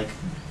 and you're like,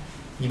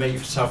 you make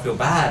yourself feel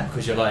bad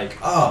because you're like,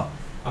 oh,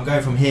 I'm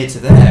going from here to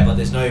there, but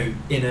there's no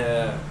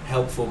inner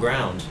helpful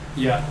ground.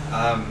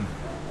 Yeah.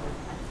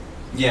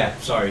 Yeah,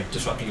 sorry,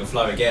 disrupting your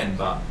flow again,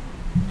 but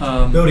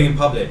Building building in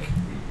public.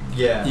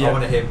 Yeah, Yeah. I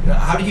want to hear.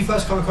 How did you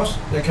first come across?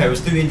 Okay, it was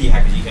through Indie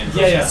Hackers you came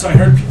across. Yeah. that. So I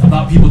heard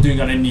about people doing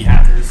it on Indie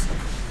Hackers,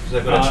 So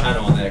they've got a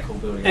channel on there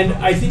called Building. and in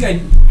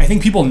Public. I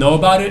think people know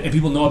about it, and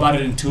people know about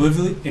it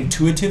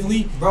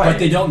intuitively, Right. but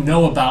they don't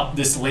know about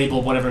this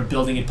label, whatever,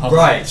 building in public.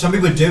 Right. Some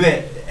people do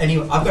it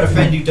anyway. I've got a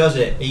friend who does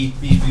it. He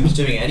was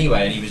doing it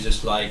anyway, and he was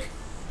just like,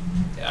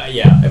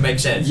 yeah, it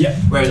makes sense. Yeah.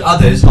 Whereas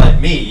others, like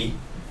me,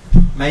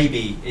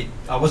 maybe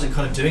I wasn't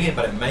kind of doing it,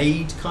 but it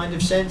made kind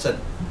of sense. And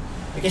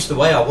I guess the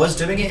way I was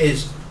doing it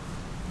is,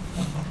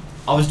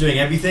 I was doing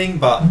everything,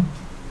 but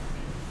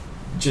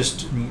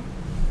just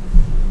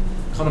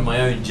kind of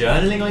my own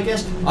journaling, I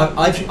guess.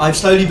 I've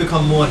slowly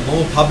become more and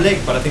more public,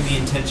 but I think the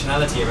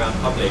intentionality around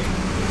public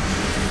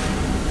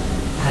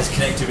has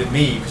connected with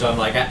me, because I'm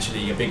like,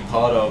 actually a big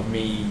part of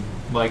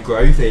my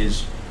growth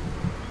is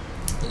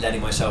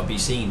letting myself be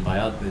seen by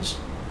others.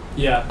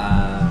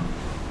 Yeah.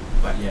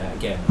 But yeah,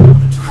 again, I don't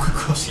want to talk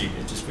across you,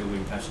 I just feel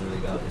really passionately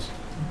about this.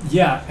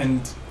 Yeah,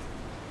 and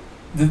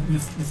the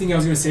thing I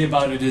was going to say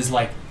about it is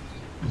like,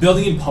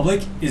 building in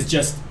public is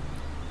just,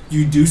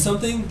 you do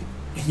something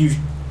and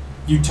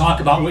you talk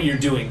about what you're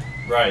doing.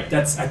 Right.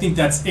 I think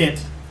that's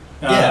it.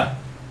 Yeah.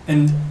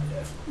 And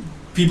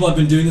people have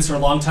been doing this for a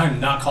long time,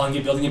 not calling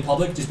it building in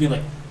public, just being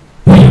like,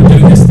 hey, I'm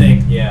doing this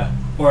thing. Yeah.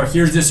 Or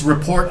here's this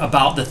report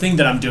about the thing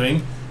that I'm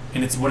doing,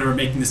 and it's whatever,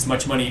 making this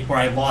much money, or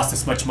I lost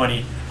this much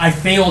money. I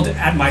failed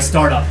at my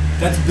startup.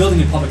 That's building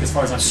in public as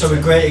far as I'm So a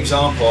concerned. great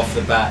example off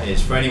the bat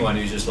is for anyone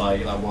who's just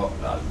like what,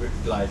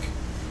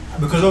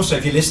 because also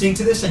if you're listening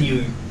to this and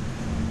you,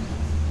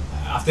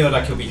 I feel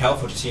like it'll be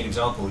helpful to see an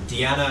example.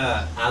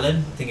 Deanna Allen,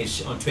 I think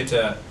it's on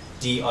Twitter,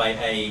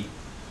 DIANNA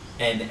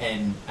and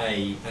then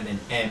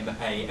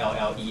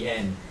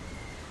MALLEN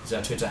is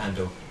her Twitter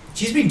handle.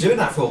 She's been doing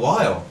that for a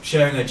while,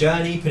 sharing her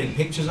journey, putting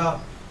pictures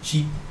up.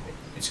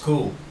 It's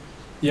cool.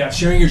 Yeah,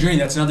 sharing your journey,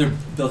 that's another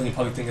building a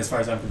public thing as far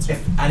as I'm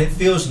concerned. And it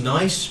feels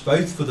nice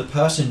both for the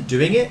person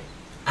doing it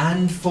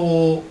and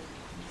for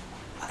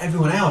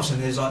everyone else,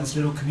 and there's like this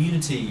little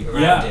community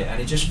around it,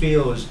 and it just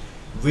feels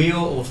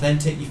real,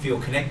 authentic. You feel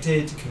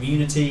connected,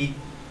 community.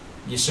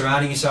 You're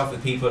surrounding yourself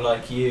with people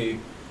like you,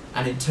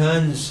 and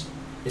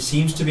it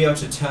seems to be able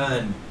to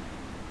turn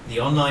the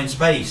online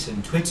space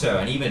and Twitter,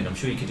 and even I'm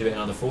sure you could do it in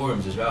other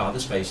forums as well, other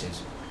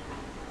spaces,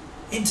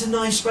 into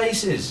nice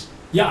spaces.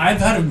 Yeah, I've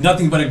had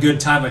nothing but a good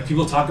time. Like,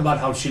 people talk about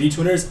how shitty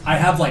Twitter is. I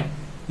have, like,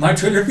 my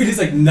Twitter feed is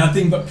like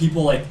nothing but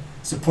people like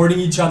supporting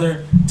each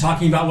other,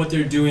 talking about what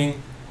they're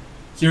doing.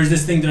 Here's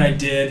this thing that I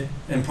did,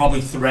 and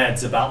probably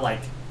threads about like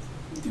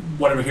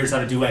whatever. Here's how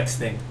to do X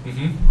thing.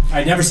 Mm-hmm.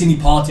 I never see any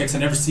politics. I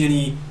never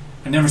see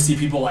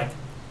people like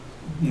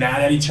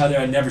mad at each other.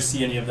 I never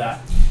see any of that.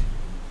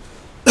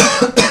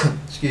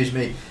 Excuse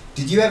me.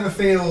 Did you ever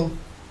feel?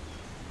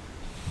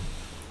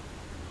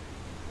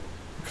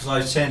 Because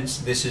I sense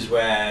this is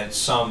where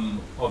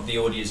some of the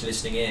audience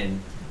listening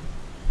in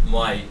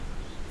might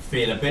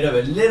feel a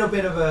little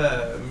bit of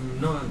a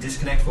not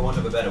disconnect, for want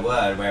of a better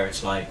word, where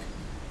it's like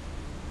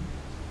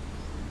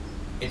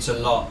it's a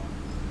lot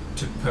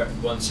to put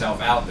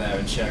oneself out there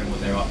and sharing what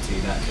they're up to.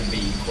 That can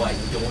be quite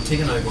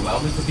daunting and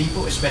overwhelming for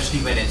people, especially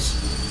when it's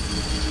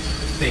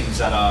things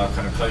that are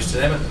kind of close to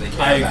them and that they care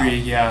about. I agree.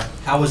 Yeah.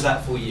 How was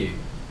that for you?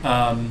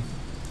 Yeah,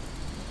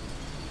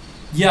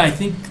 I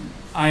think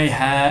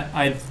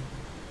I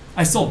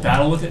still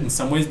battle with it in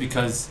some ways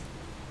because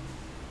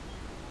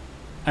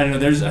I don't know.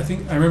 I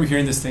remember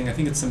hearing this thing. I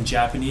think it's some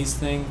Japanese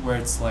thing where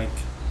it's like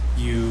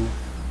you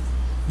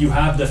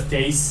have the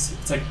face.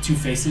 It's like two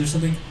faces or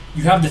something.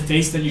 You have the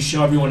face that you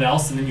show everyone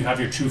else, and then you have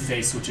your true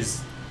face, which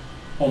is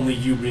only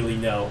you really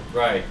know.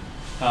 Right.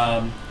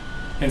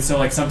 And so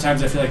like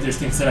sometimes I feel like there's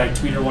things that I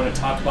tweet or want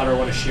to talk about or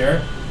want to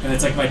share, and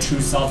it's like my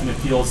true self, and it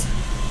feels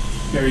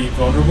very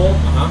vulnerable.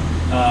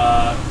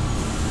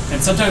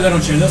 And sometimes I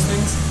don't share those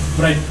things,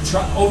 but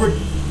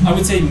I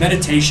would say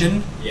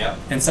meditation. Yeah.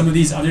 And some of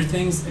these other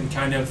things, and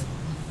kind of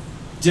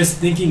just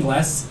thinking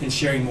less and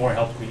sharing more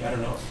helped me. I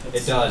don't know.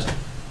 It does.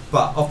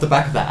 But off the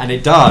back of that, and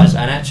it does,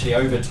 and actually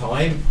over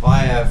time, I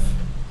have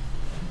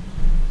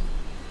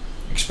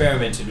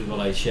experimented with what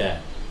I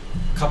share.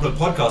 A couple of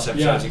podcast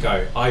episodes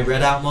ago, I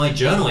read out my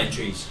journal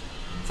entries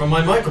from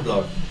my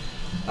microblog,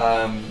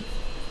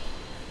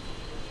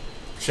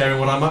 sharing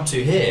what I'm up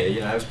to here.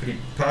 You know, it's pretty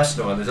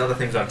personal, and there's other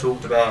things I've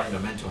talked about, you know,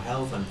 mental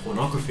health and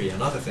pornography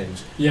and other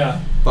things.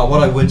 Yeah. But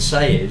what I would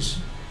say is,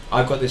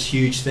 I've got this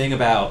huge thing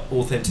about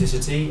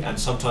authenticity, and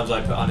sometimes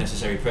I put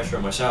unnecessary pressure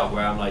on myself,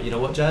 where I'm like, you know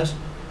what, Jazz?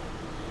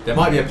 There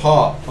might be a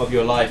part of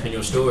your life and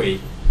your story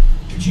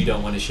that you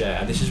don't want to share,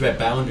 and this is where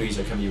boundaries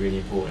can be really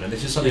important. And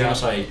this is something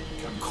else I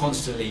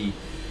constantly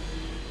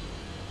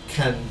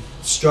can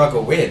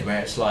struggle with,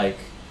 where it's like,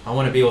 I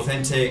want to be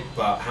authentic,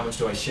 but how much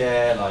do I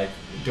share? Like,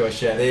 do I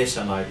share this?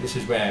 And like, this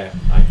is where,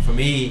 like, for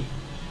me,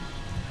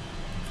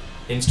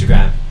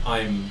 Instagram,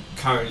 I'm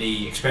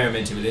currently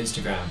experimenting with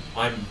Instagram.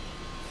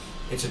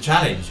 It's a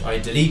challenge. I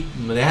delete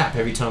the app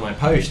every time I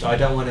post. I've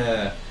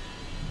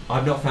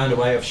not found a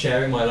way of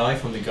sharing my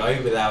life on the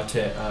go without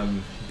it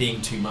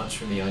being too much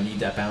for me. I need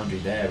that boundary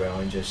there where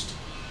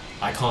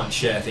I can't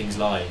share things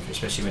live,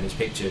 especially when it's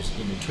pictures.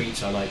 Even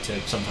tweets, I like to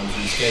sometimes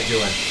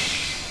reschedule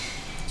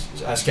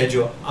and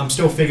schedule. I'm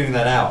still figuring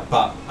that out,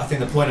 but I think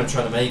the point I'm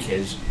trying to make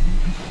is,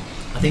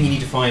 I think you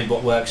need to find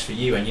what works for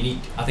you, and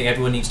I think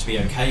everyone needs to be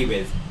okay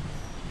with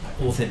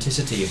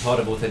authenticity. And part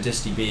of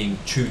authenticity being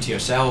true to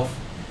yourself,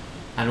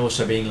 and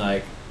also being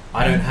like,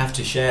 I don't have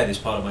to share this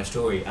part of my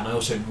story, and I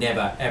also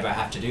never ever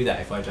have to do that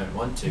if I don't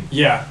want to.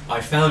 Yeah.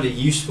 I found it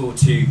useful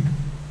to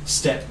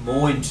step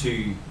more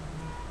into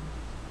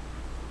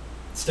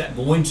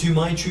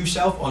my true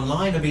self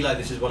online and be like,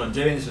 this is what I'm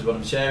doing, this is what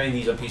I'm sharing,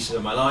 these are pieces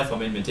of my life,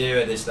 I'm in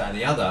Madeira, this, that and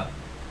the other.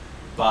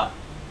 But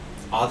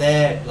are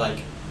there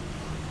like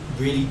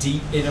really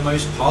deep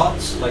innermost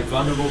parts, like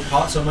vulnerable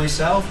parts of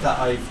myself that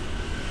I've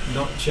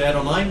not shared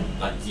online?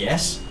 Like,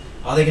 yes.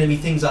 Are there going to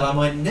be things that I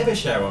might never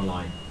share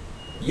online?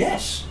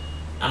 Yes.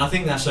 And I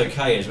think that's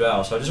okay as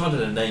well. So I just wanted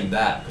to name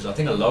that, because I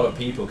think a lot of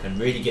people can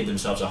really give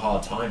themselves a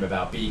hard time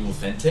about being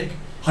authentic.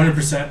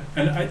 100%.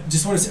 And I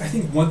just want to say, I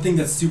think one thing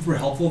that's super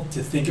helpful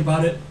to think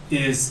about it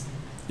is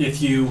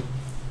if you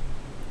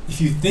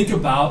think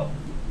about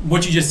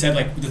what you just said,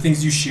 like the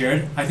things you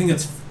shared, I think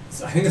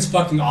it's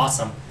fucking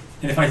awesome.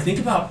 And if I think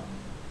about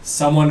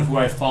someone who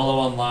I follow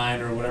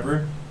online or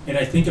whatever, and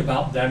I think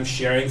about them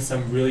sharing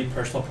some really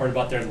personal part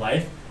about their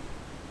life,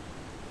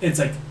 it's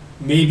like,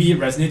 maybe it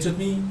resonates with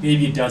me,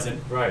 maybe it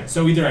doesn't. Right.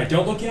 So either I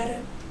don't look at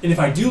it, and if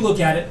I do look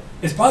at it,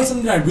 it's probably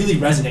something that I really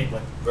resonate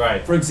with.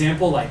 Right. For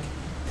example, like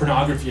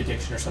pornography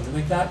addiction or something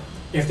like that.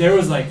 If there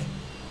was like,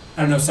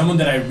 I don't know, someone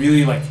that I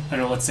really like, I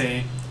don't know, let's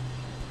say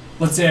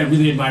let's say I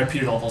really admire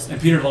Peter Levels, and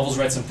Peter Levels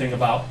read something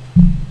about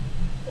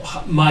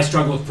my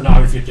struggle with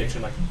pornography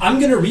addiction. Like, I'm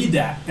gonna read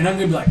that, and I'm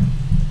gonna be like,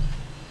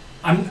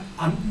 I'm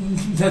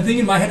the thing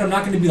in my head. I'm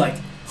not gonna be like,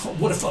 oh,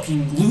 what a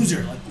fucking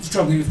loser, like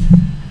struggling with.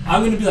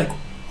 I'm gonna be like,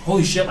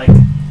 holy shit, like,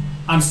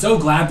 I'm so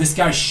glad this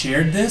guy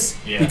shared this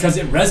because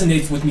it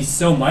resonates with me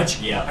so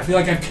much. Yeah. I feel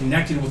like I've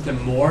connected with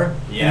them more,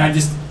 Yeah. and I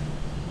just,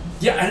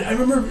 I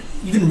remember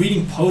even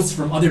reading posts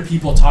from other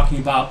people talking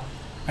about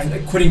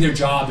like quitting their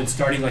job and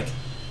starting like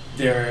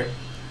their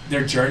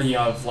journey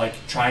of like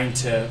trying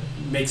to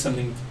make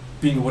something,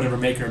 being a whatever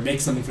maker, make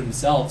something for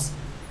themselves,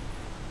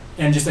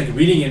 and just like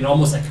reading it and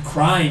almost like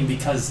crying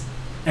because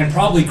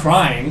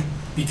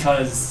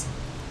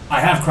I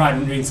have cried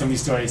when reading some of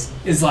these stories.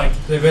 Is like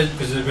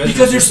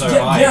because there's so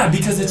high.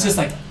 Because it's just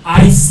like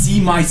I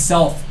see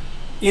myself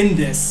in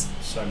this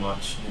so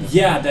much.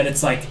 that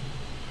it's like,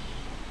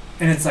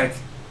 and it's like,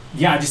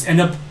 I just end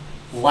up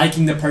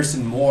liking the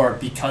person more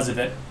because of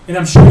it. And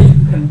I'm sure,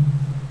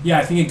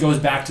 I think it goes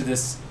back to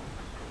this.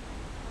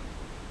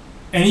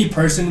 Any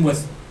person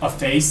with a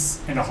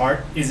face and a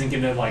heart isn't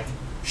gonna like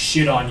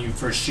shit on you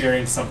for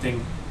sharing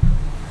something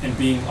and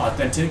being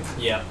authentic.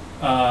 Yeah.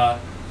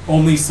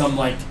 Only some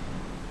like,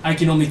 I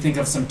can only think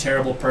of some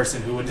terrible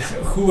person who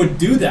would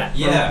do that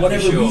for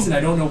whatever reason. I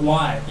don't know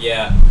why.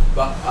 Yeah,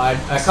 but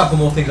a couple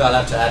more things I'd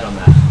have to add on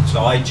that.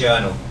 So I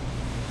journal,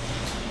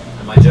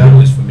 and my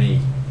journal is for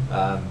me.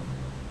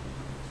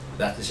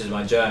 This is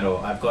my journal.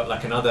 I've got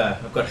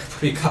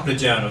probably a couple of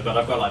journals, but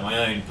I've got like my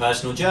own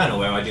personal journal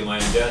where I do my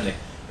own journaling.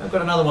 I've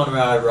got another one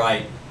where I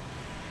write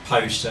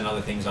posts and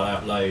other things I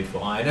upload for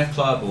INF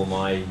Club or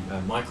my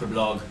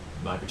microblog,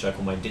 which I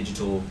call my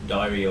digital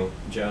diary or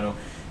journal.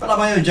 But like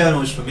my own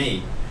journal is for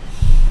me.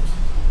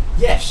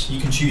 Yes, you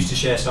can choose to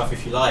share stuff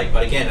if you like,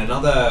 but again,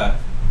 another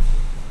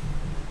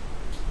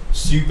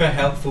super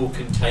helpful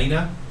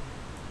container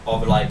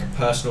of like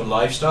personal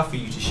life stuff for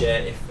you to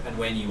share if and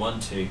when you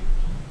want to.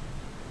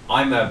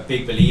 I'm a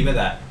big believer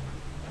that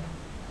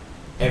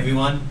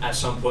everyone at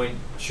some point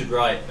should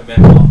write a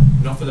memoir,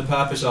 not for the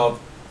purpose of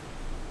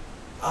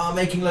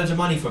making loads of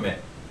money from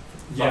it,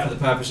 but for the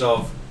purpose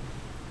of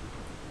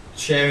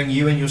sharing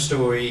you and your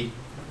story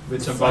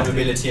with some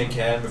vulnerability and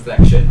care and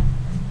reflection.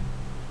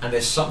 And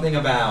there's something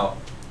about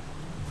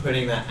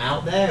putting that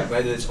out there,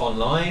 whether it's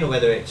online or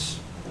whether it's,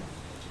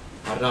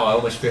 I don't know, I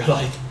almost feel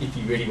like if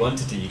you really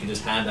wanted to, you can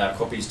just hand out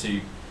copies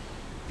to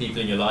people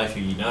in your life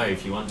who you know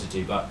if you wanted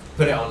to, but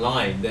put it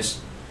online. I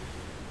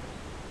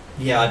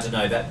don't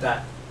know,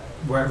 that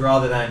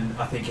rather than,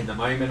 I think in the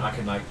moment I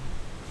can like,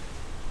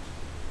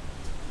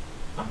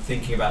 I'm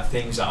thinking about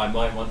things that I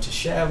might want to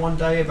share one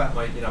day about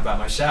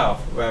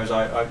myself, whereas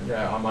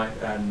I might,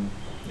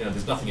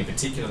 there's nothing in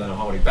particular that I'm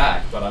holding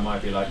back, but I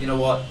might be like, you know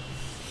what,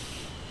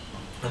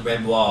 a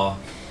memoir,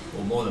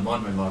 or more than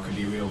one memoir, could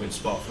be a real good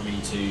spot for me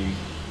to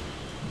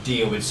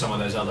deal with some of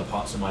those other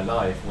parts of my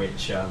life,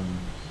 which, I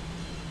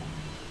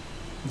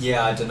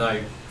don't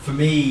know. For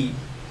me,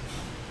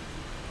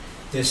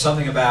 there's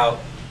something about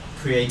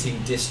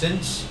creating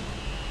distance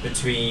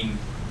between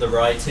the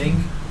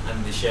writing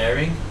and the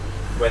sharing,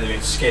 whether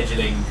it's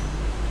scheduling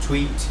a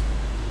tweet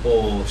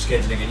or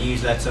scheduling a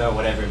newsletter or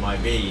whatever it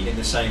might be, in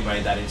the same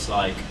way that it's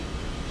like,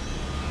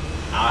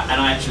 I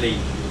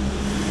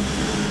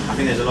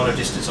think there's a lot of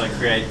distance I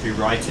create through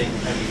writing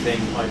everything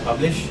I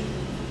publish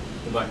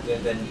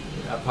than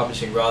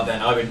publishing, rather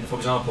than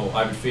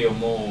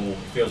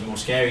feels more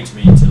scary to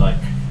me to like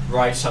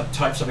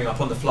type something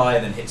up on the fly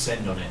and then hit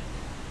send on it,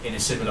 in a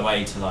similar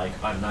way to like,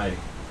 I don't know,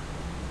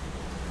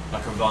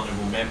 like a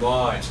vulnerable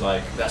memoir. It's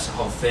like, that's the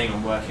whole thing.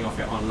 I'm working off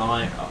it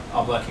online,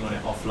 I'm working on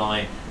it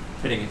offline,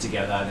 putting it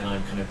together, and then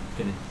I'm kind of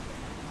going to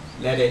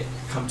let it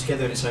come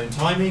together in its own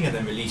timing and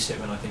then release it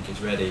when I think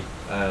it's ready.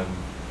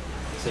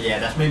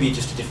 That's maybe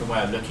just a different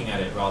way of looking at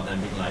it, rather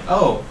than being like,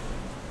 oh,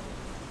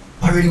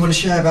 I really want to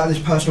share about this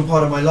personal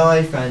part of my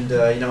life, and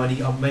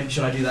maybe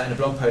should I do that in a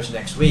blog post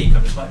next week?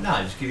 I'm just like,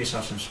 no, just give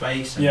yourself some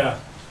space. And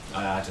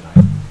I don't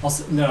know.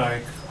 Also, no,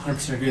 I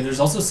 100% agree. There's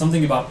also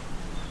something about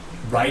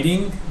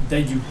writing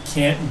that you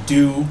can't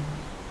do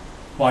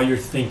while you're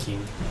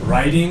thinking.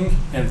 Writing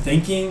and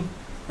thinking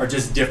are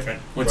just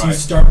different. Once you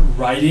start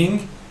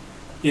writing,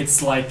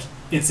 it's like,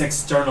 it's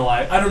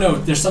externalized. I don't know,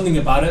 there's something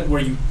about it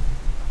where you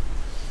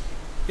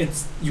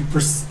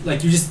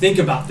just think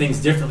about things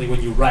differently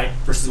when you write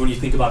versus when you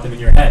think about them in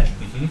your head.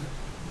 Mm-hmm.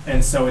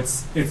 And so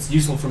it's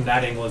useful from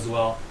that angle as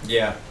well.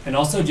 Yeah. And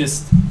also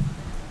just,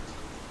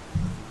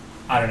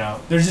 I don't know,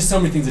 there's just so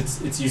many things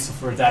it's useful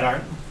for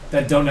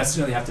that don't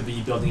necessarily have to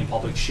be building in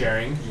public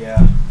sharing.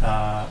 Yeah.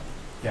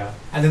 Yeah.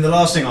 And then the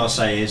last thing I'll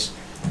say is,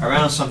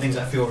 around some things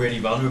that feel really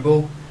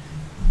vulnerable,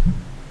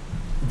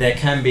 there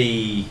can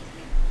be,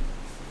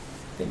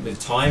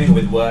 with time and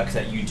with work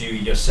that you do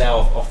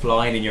yourself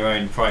offline in your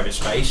own private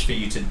space, for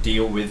you to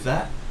deal with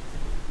that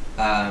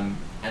and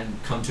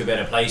come to a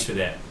better place with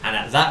it. And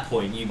at that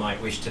point you might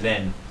wish to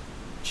then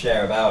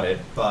share about it,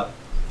 but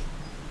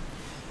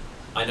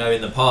I know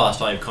in the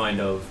past I've kind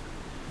of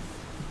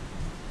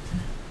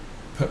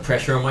put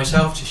pressure on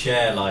myself to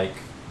share like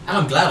And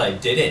I'm glad I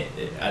did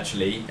it,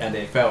 actually, and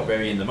it felt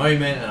very in the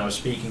moment. And I was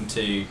speaking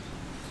to,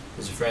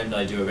 there's a friend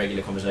I do a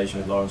regular conversation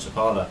with, Lauren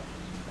Sapala,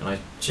 and I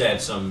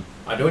shared some.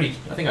 I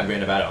think I'd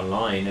written about it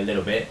online a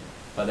little bit,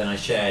 but then I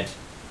shared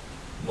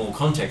more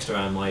context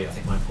around my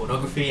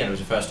pornography, and it was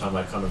the first time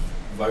I'd kind of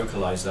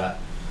vocalized that,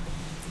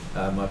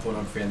 my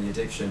pornography and the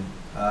addiction.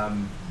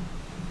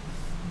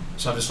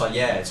 So I'm just like,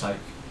 yeah, it's like,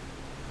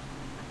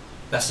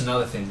 that's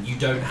another thing. You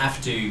don't have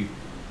to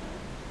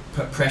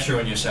put pressure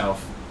on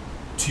yourself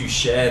to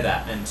share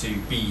that and to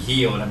be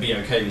healed and be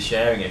okay with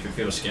sharing it if it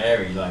feels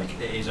scary. Like,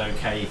 it is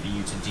okay for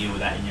you to deal with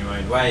that in your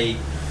own way.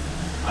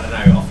 I don't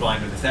know,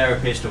 offline with a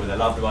therapist or with a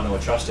loved one or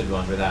a trusted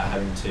one, without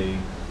having to.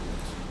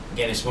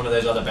 Again, it's one of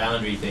those other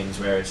boundary things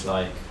where it's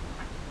like,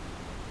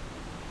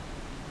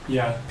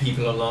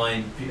 people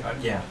online. I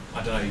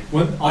don't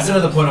know. I don't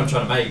know the point I'm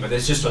trying to make, but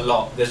there's just a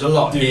lot. There's a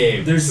lot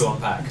here to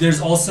unpack. There's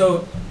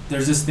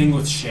this thing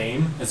with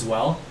shame as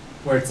well,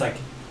 where it's like,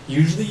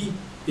 usually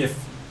if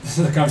this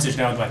is a conversation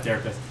I had with my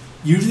therapist.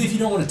 Usually, if you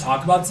don't want to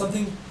talk about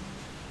something,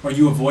 or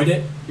you avoid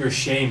it, you're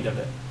ashamed of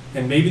it.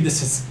 And maybe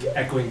this is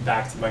echoing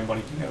back to my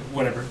money,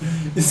 whatever.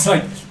 It's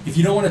like, if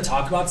you don't want to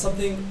talk about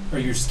something, or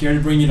you're scared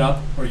to bring it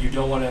up, or you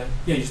don't want to,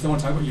 you just don't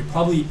want to talk about it, you're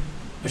probably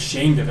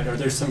ashamed of it, or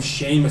there's some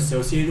shame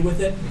associated with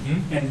it.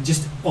 Mm-hmm. And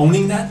just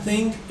owning that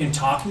thing and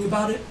talking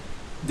about it,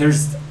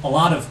 there's a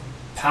lot of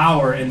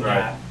power in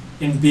that,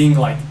 in being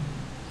like,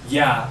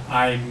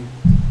 I'm,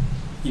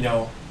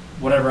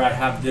 whatever, I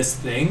have this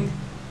thing,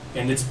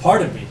 and it's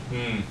part of me.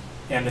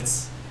 And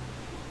it's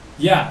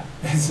a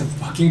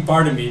fucking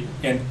part of me,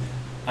 and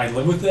I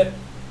live with it.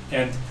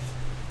 And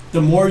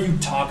the more you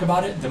talk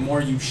about it, the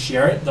more you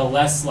share it, the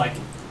less like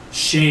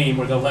shame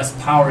or the less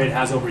power it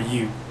has over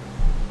you.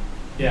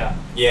 Yeah,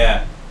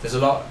 there's a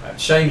lot.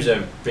 Shame's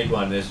a big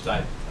one. There's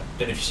like, I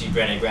don't know if you see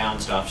Brené Brown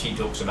stuff, she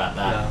talks about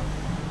that.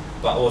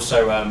 But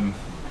also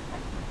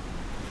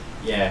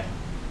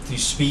through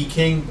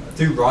speaking,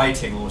 through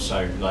writing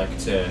also, like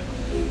to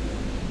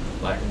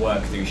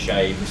work through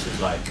shame. This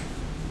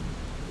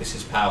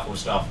is powerful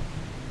stuff.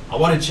 I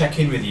want to check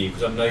in with you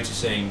because I'm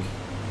noticing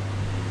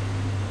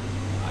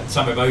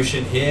some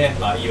emotion here.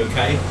 Like, are you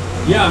okay?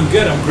 Yeah, I'm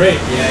good. I'm great.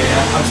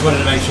 Yeah. I just wanted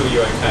to make sure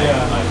you're okay.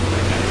 Yeah.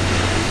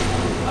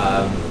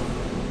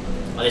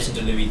 I listen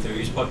to Louis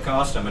Theroux's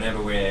podcast, and whenever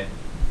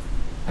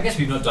I guess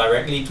we've not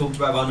directly talked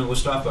about vulnerable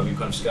stuff, but we've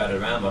kind of skirted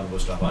around vulnerable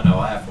stuff. I know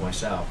I have for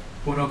myself.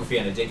 Pornography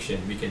and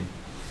addiction,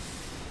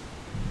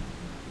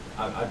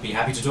 I'd be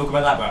happy to talk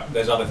about that, but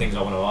there's other things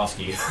I want to ask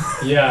you.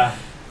 Yeah.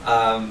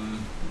 And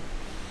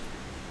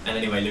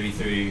anyway, Louis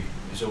Theroux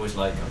is always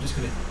like, I was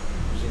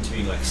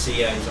interviewing like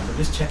CEO and stuff, I'm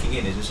just checking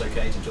in, is this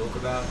okay to talk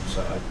about?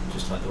 So I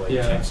just like the way he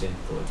checks in,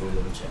 thought I'd do a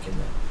little check in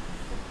there.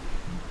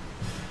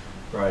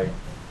 Right.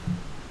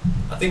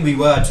 I think we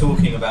were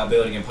talking about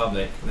building in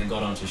public and then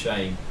got on to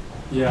shame.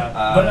 Yeah,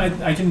 but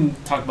I can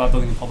talk about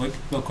building in public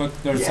real quick.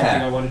 There was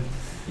something I wanted.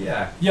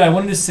 Yeah, I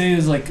wanted to say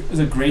is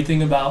a great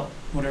thing about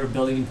whatever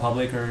building in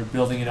public or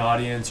building an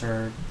audience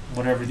or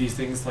whatever these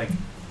things, like,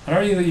 I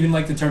don't even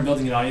like the term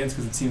building an audience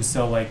because it seems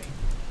so like,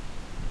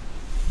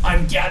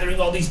 I'm gathering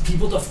all these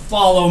people to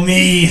follow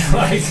me.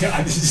 Like,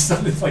 just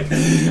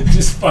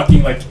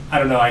fucking like, I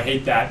don't know, I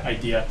hate that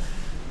idea.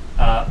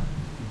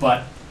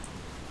 But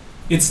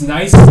it's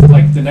nice,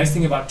 like the nice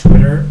thing about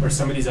Twitter or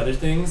some of these other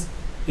things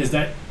is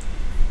that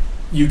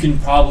you can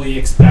probably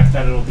expect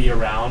that it'll be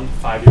around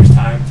 5 years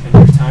time, 10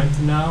 years time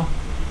from now.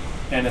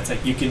 And it's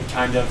like, you can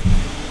kind of,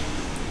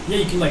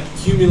 you can like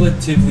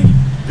cumulatively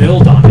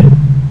build on it.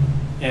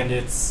 And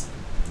it's,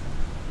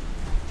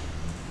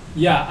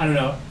 I don't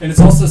know. And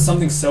it's also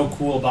something so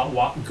cool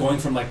about going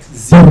from like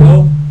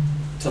 0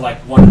 to like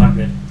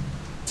 100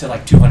 to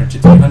like 200 to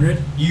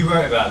 300. You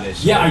wrote about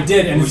this. Yeah, I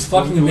did, and it's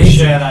fucking amazing.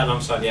 We'll share that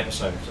alongside the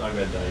episode because I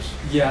read those.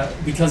 Yeah,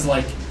 because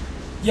like,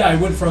 I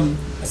went from,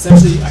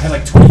 essentially, I had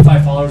like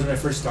 25 followers when I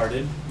first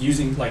started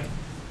using, like,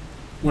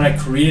 when I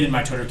created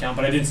my Twitter account,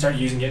 but I didn't start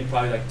using it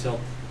probably like till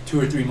 2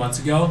 or 3 months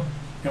ago.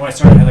 And when I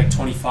started, I had like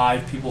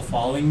 25 people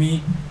following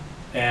me,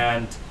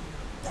 and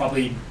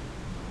probably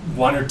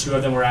 1 or 2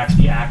 of them were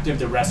actually active.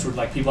 The rest were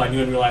like people I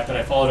knew in real life that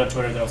I followed on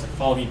Twitter that I was like,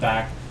 follow me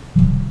back,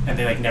 and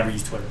they like never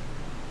used Twitter.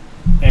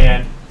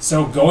 And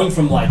so going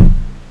from like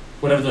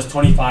whatever those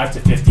 25 to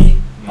 50,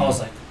 I was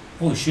like,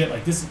 holy shit,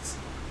 like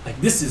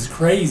this is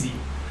crazy.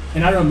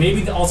 And I don't know,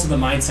 maybe also the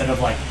mindset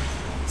of like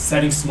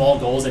setting small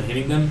goals and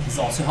hitting them has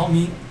also helped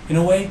me in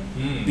a way,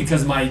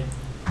 because my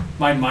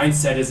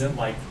mindset isn't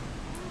like,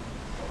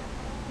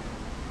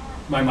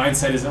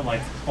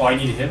 oh, I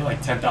need to hit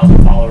like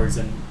 10,000 followers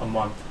in a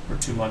month or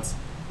 2 months,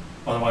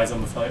 otherwise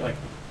I'm affiliate. Like,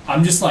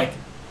 I'm just like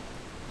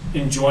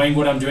enjoying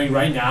what I'm doing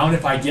right now, and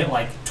if I get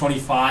like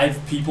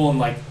 25 people in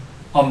like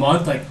a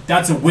month, like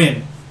that's a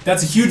win.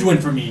 That's a huge win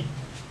for me.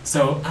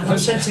 So, and I'm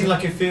sensing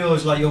like it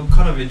feels like you're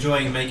kind of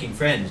enjoying making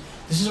friends.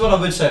 This is what I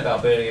would say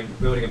about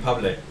building in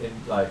public. And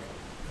I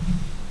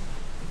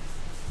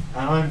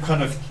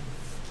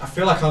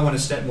feel like I want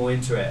to step more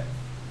into it.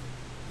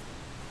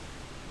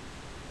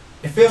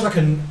 It feels like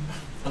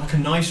like a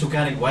nice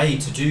organic way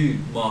to do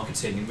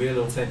marketing in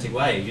real authentic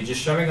way. You're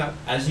just showing up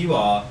as you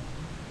are,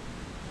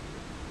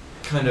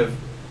 kind of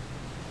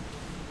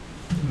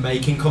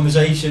making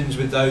conversations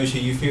with those who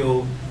you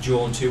feel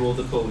drawn to or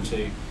the pull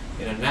to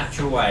in a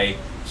natural way.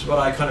 So what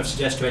I kind of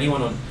suggest to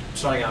anyone on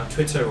starting out on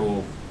Twitter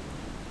or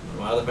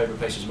my other favourite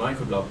place is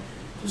microblog,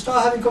 just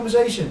start having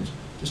conversations,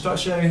 just start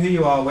showing who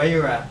you are, where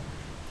you're at,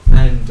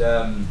 and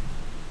I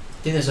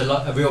think there's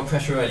a real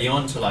pressure early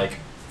on to like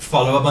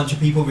follow a bunch of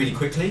people really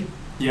quickly.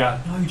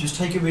 Yeah. No, just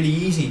take it really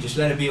easy. Just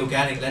let it be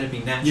organic. Let it be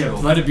natural.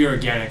 Yeah, let it be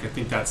organic. I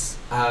think that's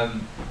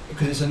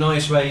because it's a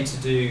nice way to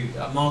do.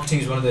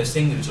 Marketing is one of those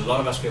things which a lot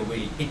of us feel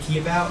really icky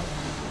about.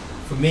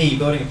 For me,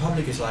 building a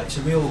public is like it's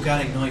a real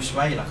organic, nice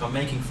way. Like I'm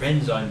making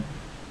friends. I'm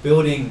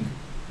building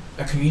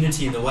a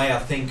community in the way I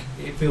think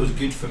it feels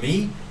good for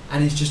me,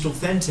 and it's just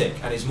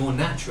authentic and it's more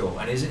natural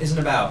and it isn't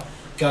about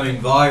going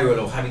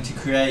viral or having to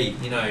create,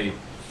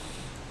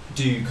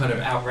 do kind of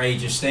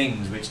outrageous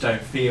things which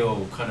don't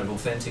feel kind of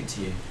authentic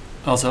to you.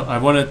 also, I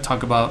want to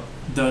talk about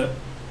there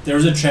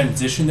was a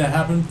transition that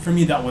happened for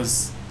me that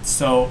was,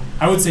 so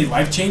I would say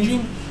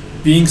life-changing,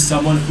 being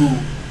someone who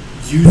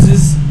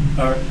uses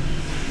or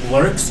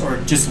lurks or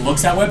just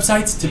looks at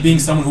websites to being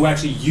someone who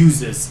actually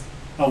uses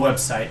a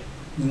website,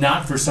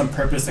 not for some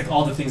purpose. Like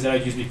all the things that I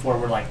used before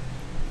were like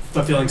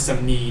fulfilling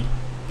some need.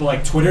 But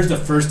like Twitter's the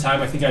first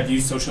time I think I've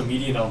used social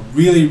media in a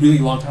really, really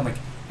long time, like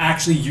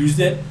actually used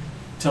it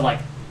to like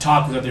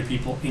talk with other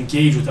people,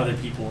 engage with other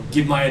people,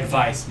 give my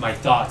advice, my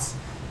thoughts,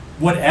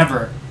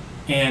 whatever.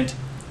 And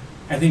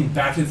I think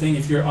back to the thing,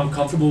 if you're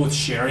uncomfortable with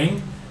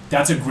sharing,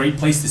 that's a great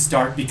place to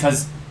start,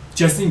 because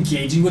just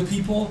engaging with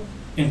people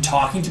and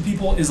talking to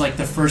people is like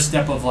the first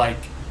step of like,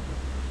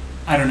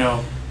 I don't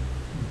know,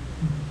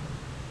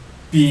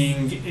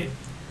 being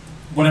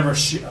whatever,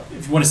 if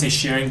you want to say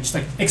sharing, just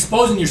like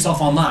exposing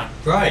yourself online.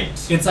 Right.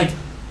 It's like,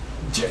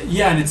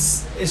 yeah, and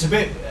it's a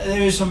bit,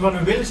 there is some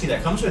vulnerability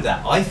that comes with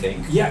that, I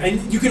think. Yeah,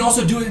 and you can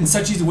also do it in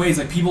such easy ways.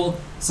 Like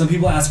some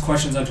people ask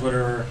questions on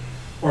Twitter,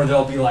 or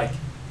they'll be like,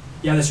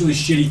 yeah, this really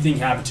shitty thing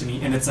happened to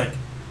me, and it's like,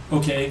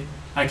 okay,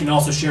 I can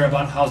also share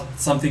about how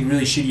something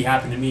really shitty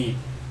happened to me.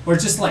 Or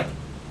it's just like,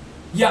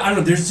 yeah, I don't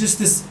know, there's just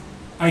this,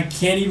 I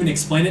can't even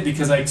explain it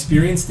because I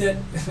experienced it.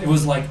 It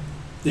was like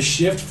the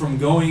shift from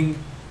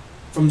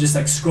just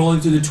like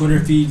scrolling through the Twitter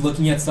feed,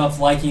 looking at stuff,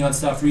 liking on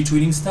stuff,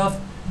 retweeting stuff,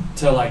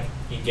 to like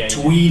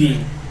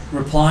tweeting,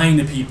 replying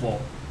to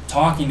people,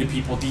 talking to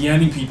people,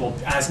 DMing people,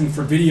 asking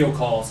for video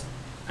calls,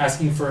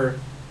 asking for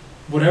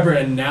whatever.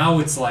 And now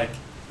it's like,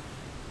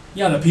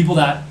 yeah, the people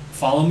that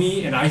follow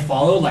me and I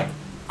follow, like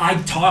I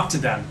talk to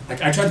them.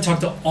 Like I try to talk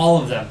to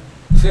all of them.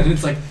 And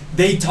it's like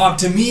they talk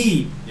to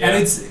me. Yeah.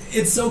 And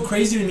it's so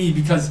crazy to me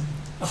because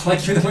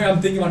like the way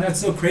I'm thinking about it,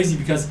 it's so crazy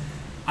because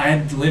I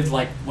had lived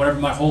like whatever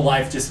my whole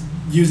life just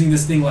using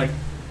this thing like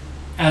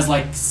as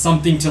like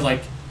something to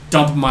like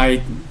dump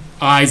my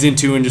eyes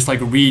into and just like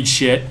read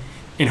shit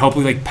and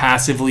hopefully like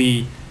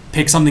passively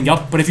pick something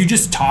up. But if you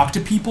just talk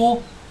to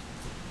people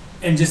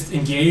and just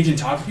engage and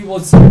talk to people,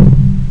 it's,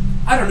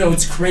 I don't know,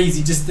 it's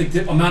crazy just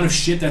the amount of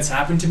shit that's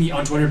happened to me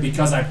on Twitter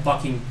because I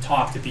fucking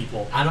talk to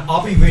people. And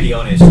I'll be really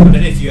honest, I don't know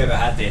if you ever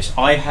had this.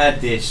 I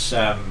had this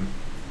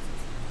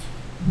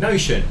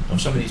notion of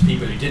some of these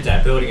people who did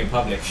that, building in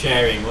public,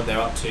 sharing what they're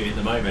up to in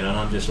the moment, and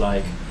I'm just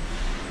like,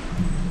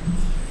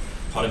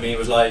 part of me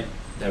was like,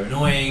 they're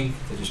annoying,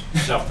 they're just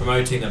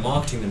self-promoting, they're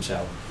marketing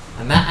themselves.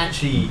 And that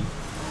actually,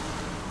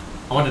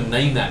 I want to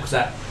name that because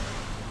that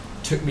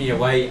took me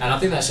away, and I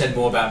think that said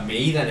more about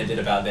me than it did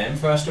about them,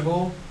 first of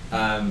all.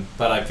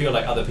 But I feel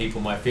like other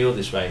people might feel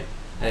this way,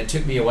 and it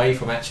took me away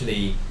from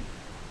actually,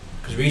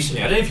 because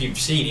recently, I don't know if you've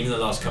seen, even the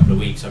last couple of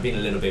weeks, I've been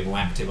a little bit more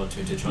active on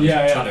Twitter, trying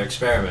to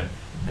experiment,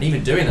 and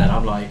even doing that,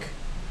 I'm like,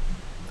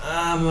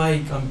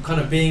 I'm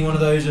kind of being one of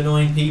those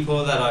annoying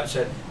people that I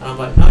said, and I'm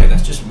like, no,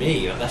 that's just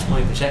me, that's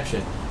my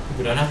perception.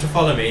 People don't have to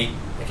follow me.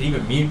 They can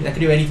even mute. They can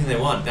do anything they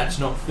want. That's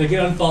not. They can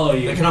unfollow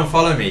you. They can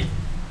unfollow me.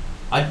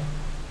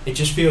 It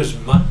just feels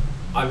much.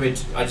 I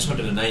just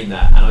wanted to name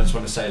that, and I just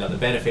want to say like the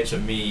benefits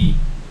of me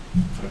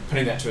kind of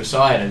putting that to a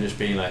side and just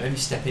being like, let me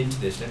step into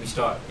this. Let me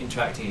start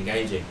interacting,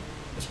 engaging.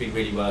 It's been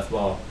really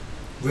worthwhile.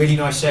 Really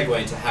nice segue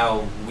into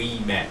how we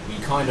met. We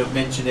kind of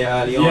mentioned it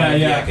early on.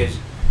 Yeah. Because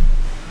do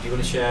you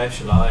want to share?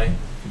 Shall I?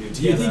 Do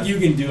you think you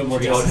can do it more?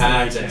 We hold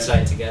hands and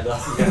say it together.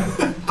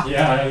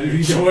 Yeah,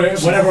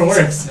 whatever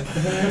works.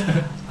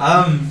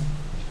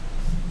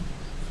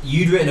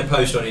 You'd written a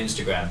post on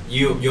Instagram.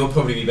 You'll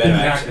probably be better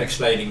at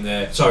explaining on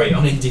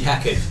Indie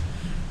Hackers.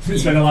 You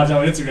spend a lot of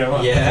time on Instagram,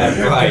 huh?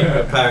 Yeah, right.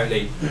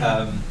 Apparently,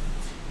 I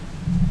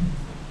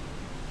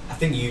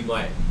think you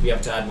might be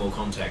able to add more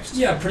context.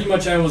 Yeah, pretty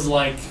much. I was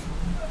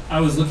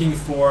looking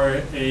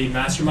for a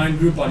mastermind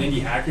group on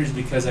Indie Hackers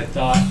because I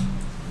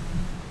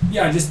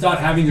just thought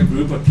having a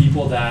group of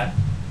people that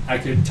I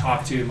could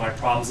talk to my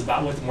problems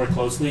about with more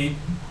closely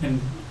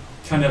and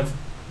kind of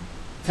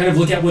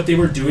look at what they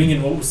were doing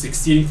and what was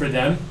succeeding for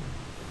them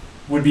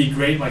would be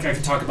great. Like I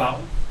could talk about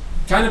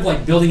kind of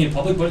like building in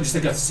public, but just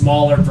like a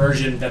smaller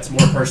version that's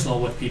more personal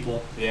with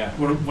people. Yeah.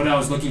 What I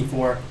was looking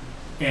for.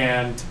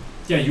 And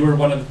yeah, you were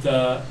one of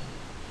the.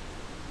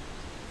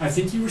 I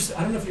think you were.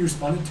 I don't know if you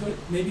responded to it,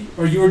 maybe,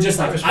 or you were just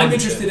I like, responded I'm to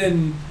interested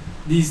in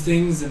these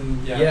things,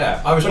 and yeah.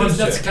 Yeah, I was. But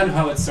that's kind of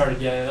how it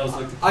started. Yeah, that was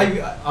like.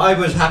 I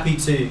was happy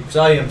to, because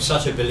I am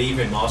such a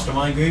believer in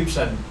mastermind groups,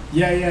 and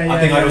Yeah. I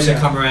think I'd also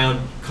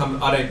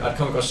I'd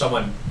come across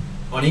someone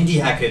on Indie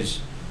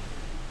Hackers,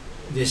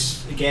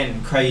 this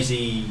again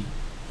crazy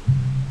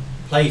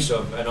place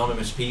of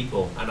anonymous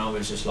people, and I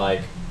was just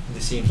like,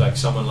 this seems like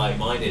someone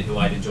like-minded who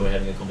I'd enjoy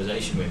having a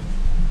conversation with.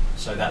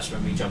 So that's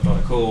when we jumped on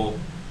a call.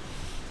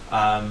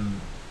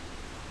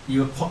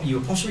 You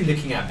were possibly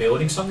looking at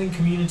building something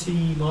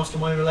community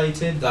mastermind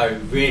related, though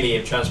really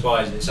it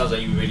transpires, it sounds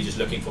like you were really just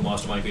looking for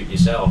mastermind group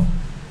yourself.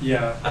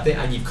 Yeah. I think,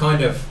 and you've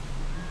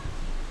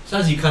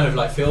sounds you kind of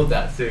like filled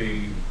that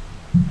through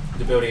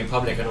the Building in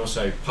Public and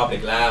also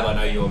Public Lab, I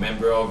know you're a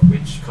member of,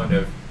 which kind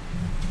of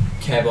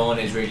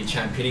Kevon is really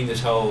championing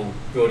this whole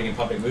Building in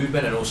Public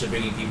movement and also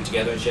bringing people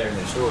together and sharing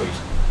their stories.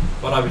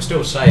 But I would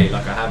still say,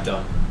 like I have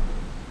done,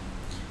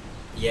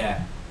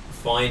 yeah,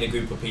 find a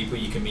group of people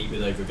you can meet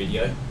with over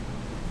video.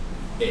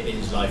 It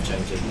is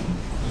life-changing.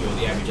 You're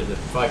the average of the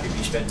 5 people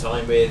you spend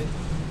time with.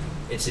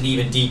 It's an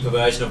even deeper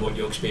version of what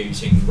you're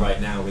experiencing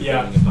right now with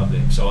Building in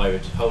Public, so I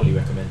would wholly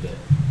recommend it.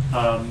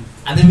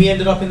 And then we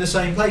ended up in the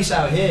same place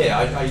out here.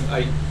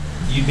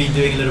 You've been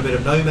doing a little bit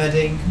of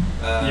nomading.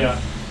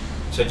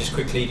 So just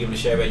quickly, do you want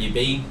to share where you've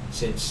been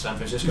since San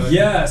Francisco?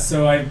 Yeah,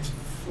 so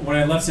when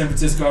I left San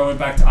Francisco, I went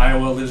back to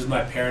Iowa, lived with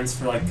my parents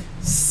for like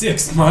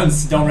 6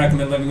 months. Don't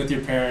recommend living with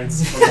your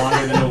parents for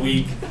longer than a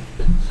week.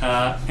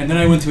 And then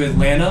I went to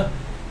Atlanta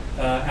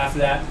after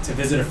that to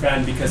visit a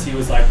friend because he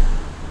was like,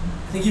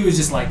 I think he was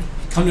just like,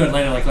 come to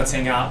Atlanta, like let's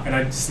hang out. And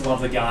I just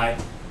love the guy.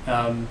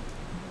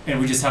 And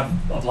we just have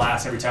a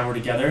blast every time we're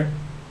together.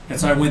 And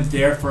so I went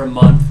there for a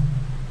month.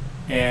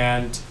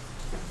 And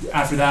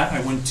after that,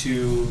 I went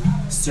to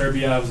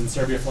Serbia. I was in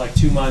Serbia for like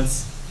 2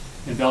 months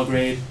in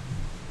Belgrade.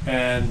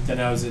 And then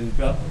I was in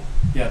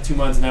 2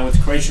 months, and I went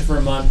to Croatia for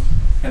a month.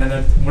 And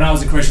then when I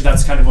was in Croatia,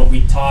 that's kind of when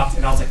we talked,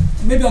 and I was like,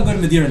 maybe I'll go to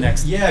Madeira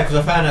next. Yeah, because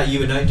I found out you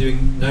were doing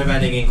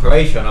nomading in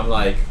Croatia, and I'm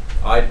like,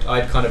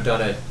 I'd kind of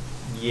done a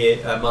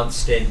month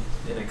stint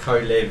in a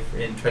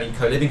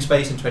co-living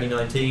space in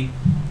 2019.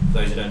 For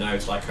those who don't know,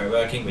 it's like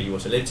co-working, where you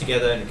also live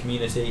together in a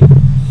community.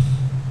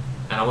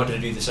 And I wanted to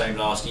do the same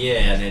last year,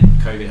 and then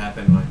COVID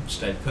happened, and I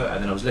stayed put.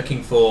 And then I was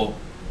looking for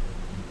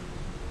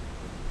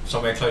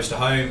somewhere close to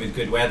home with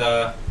good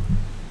weather,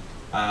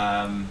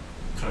 kind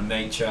of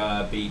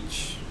nature,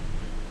 beach.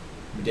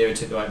 Madeira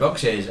ticked the right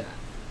boxes.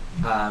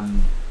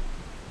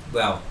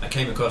 Well, I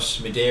came across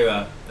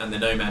Madeira and the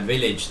Nomad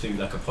Village through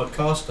like a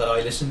podcast that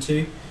I listened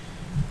to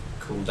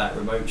called That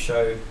Remote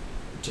Show,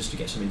 just to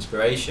get some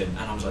inspiration.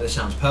 And I was like, this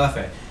sounds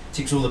perfect.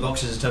 Ticks all the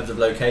boxes in terms of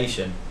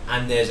location,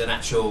 and there's an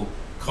actual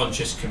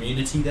conscious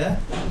community there.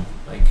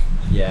 Like,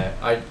 yeah,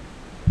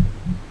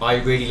 I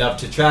really love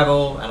to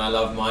travel and I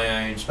love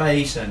my own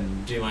space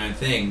and do my own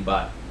thing,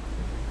 but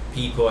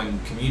people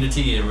and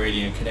community are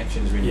really, and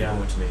connection is really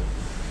important to me.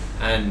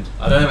 And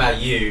I don't know about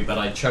you, but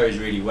I chose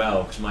really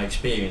well because my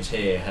experience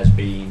here has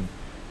been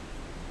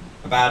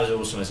about as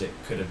awesome as it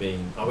could have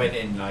been. I went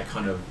in I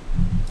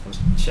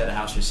shared a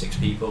house with 6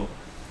 people,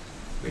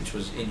 which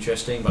was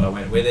interesting, but I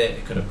went with it.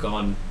 It could have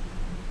gone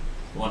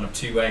one of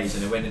 2 ways,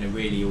 and it went in a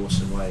really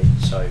awesome way.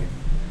 So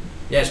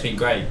yeah, it's been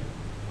great.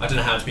 I don't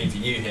know how it's been for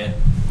you here.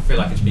 I feel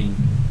like it's been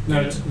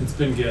No, good. it's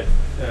been good.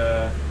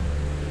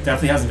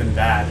 Definitely hasn't been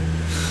bad.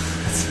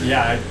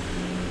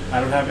 I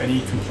don't have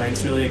any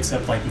complaints really,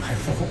 except like my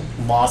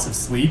loss of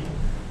sleep.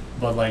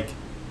 But like,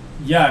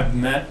 yeah, I've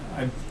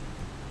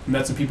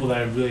met some people that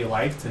I really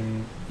liked,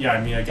 and yeah,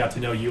 I mean, I got to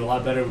know you a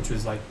lot better, which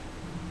was like,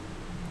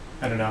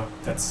 I don't know.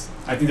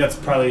 I think that's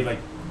probably like,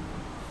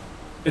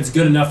 it's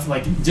good enough.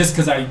 Like, just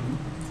because I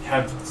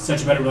have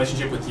such a better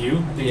relationship with you,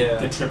 I think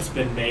the trip's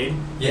been made.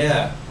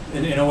 Yeah.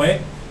 In a way,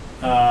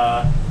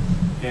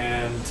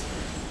 and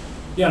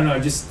yeah, I don't know.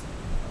 Just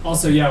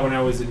also, when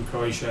I was in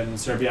Croatia and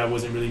Serbia, I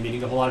wasn't really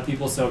meeting a whole lot of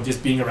people. So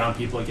just being around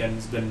people again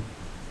has been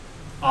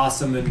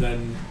awesome. And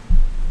then,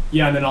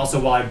 and then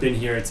also while I've been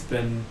here, it's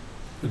been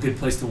a good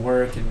place to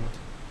work. And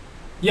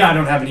I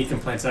don't have any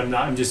complaints.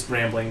 I'm just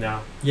rambling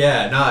now.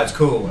 Yeah, no, it's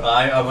cool.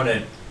 I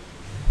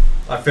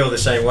feel the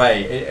same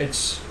way.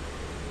 It's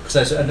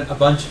because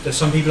there's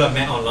some people I've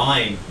met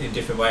online in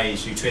different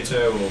ways through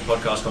Twitter or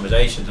podcast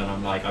conversations, and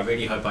I'm like, I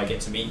really hope I get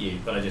to meet you,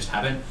 but I just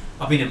haven't.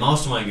 I've been in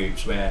mastermind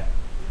groups where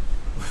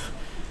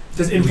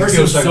because in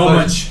person so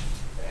much.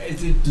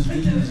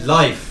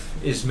 Life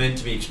is meant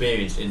to be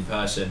experienced in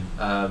person.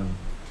 And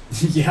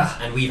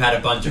we've had a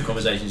bunch of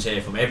conversations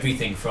here, from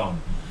everything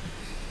from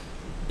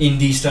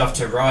indie stuff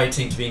to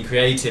writing to being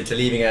creative to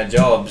leaving our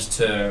jobs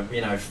to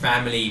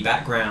family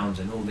backgrounds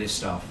and all this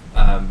stuff.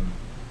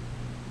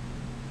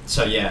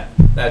 So yeah,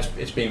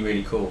 it's been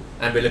really cool,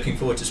 and we're looking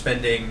forward to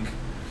spending.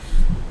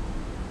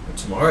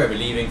 Tomorrow we're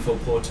leaving for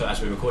Porto,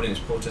 as we're recording this,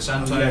 Porto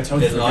Santo,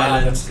 little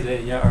island. That's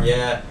today.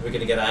 We're going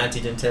to get our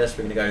antigen test.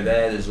 We're going to go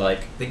there. There's like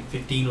I think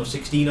 15 or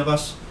 16 of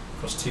us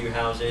across 2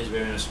 houses.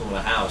 We're in a smaller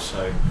house,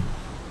 so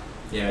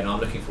I'm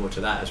looking forward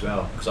to that as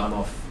well, because I'm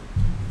off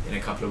in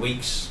a couple of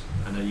weeks.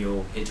 I know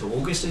you're here till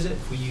August, is it,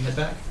 before you head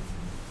back?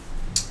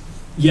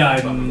 Yeah,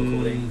 Time of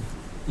recording.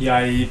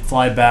 I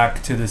fly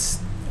back to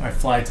this. I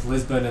fly to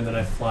Lisbon, and then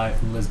I fly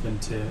from Lisbon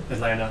to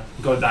Atlanta.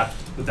 Going back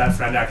with that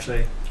friend,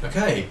 actually.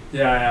 Okay.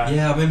 Yeah.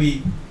 Yeah,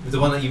 maybe the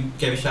one that you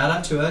gave a shout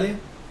out to earlier?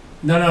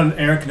 No,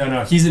 Eric,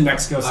 no. He's in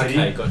Mexico City.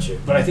 Okay, got you.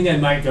 But I think I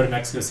might go to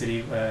Mexico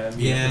City.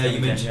 Yeah, you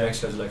mentioned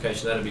Mexico's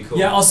location. That'd be cool.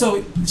 Yeah,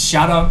 also,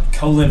 shout out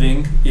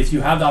co-living. If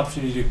you have the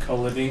opportunity to do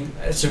co-living.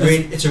 It's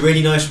a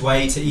really nice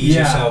way to ease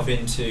yourself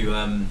into...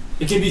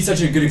 it can be such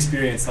a good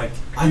experience. Like,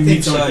 I you think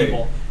meet so many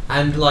people.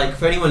 And like,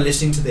 for anyone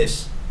listening to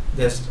this,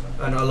 there's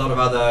a lot of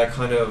other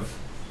kind of...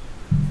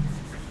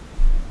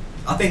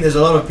 I think there's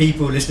a lot of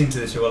people listening to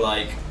this who are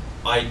like,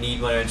 I need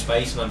my own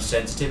space and I'm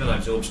sensitive and I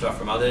absorb stuff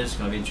from others,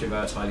 kind of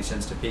introverts, highly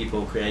sensitive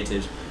people,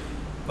 creatives,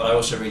 but I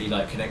also really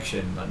like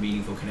connection, like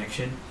meaningful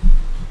connection.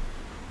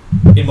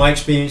 In my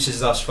experiences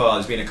thus far,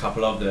 there's been a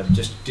couple of them.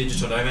 Just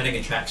digital nomading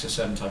attracts a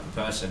certain type of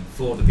person.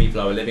 4 of the people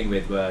I was living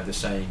with were the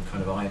same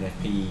kind of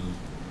INFP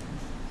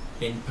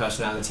in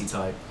personality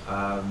type.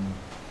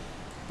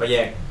 But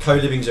yeah,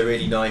 co-living's a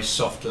really nice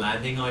soft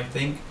landing, I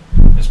think,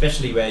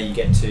 especially where you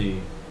get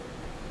to...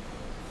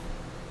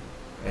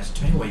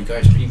 Depending on where you go,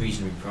 it's pretty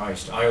reasonably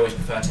priced. I always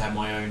prefer to have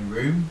my own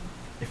room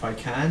if I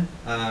can,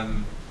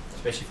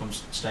 especially if I'm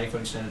staying for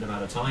an extended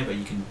amount of time, but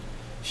you can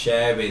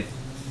share with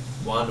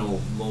one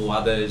or more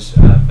others,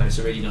 and it's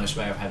a really nice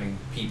way of having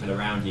people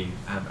around you.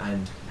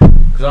 And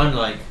because I'm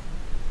like,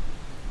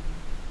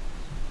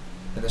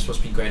 and that's what's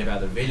been great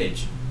about the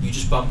village, you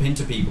just bump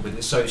into people, but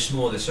it's so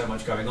small, there's so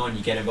much going on,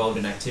 you get involved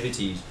in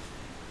activities.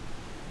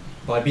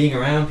 By being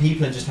around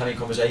people and just having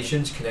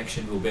conversations,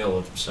 connection will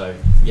build. So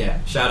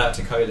yeah, shout out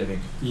to co-living.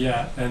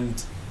 Yeah,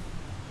 and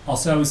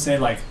also I would say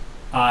like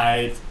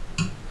I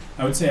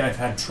would say I've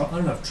had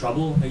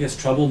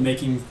trouble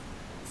making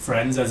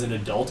friends as an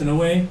adult in a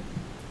way,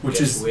 which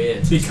is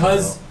weird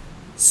because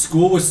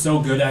school was so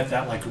good at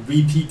that like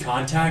repeat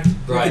contact.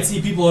 Right. I could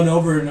see people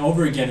over and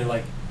over again, and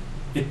like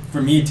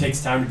for me it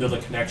takes time to build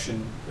a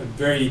connection.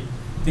 I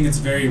think it's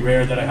very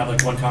rare that I have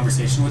like one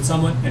conversation with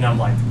someone and I'm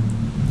like,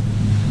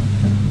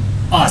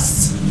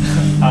 us.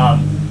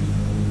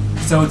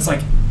 So it's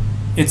like,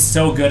 it's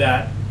so good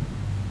at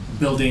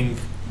building,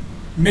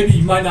 maybe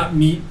you might not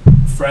meet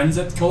friends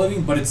at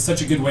co-living, but it's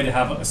such a good way to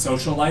have a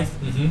social life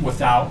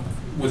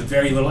with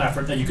very little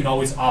effort that you can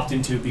always opt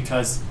into,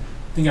 because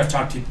I think I've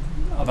talked to you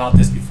about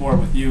this before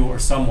with you or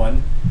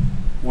someone,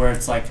 where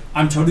it's like,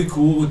 I'm totally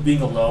cool with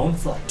being alone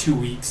for like 2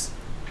 weeks,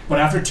 but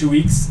after 2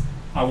 weeks,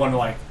 I want to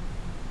like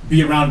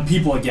be around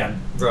people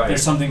again. Right.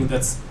 There's something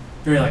that's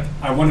very like,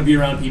 I want to be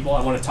around people,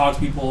 I want to talk to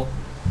people.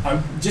 I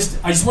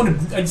just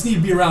need to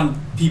be around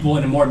people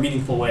in a more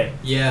meaningful way.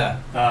 Yeah.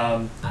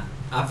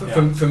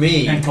 For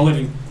me, and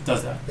co-living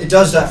does that. It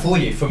does that for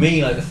you. For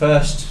me, like I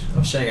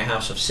was sharing a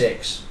house of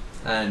 6,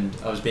 and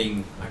I was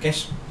being, I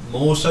guess,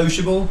 more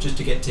sociable just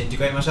to get to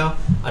integrate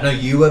myself. I know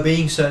you were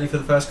being, certainly for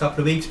the first couple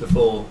of weeks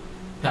before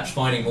perhaps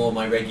finding more of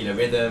my regular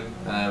rhythm.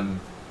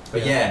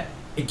 But yeah,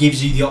 it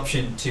gives you the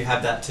option to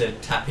have that to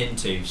tap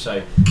into.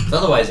 So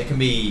otherwise, it can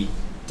be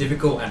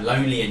difficult and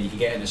lonely, and you can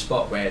get in a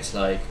spot where it's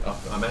like,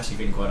 I'm actually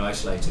feeling quite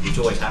isolated, which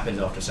always happens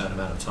after a certain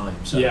amount of time.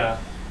 So yeah,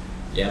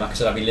 like I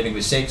said, I've been living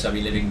with 6. I've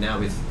been living now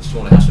with a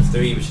smaller house of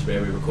 3, which is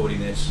where we're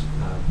recording this.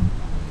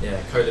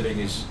 Co-living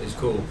is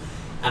cool.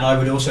 And I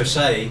would also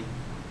say,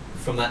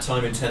 from that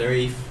time in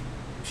Tenerife,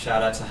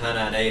 shout out to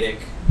Hannah and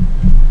Adik,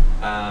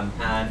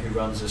 Anne, who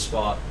runs the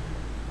spot,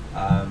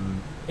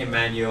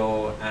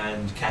 Emmanuel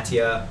and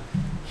Katia.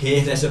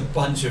 Here there's a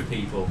bunch of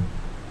people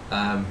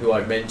who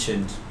I've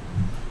mentioned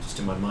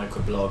in my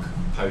microblog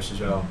post as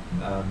well,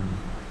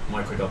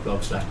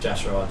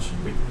 micro.blog/Jasraj.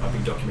 I've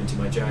been documenting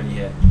my journey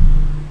here.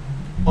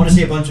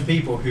 Honestly, a bunch of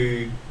people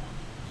who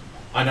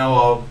I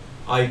know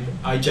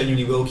I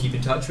genuinely will keep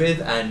in touch with,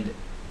 and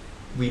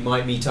we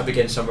might meet up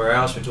again somewhere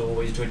else.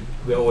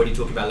 We're already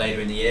talking about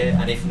later in the year,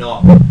 and if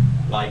not,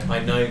 like I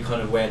know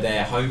kind of where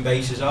their home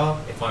bases are.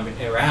 If I'm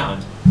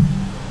around,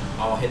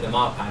 I'll hit them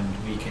up and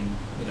we can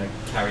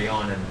carry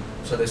on. And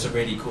so there's some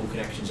really cool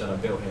connections that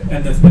I've built here.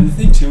 And the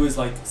thing too is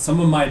like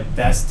some of my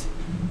best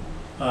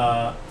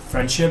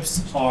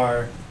friendships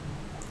are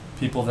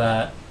people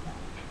that,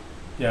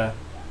 we're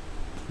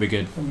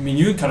good. I mean,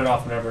 you can cut it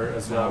off whenever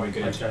as well. No, we're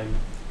good.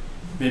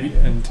 Maybe.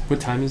 And what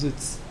time is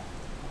it?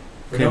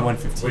 Okay,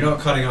 1:15. We're not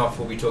cutting off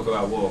when we talk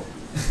about war,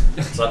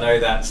 because I know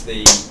that's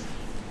the.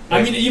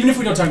 I mean, even if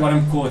we don't talk about it,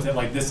 I'm cool with it.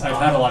 Like this, I've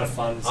had a lot of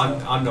fun. So.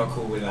 I'm not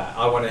cool with that.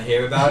 I want to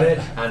hear about it,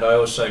 and I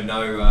also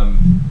know.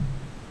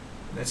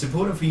 It's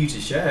important for you to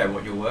share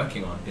what you're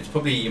working on. It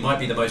might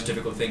be the most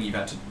difficult thing you've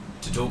had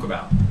to talk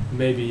about.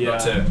 Maybe,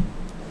 yeah.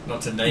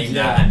 Not to name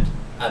that and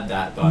add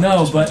that, but I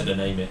just wanted to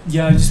name it.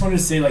 Yeah, I just wanted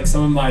to say like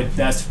some of my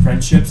best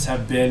friendships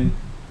have been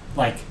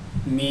like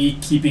me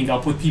keeping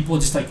up with people,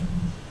 just like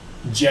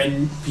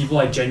people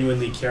I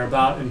genuinely care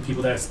about and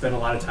people that I spend a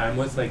lot of time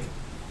with. Like,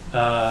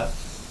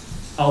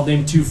 I'll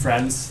name 2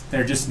 friends.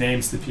 They're just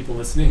names to people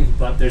listening,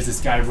 but there's this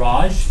guy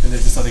Raj and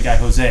there's this other guy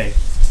Jose,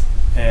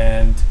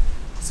 and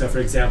so So for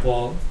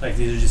example, like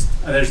these are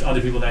just, there's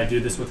other people that I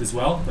do this with as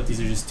well, but these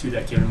are just two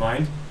that came to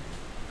mind.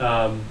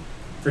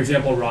 For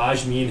example,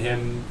 Raj, me and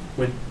him,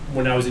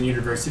 when I was in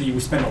university, we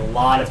spent a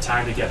lot of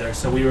time together.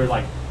 So we were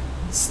like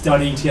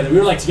studying together. We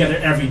were like together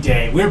every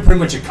day. We were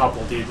pretty much a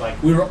couple, dude.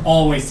 Like we were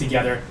always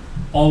together,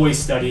 always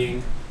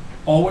studying,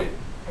 always,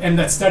 and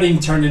that studying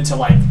turned into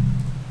like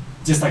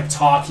just like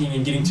talking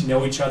and getting to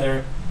know each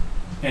other.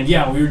 And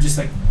yeah, we were just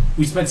like,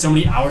 we spent so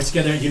many hours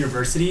together at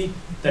university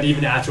that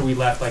even after we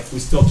left, like we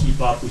still keep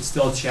up, we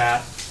still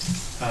chat,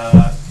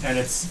 and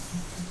it's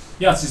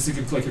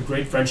just like a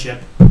great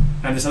friendship.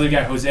 And this other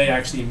guy, Jose, I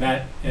actually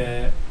met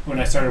when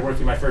I started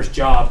working my first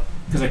job,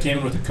 because I came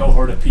in with a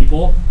cohort of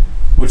people,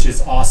 which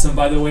is awesome,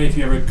 by the way. If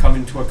you ever come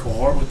into a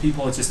cohort with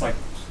people, it's just like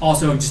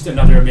also just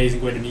another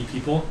amazing way to meet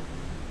people.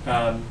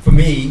 For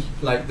me,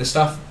 like the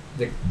stuff,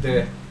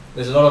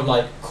 there's a lot of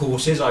like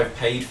courses I've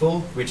paid for,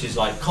 which is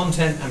like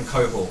content and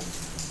cohort.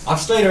 I've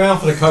stayed around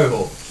for the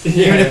cohort,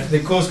 even if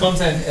the course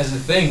content is a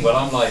thing. But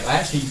I'm like,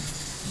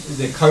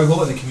 the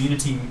cohort and the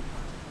community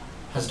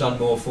has done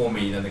more for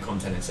me than the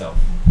content itself.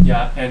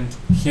 Yeah, and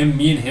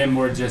me and him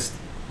were just,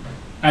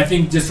 I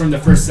think just from the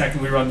first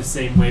second we were on the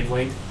same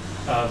wavelength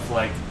of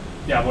like,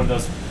 one of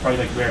those probably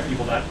like rare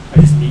people that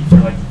I just meet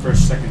for like the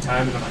first, second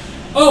time, and I'm like,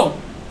 oh,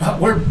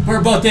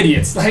 we're both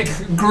idiots. Like,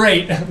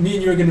 great, me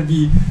and you are gonna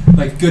be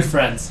like good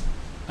friends.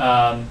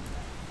 Even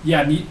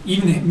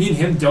me and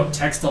him don't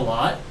text a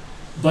lot,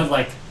 but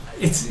like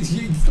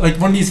like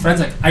one of these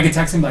friends, like I could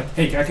text him like,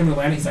 hey, can I come to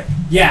Atlanta? He's like,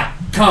 yeah,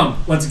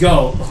 come, let's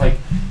go. Like,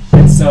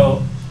 and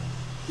so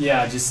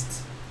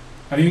just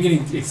I'm even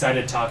getting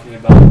excited talking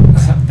about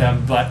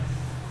them, but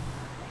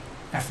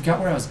I forgot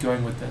where I was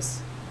going with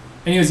this.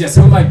 Anyways,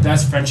 some of my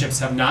best friendships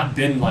have not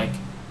been like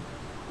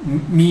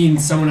me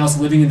and someone else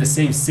living in the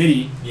same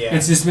city. Yeah.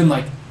 It's just been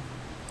like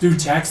through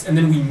text, and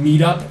then we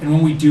meet up, and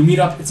when we do meet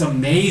up, it's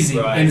amazing.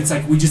 Right. And it's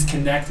like we just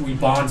connect, we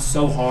bond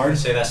so hard.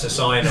 So that's a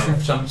sign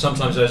of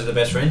sometimes those are the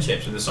best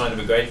friendships, and the sign of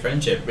a great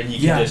friendship when you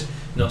can just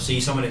not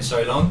see someone in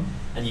so long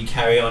and you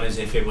carry on as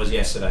if it was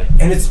yesterday.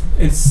 And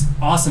it's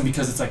awesome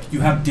because it's like you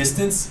have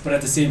distance, but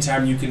at the same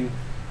time you can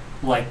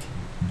like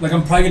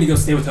I'm probably gonna go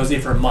stay with Jose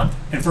for a month,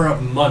 and for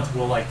a month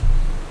we'll like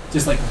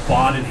just like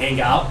bond and hang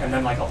out, and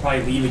then like I'll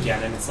probably leave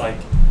again, and it's like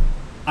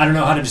I don't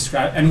know how to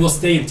describe, and we'll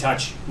stay in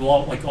touch. We'll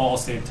all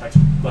stay in touch,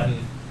 but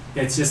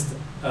it's just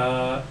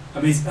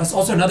amazing. That's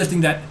also another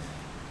thing that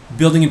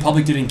building in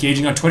public did,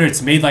 engaging on Twitter.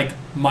 It's made like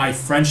my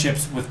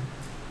friendships with.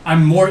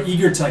 I'm more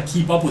eager to like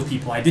keep up with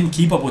people. I didn't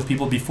keep up with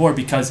people before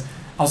because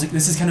I was like,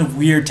 this is kind of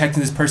weird texting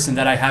this person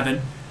that I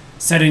haven't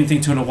said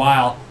anything to in a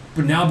while.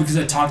 But now because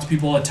I talk to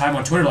people all the time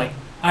on Twitter, like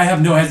I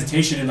have no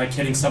hesitation in like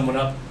hitting someone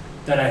up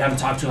that I haven't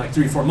talked to in like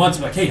 3 or 4 months.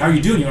 I'm like, hey, how are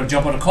you doing? You want to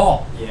jump on a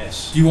call?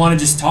 Yes. Do you want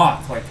to just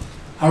talk? Like,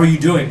 how are you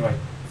doing? Like,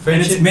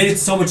 and it's made it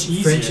so much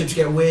easier. Friendships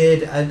get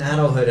weird in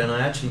adulthood, and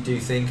I actually do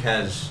think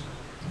as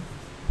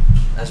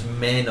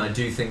men, I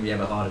do think we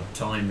have a harder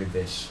time with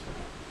this.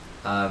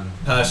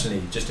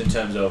 Personally, just in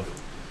terms of,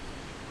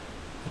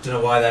 I don't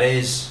know why that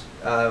is,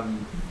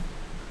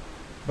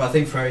 but I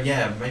think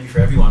maybe for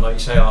everyone, like you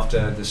say,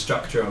 after the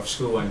structure of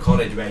school and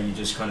college where you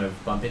just kind of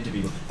bump into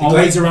people.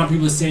 Always around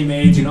people the same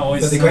age and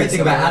always... But the great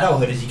thing about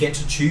adulthood is you get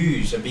to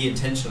choose and be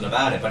intentional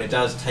about it, but it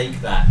does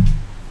take that.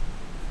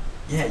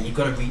 Yeah, you've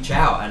got to reach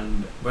out.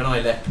 And when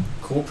I left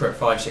corporate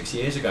 5-6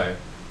 years ago,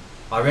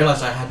 I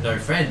realised I had no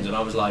friends, and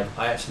I was like,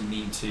 I actually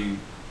need to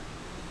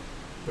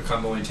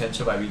become more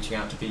intentional by reaching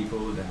out to people.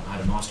 Then I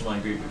had a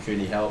mastermind group which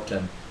really helped,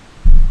 and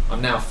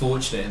I'm now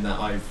fortunate in that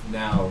I've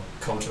now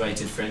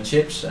cultivated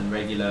friendships and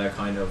regular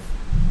kind of,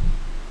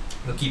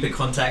 we'll keep in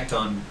contact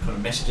on kind of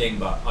messaging,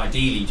 but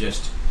ideally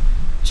just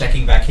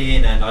checking back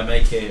in. And I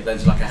make it,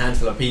 there's like a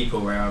handful of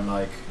people where I'm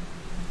like,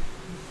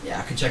 yeah,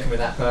 I can check in with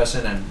that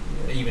person, and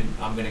even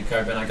I'm going to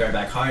go, when I go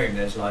back home,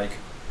 there's like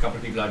a couple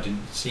of people I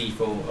didn't see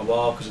for a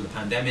while because of the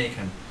pandemic,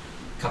 and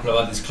a couple of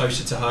others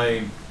closer to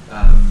home.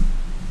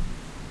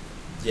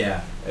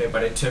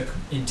 But it took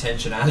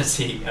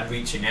intentionality and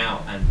reaching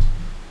out, and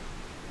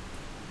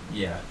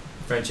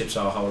friendships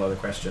are a whole other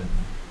question.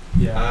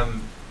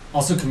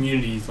 Also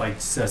community, like,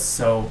 just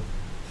so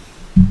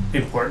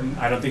important.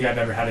 I don't think I've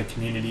ever had a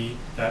community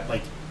that,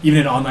 like,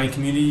 even an online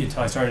community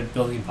until I started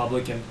building in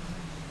public, and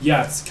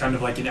it's kind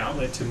of like an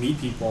outlet to meet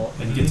people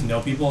and get to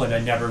know people, and I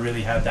never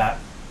really had that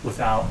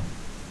without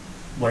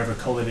whatever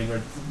co-living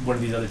or one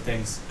of these other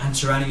things. And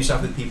surrounding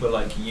yourself with people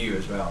like you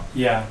as well.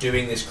 Yeah.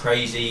 Doing this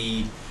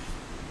crazy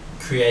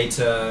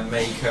creator,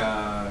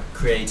 maker,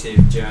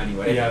 creative journey,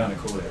 whatever you want to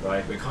call it,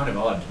 right? We're kind of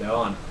odd. There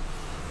aren't.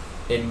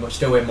 In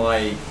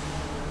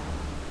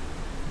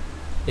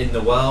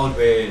the world,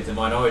 we're the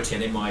minority,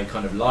 and in my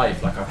kind of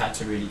life, like I've had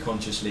to really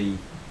consciously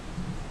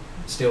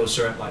still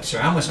surround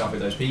myself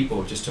with those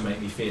people just to make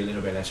me feel a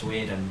little bit less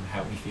weird and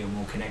help me feel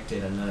more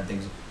connected and learn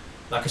things.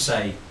 Like I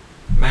say,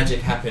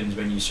 magic happens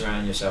when you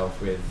surround yourself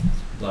with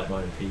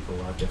like-minded people.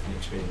 I've definitely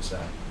experienced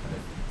that, and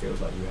it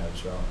feels like you have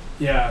as well.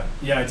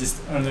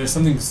 There's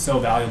something so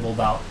valuable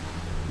about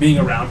being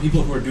around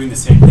people who are doing the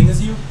same thing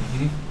as you.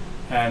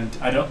 And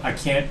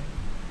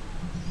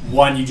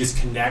one, you just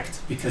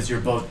connect because you're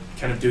both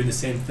kind of doing the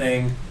same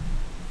thing,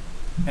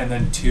 and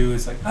then two,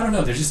 it's like, I don't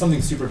know, there's just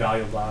something super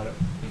valuable about it.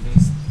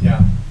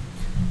 Yeah.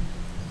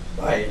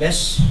 Right,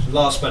 let's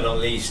last but not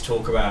least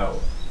talk about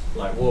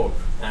like Warp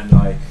and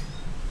like,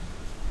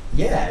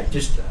 yeah,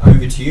 just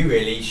over to you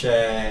really.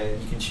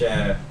 You can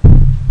share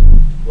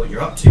what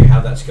you're up to,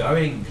 how that's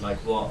going, like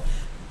what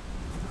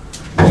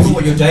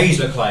your days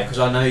look like, because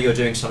I know you're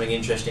doing something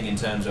interesting in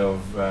terms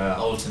of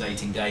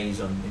alternating days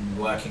in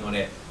working on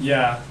it.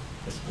 Yeah.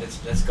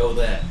 Let's go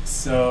there.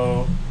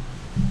 So,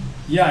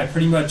 yeah, I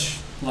pretty much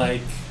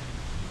like.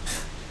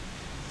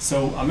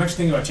 So I'm actually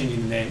thinking about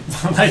changing the name.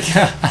 Like,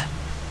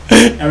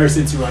 ever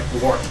since you were like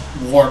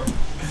warp.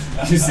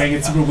 You're saying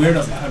it's super weird. I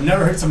was like, I've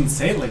never heard someone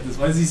say it like this.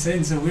 Why is he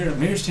saying so weird?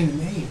 Maybe I should change the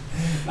name.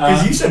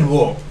 Because you said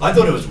warp. I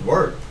thought it was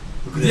warp.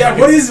 Yeah,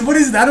 what is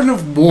I don't know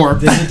if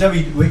warp.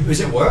 Was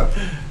it warp?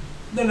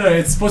 No,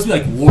 it's supposed to be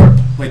like warp,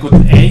 like with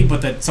an A,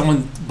 but that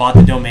someone bought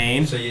the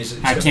domain. So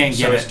I can't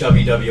get it. So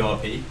it's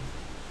WWRP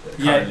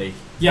currently.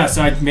 Yeah,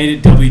 so I made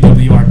it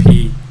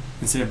WWRP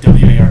instead of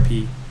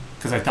WARP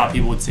because I thought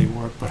people would say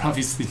warp, but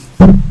obviously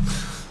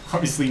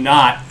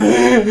not.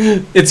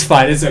 It's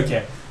fine. It's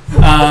okay.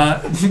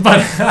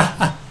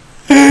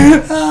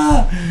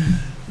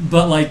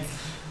 But like,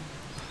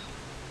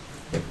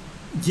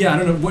 yeah, I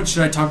don't know. What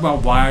should I talk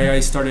about? Why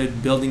I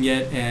started building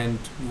it and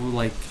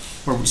like,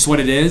 or just what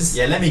it is?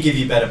 Yeah, let me give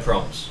you better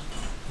prompts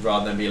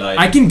rather than be like.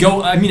 I can go.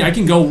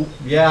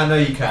 Yeah, I know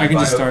you can. I can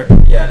just start.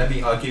 Yeah,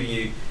 I'll give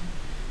you.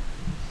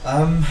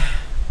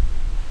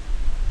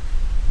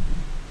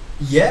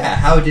 Yeah,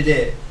 how did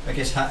it? I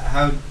guess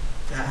how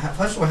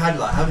first of all,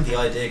 how did the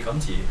idea come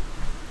to you?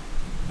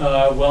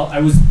 Well,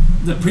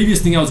 the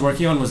previous thing I was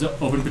working on was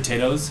open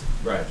potatoes.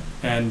 Right.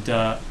 And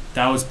that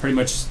was pretty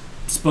much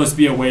supposed to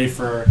be a way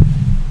for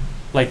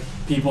like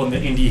people in the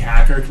indie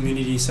hacker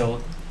community,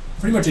 so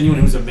pretty much anyone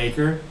who's a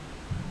maker,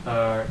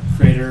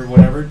 creator,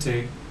 whatever,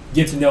 to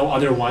get to know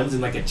other ones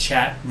in like a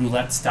chat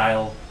roulette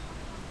style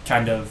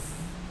kind of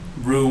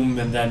room.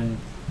 And then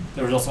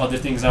there was also other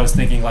things I was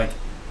thinking, like,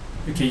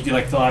 okay, you could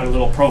like fill out a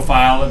little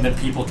profile and then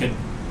people could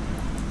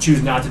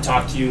choose not to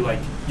talk to you. Like,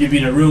 you'd be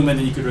in a room and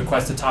then you could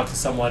request to talk to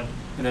someone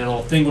and then a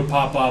little thing would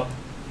pop up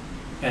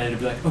and it'd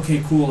be like,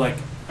 okay, cool, like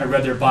I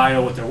read their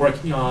bio, what they're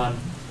working on,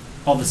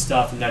 all this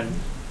stuff, and then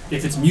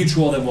if it's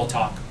mutual, then we'll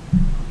talk.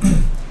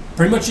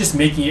 Pretty much just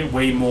making it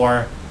way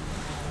more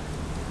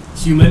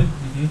human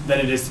than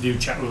it is to do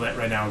chat roulette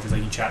right now, because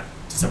like you chat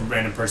to some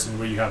random person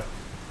where you have,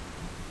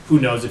 who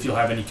knows if you'll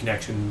have any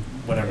connection,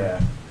 whatever.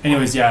 Yeah.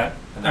 Anyways, yeah.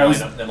 And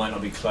there might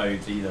not be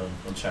clothes either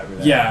on chat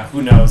roulette. Yeah,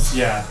 who knows?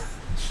 Yeah.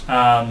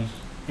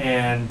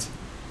 And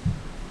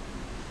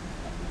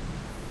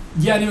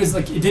yeah, anyways,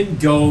 like it didn't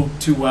go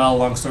too well,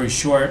 long story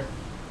short.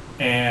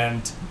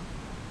 And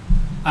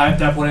at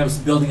that point I was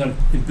building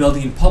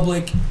in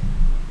public,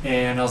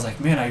 and I was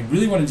like, man, I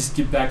really want to just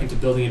get back into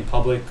building in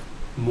public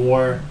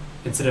more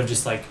instead of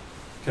just like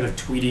kind of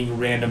tweeting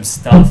random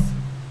stuff,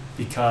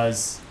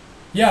 because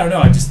yeah, I don't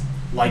know, I just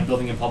like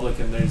building in public,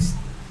 and I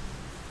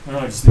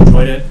just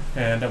enjoyed it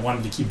and I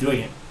wanted to keep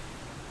doing it.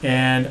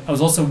 And I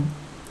was also,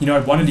 I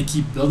wanted to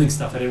keep building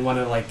stuff. I didn't want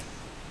to like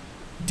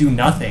do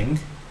nothing.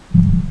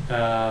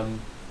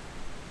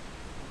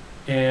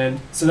 And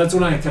so that's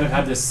when I kind of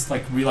had this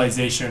like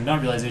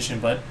not realization,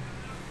 but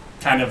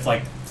kind of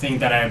like thing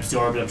that I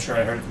absorbed. I'm sure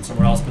I heard it from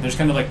somewhere else, but there's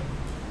kind of like,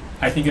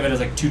 I think of it as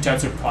like two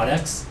types of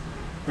products,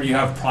 where you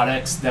have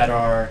products that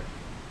are,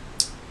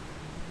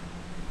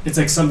 it's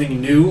like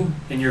something new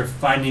and you're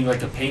finding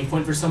like a pain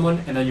point for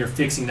someone and then you're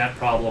fixing that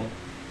problem.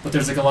 But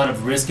there's like a lot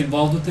of risk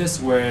involved with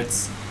this, where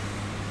is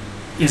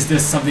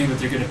this something that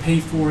they're going to pay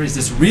for? Is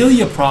this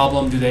really a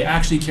problem? Do they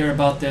actually care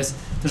about this?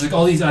 There's like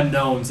all these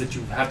unknowns that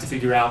you have to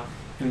figure out.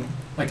 And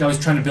like I was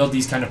trying to build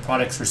these kind of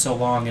products for so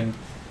long and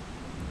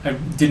I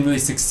didn't really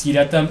succeed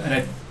at them.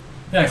 And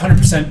I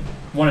 100%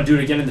 want to do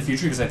it again in the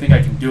future because I think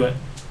I can do it.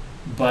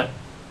 But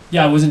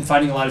yeah, I wasn't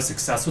finding a lot of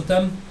success with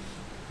them.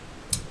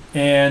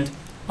 And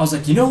I was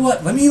like, you know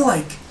what? Let me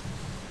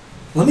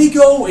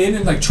go in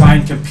and like try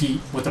and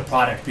compete with the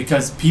product,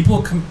 because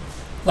people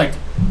like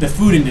the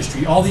food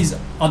industry, all these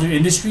other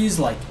industries,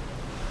 like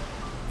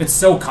it's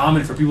so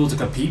common for people to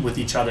compete with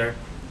each other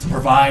to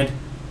provide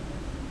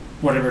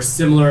whatever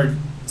similarly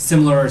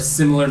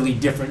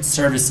different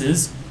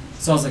services.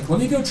 So I was like, let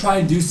me go try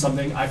and do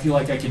something I feel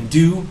like I can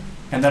do,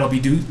 and that'll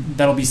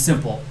be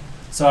simple.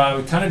 So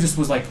I kind of just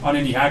was like on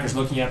Indie Hackers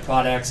looking at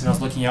products, and I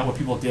was looking at what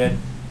people did,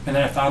 and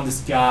then I found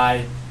this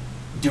guy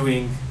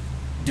doing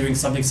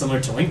something similar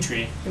to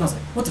Linktree, and I was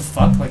like, what the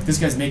fuck? Like, this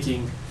guy's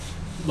making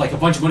like a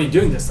bunch of money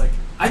doing this. Like,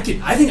 I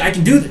think I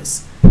can do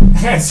this.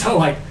 And so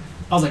like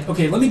I was like,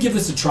 okay, let me give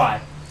this a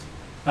try.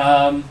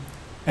 And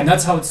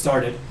that's how it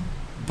started.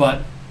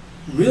 But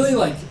really,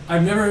 like,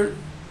 I've never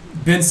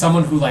been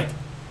someone who like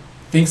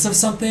thinks of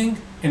something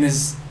and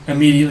is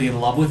immediately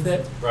in love with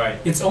it. Right.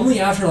 It's only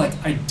after like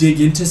I dig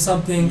into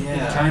something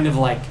and kind of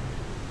like,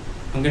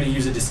 I'm gonna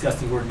use a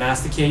disgusting word,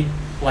 masticate,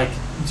 like,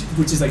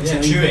 which is like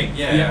chewing.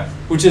 Yeah.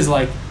 Which is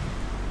like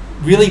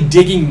really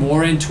digging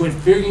more into it,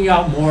 figuring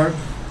out more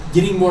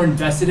getting more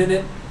invested in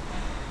it.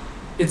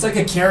 It's like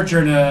a character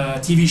in a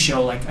TV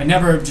show. Like I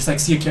never just like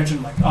see a character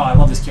and I'm like, oh, I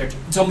love this character.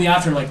 It's only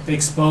after like they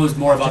expose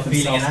more about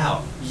feeling themselves. it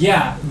out.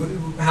 Yeah.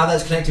 How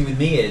that's connecting with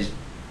me is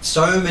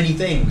so many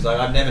things like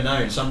I've never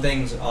known. Some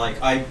things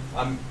like I've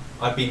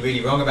been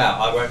really wrong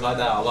about. I won't like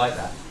that. I like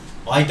that.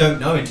 I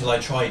don't know until I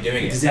try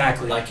doing it.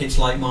 Exactly. Like it's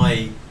like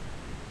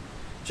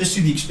just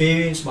through the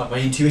experience, my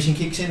intuition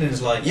kicks in and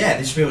it's like, yeah,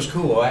 this feels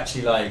cool. Or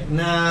actually like,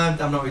 nah,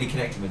 I'm not really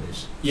connecting with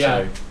this.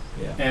 Yeah. So,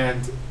 yeah.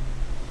 And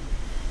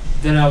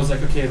then I was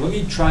like, okay, let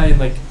me try and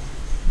like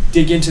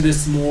dig into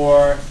this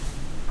more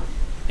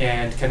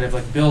and kind of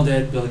like build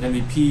an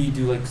MVP,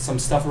 do like some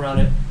stuff around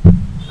it.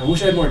 I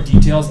wish I had more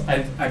details.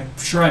 I'm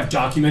sure I've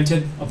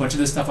documented a bunch of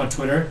this stuff on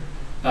Twitter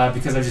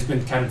because I've just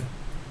been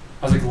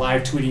I was like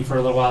live tweeting for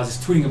a little while. I was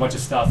just tweeting a bunch of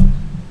stuff.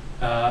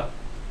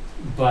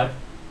 But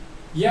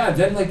yeah,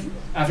 then like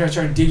after I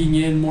started digging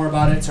in more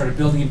about it, started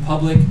building in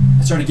public,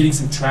 I started getting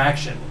some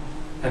traction.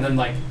 And then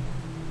like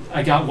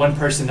I got one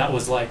person that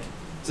was like,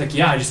 it's like,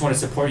 yeah, I just want to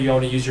support you. I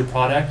want to use your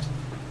product.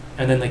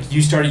 And then like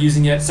you started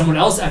using it. Someone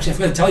else, actually, I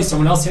forgot to tell you,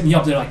 someone else hit me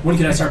up. They're like, when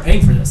can I start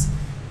paying for this?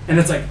 And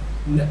it's like,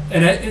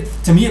 and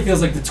to me, it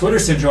feels like the Twitter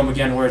syndrome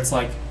again, where it's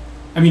like,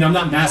 I mean, I'm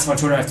not massive on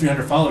Twitter. I have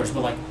 300 followers,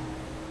 but like,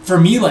 for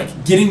me,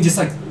 like getting just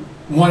like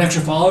one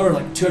extra follower, or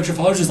like 2 extra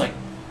followers is like,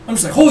 I'm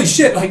just like, holy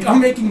shit, like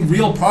I'm making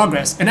real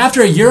progress. And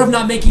after a year of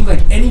not making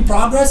like any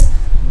progress,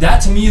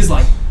 that to me is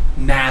like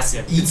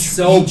massive. It's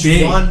so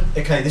big.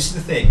 Okay, this is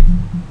the thing.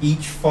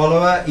 Each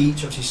follower,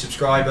 each obviously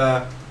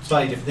subscriber,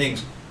 slightly different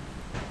things.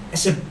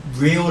 It's a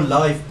real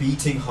life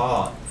beating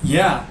heart.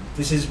 Yeah.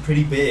 This is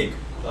pretty big.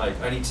 Like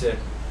I feel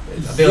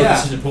like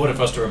this is important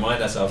for us to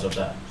remind ourselves of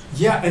that.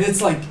 Yeah, and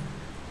it's like,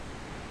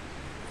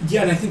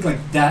 yeah, and I think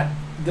like that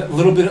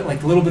little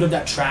bit of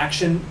that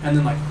traction, and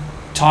then like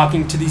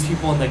talking to these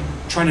people and like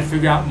trying to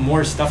figure out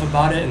more stuff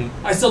about it. And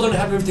I still don't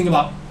have everything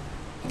about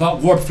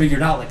Warp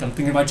figured out. Like I'm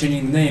thinking about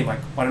changing the name. Like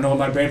I don't know what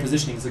my brand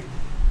positioning is. Like,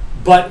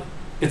 but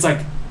it's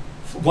like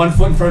one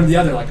foot in front of the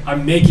other. Like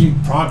I'm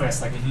making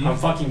progress. Like I'm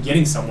fucking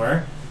getting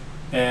somewhere.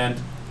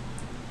 And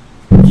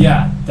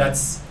yeah,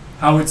 that's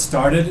how it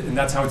started, and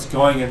that's how it's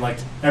going. And like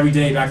every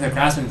day back in the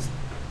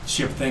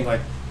craftsmanship thing,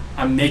 like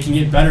I'm making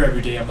it better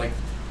every day. I'm like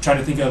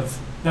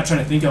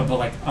but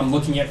like I'm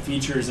looking at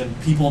features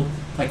and people,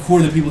 like who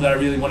are the people that I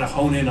really want to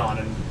hone in on,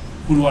 and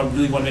who do I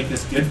really want to make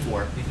this good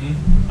for.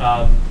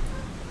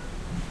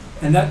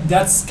 And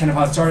that's kind of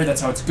how it started.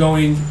 That's how it's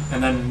going.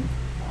 And then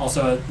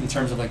also in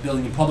terms of like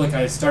building in public,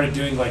 I started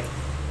doing like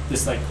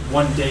this like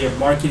 1 day of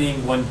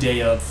marketing, 1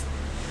 day of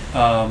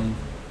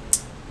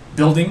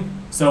building.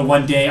 So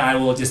one day I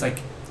will just like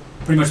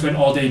pretty much spend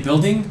all day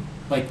building,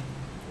 like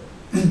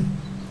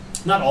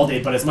not all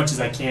day, but as much as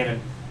I can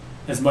and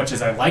as much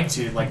as I like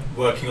to, like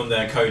working on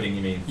their coding,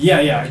 you mean?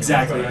 Yeah,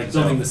 exactly. Like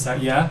building the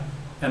site, yeah.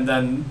 And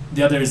then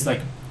the other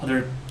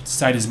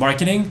side is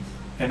marketing,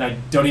 and I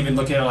don't even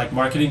look at it like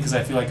marketing because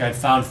I feel like I've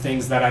found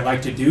things that I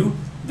like to do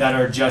that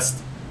are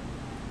just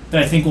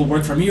that I think will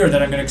work for me or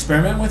that I'm going to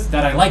experiment with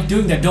that I like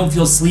doing that don't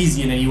feel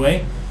sleazy in any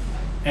way,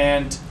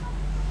 and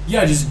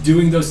yeah, just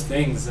doing those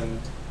things, and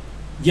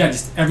yeah,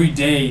 just every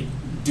day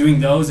doing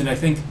those. And I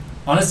think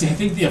honestly,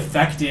 the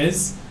effect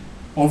is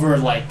over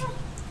like,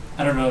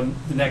 I don't know,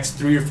 the next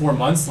 3 or 4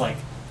 months, like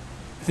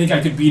I think I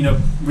could be in a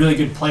really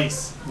good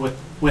place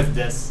with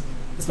this,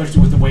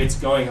 especially with the way it's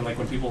going, and like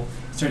when people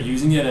start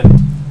using it. And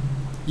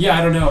yeah,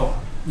 I don't know,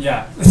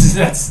 yeah,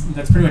 that's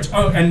pretty much.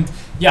 Oh, and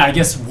yeah, I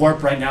guess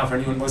Warp right now for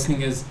anyone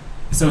listening is,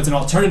 so it's an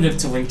alternative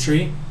to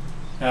Linktree,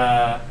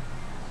 and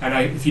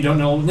if you don't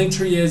know what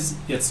Linktree is,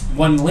 it's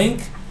one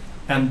link,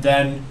 and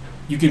then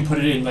you can put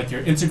it in like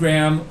your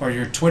Instagram or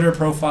your Twitter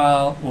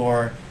profile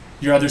or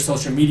your other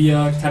social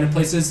media kind of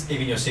places.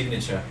 Even your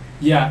signature.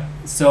 Yeah,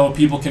 so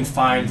people can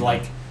find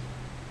like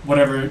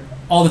whatever,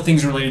 all the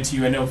things related to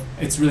you. I know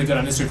it's really good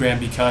on Instagram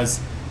because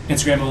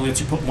Instagram only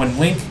lets you put one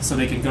link, so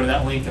they can go to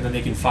that link and then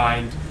they can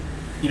find,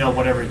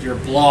 whatever, your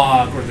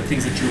blog or the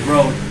things that you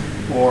wrote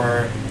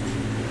or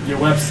your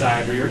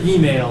website or your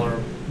email or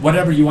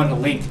whatever you want to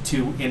link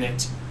to in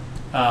it.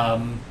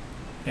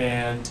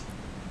 And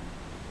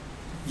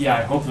yeah,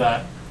 I hope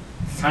that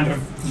kind of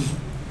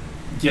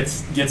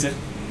gets it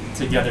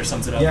together,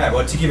 sums it up. Yeah,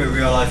 well, to give a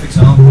real life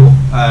example,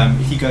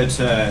 if you go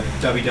to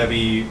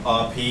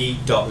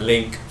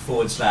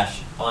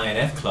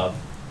www.rp.link/INF club,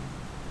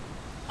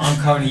 I'm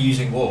currently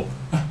using Warp.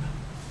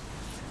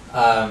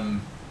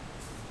 And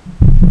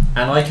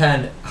I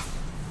can,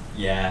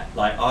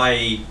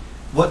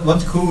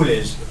 what's cool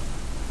is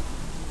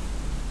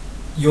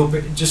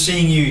just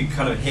seeing you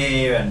kind of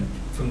here, and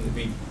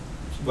we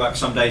work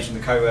some days from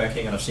the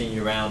co-working, and I've seen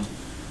you around.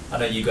 I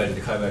know you go to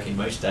the co-working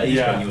most days,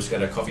 but you also go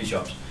to coffee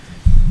shops.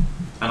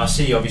 And I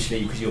see,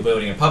 obviously, because you're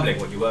building a public,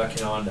 what you're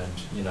working on, and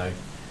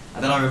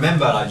And then I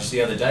remember, like, just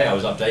the other day, I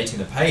was updating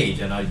the page,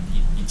 and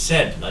you'd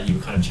said, like, you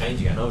were kind of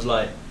changing it, and I was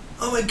like,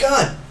 oh my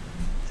god,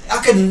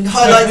 I can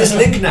highlight this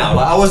link now.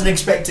 Like, I wasn't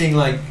expecting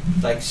like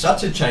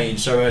such a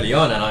change so early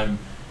on, and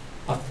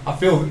I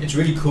feel it's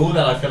really cool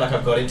that I feel like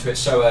I've got into it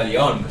so early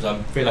on, because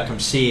I feel like I'm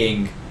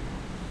seeing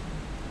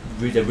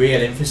the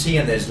real infancy,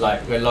 and there's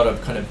like a lot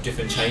of kind of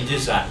different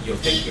changes that you're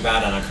thinking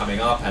about and are coming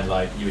up, and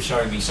like you were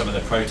showing me some of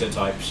the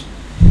prototypes.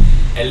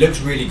 It looks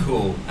really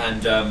cool,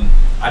 and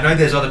I know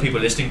there's other people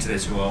listening to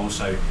this who are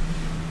also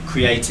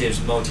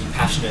creatives,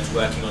 multi-passionates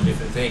working on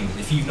different things.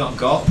 If you've not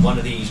got one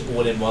of these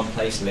all-in-one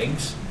place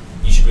links,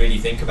 you should really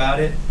think about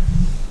it.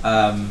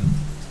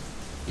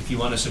 If you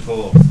want to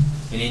support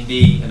an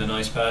indie and a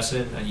nice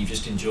person, and you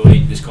just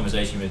enjoyed this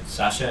conversation with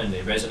Sasha and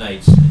it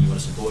resonates, and you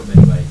want to support him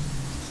anyway,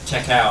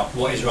 check out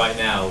what is right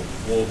now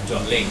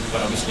warp.link.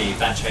 But obviously, if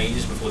that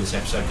changes before this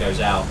episode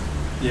goes out,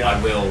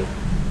 I will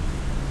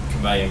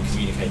convey and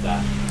communicate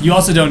that. You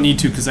also don't need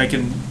to, because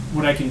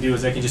what I can do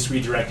is I can just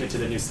redirect it to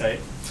the new site.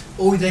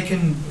 Or they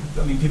can,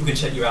 I mean, people can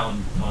check you out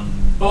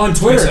on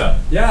Twitter.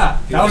 Yeah,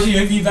 that would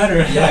be better.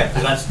 Yeah,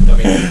 because that's, I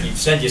mean, you've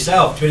said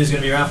yourself, Twitter's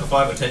going to be around for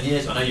 5 or 10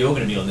 years. I know you're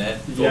going to be on there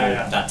for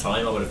that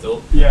time, I would have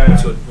thought. Yeah.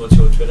 What's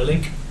your Twitter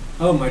link?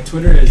 Oh, my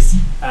Twitter is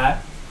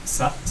at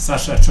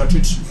Sasa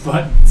Cocic,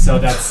 but so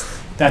that's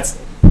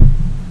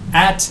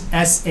at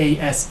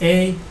SASACOCIC.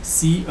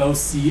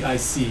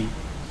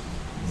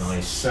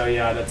 Nice. So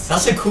yeah,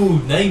 that's a cool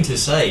name to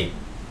say.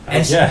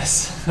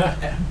 Yes.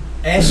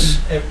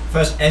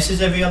 First S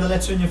is every other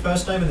letter in your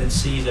first name, and then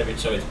C is every.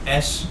 So it's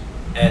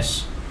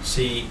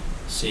SSCC.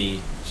 So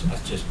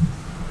it's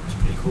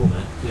pretty cool,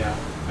 man. Yeah,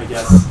 I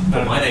guess.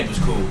 But my name was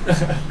cool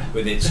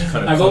with its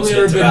kind of I've only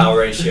constant to vowel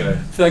ratio. I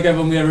feel like I've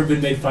only ever been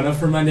made fun of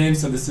for my name,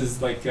 so this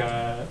is like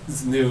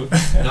this is new.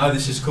 No,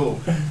 this is cool.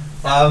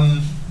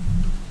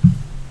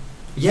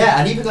 Yeah,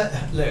 and even like,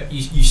 look,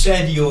 you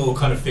said you're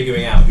kind of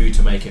figuring out who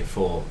to make it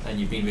for, and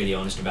you've been really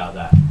honest about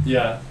that.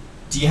 Yeah.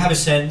 Do you have a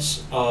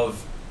sense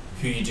of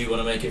who you do want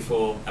to make it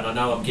for? And I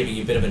know I'm giving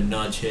you a bit of a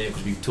nudge here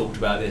because we've talked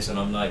about this, and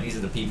I'm like, these are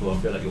the people I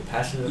feel like you're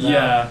passionate about.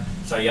 Yeah.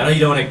 So I know you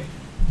don't want to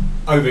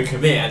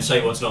overcommit and say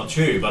what's not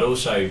true, but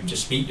also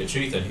just speak your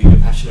truth and who you're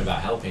passionate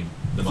about helping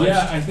the most.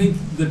 Yeah, I think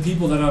the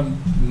people that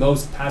I'm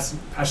most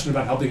passionate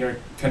about helping are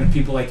kind of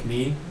people like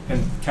me,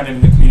 and kind of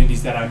in the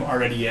communities that I'm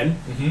already in,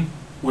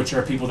 which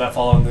are people that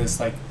fall on this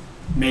like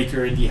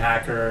maker, indie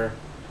hacker,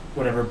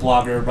 whatever,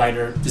 blogger,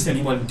 writer, just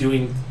anyone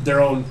doing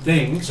their own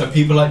thing. So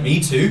people like me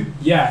too?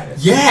 Yeah.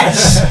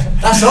 Yes!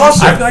 That's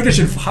awesome! I feel like I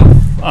should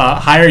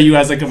hire you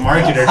as like a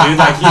marketer, dude.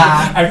 Like,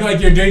 I feel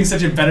like you're doing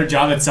such a better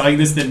job at selling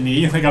this than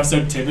me. Like, I'm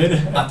so timid.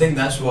 I think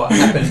that's what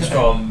happens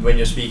from when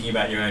you're speaking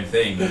about your own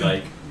thing.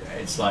 Like,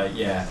 it's like,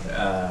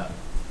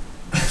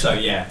 so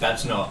yeah,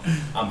 that's not,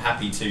 I'm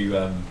happy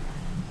to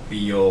be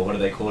your, what do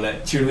they call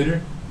it?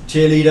 Cheerleader,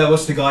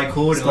 what's the guy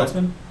called?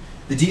 Spokesman?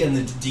 The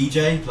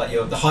DJ, like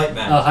you're the hype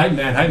man. Hype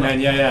man,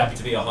 yeah. Happy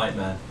to be a hype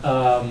man.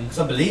 Because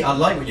I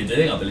like what you're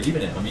doing. I believe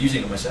in it. I'm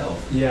using it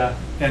myself. Yeah,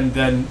 and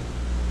then,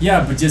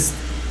 but just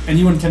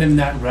anyone kind of in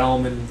that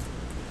realm. And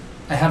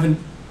I haven't,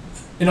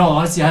 in all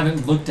honesty, I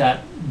haven't looked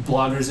at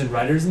bloggers and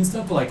writers and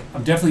stuff. But like,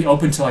 I'm definitely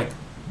open to like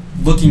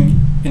looking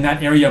in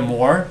that area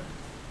more,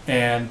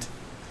 and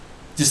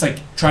just like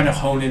trying to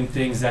hone in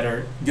things that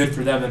are good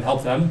for them and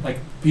help them. Like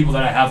people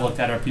that I have looked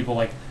at are people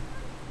like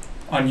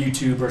on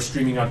YouTube or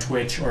streaming on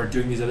Twitch or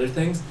doing these other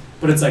things.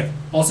 But it's like,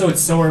 also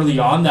it's so early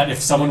on that if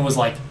someone was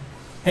like,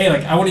 hey,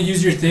 like I want to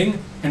use your thing,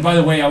 and by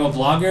the way, I'm a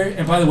blogger,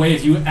 and by the way,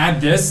 if you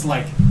add this,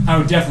 like I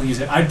would definitely use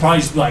it. I'd probably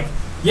just be like,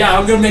 yeah,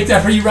 I'm gonna make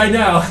that for you right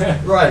now.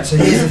 Right, so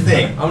here's the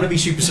thing. I'm gonna be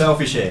super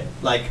selfish here.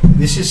 Like,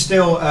 this is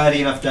still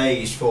early enough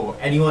days for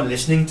anyone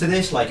listening to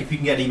this. Like, if you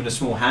can get even a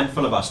small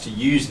handful of us to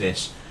use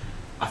this,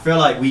 I feel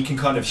like we can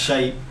kind of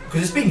shape,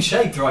 because it's being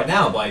shaped right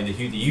now by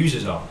who the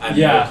users are, and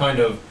we're kind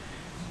of,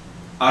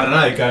 I don't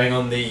know, going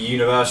on the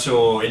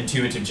universal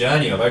intuitive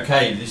journey of,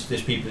 okay,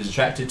 this people is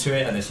attracted to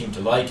it and they seem to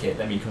like it,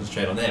 let me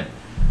concentrate on them.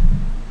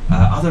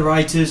 Other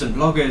writers and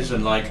bloggers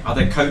and like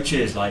other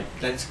coaches, like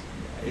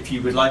if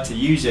you would like to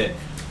use it,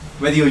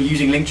 whether you're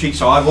using Linktree,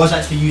 so I was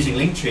actually using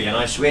Linktree and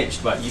I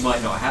switched, but you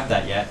might not have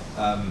that yet.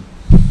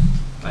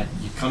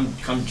 You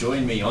come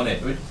join me on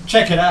it.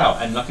 Check it out,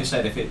 and like I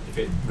said, if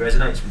it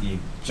resonates with you,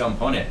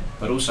 jump on it.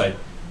 But also,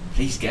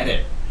 please get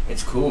it.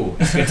 It's cool.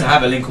 It's good to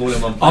have a link all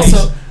in one place.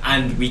 Also,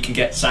 and we can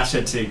get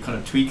Sasha to kind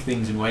of tweak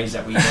things in ways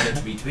that we want it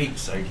to be tweaked.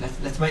 So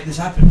let's make this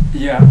happen.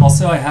 Yeah.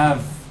 Also, I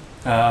have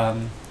I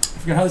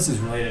forget how this is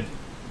related.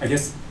 I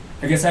guess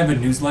I have a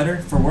newsletter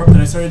for work that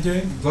I started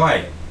doing.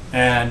 Right.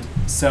 And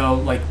so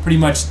like pretty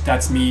much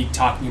that's me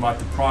talking about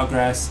the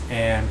progress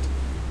and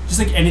just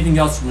like anything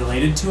else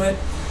related to it.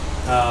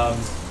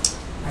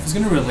 I was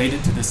going to relate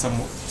it to this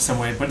some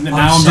way, but now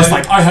I'm just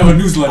like, I have a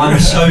newsletter. I'm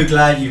so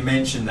glad you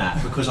mentioned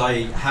that, because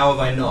how have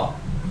I not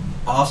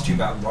asked you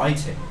about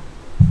writing?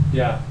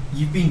 Yeah.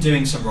 You've been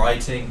doing some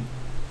writing.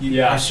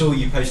 I saw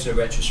you posted a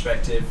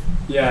retrospective.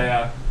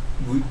 Yeah.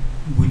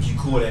 Would you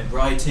call it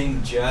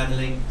writing,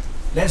 journaling?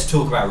 Let's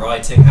talk about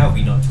writing. How have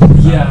we not talked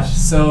about this? Yeah,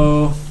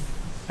 so,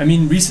 I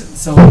mean,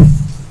 so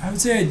I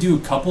would say I do a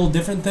couple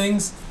different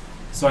things.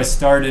 So I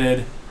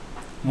started,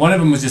 one of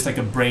them was just like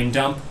a brain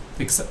dump.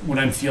 When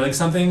I'm feeling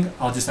something,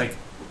 I'll just like,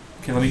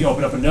 okay, let me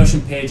open up a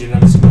Notion page and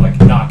I'm just gonna like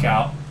knock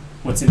out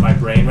what's in my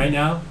brain right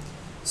now.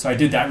 So I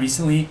did that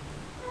recently,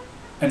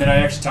 and then I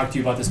actually talked to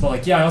you about this, but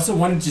like, I also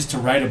wanted just to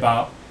write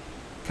about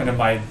kind kind of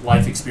my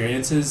life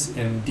experiences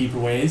in deeper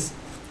ways.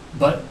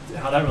 But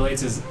how that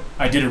relates is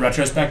I did a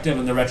retrospective,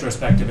 and the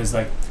retrospective is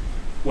like,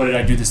 what did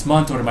I do this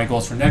month? What are my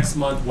goals for next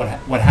month?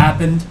 What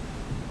happened?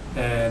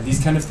 And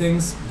these kind of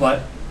things.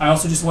 But I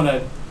also just want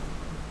to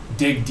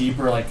dig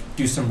deeper, like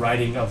do some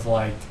writing of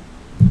like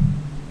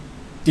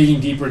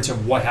digging deeper into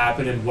what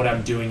happened and what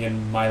I'm doing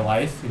in my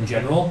life in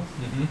general.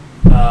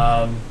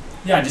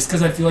 Yeah, just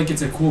because I feel like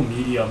it's a cool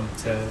medium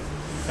to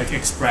like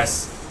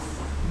express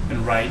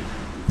and write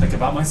like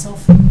about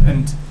myself.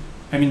 And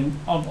I mean,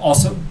 I've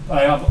also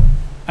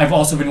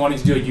been wanting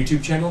to do a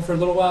YouTube channel for a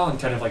little while and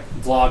kind of like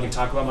vlog and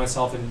talk about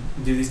myself and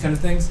do these kind of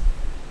things.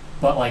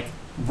 But like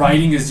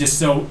writing is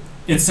just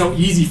it's so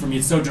easy for me.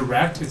 It's so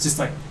direct. It's just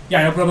like,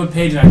 yeah, I open up a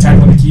page and I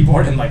type on the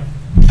keyboard and like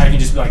I can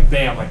just be like,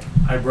 bam, like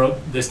I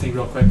wrote this thing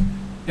real quick.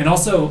 And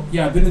also,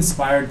 yeah, I've been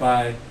inspired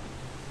by,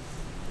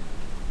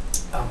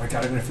 oh my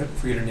god, I'm gonna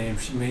forget her name.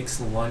 She makes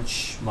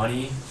lunch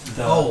money.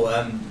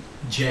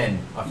 Jen.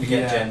 I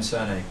forget Jen's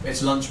surname.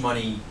 It's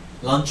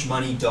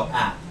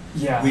lunchmoney.app.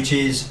 Yeah. Which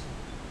is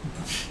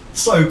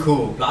so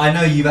cool. Like, I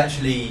know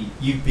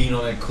you've been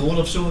on a call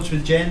of sorts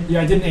with Jen.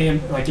 Yeah, I did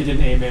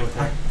an AMA with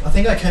her. I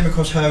think I came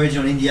across her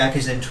originally on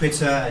Indiaka's then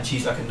Twitter, and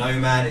she's like a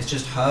nomad. It's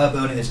just her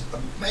building this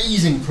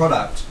amazing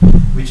product,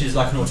 which is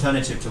like an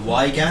alternative to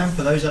YGAM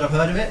for those that have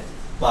heard of it.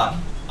 But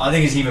I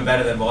think it's even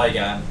better than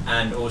YGAM,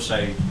 and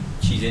also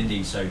she's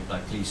indie, so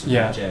like please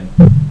support Jen.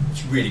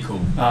 It's really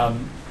cool.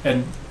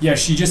 And yeah,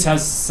 she just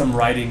has some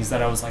writings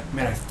that I was like,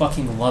 man, I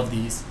fucking love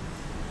these.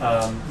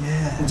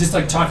 Just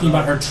like talking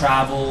about her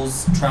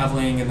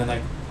traveling, and then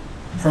like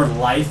her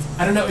life.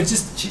 I don't know. It's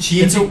just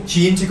she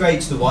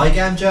integrates the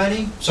YGAM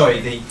journey.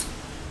 Sorry, the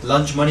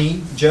lunch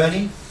money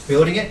journey,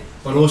 building it,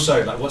 but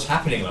also like what's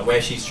happening, like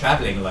where she's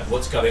traveling, like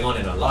what's going on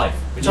in her life.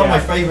 Which are my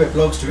favorite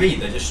blogs to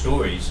read. They're just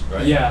stories,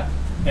 right? Yeah,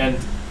 and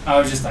I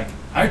was just like,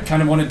 I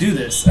kind of want to do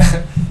this,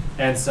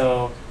 and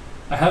so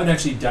I haven't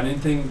actually done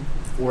anything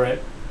for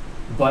it,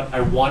 but I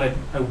want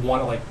to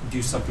like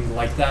do something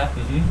like that.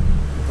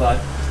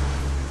 But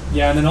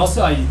yeah, and then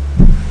also in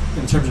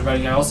terms of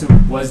writing, I also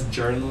was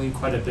journaling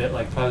quite a bit,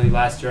 like probably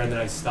last year, and then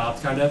I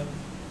stopped kind of.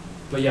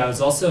 But yeah,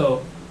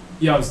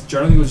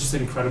 journaling was just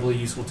an incredibly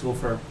useful tool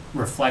for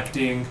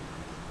reflecting.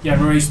 Yeah, I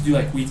remember I used to do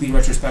like weekly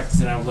retrospectives,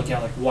 and I would look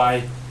at like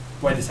why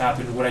this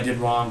happened, what I did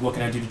wrong, what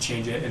can I do to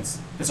change it. It's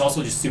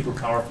also just super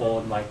powerful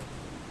and like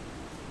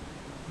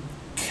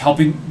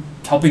helping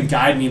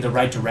guide me in the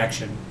right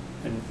direction.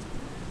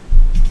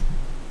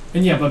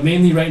 And yeah, but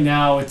mainly right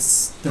now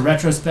it's the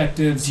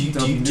retrospectives,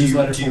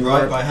 newsletters. Do you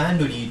write by hand,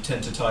 or do you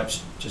tend to type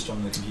just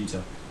on the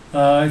computer?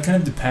 It kind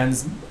of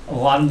depends. A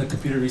lot on the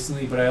computer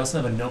recently, but I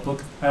also have a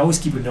notebook. I always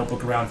keep a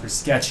notebook around for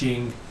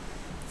sketching,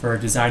 for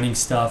designing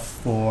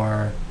stuff,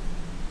 and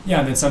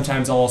then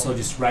sometimes I'll also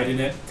just write in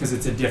it because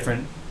it's a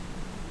different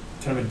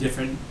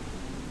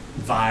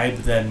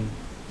vibe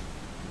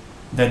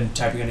than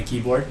typing on a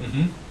keyboard.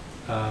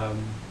 I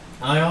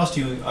asked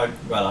you, I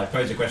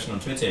posed a question on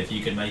Twitter if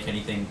you could make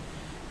anything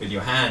with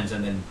your hands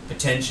and then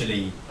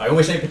potentially, I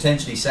always say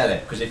potentially sell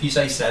it, because if you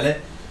say sell it,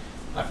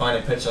 I find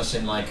it puts us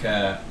in like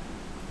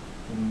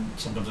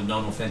sometimes a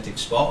non-authentic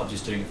spot of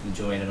just doing it for the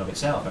joy in and of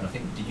itself. And I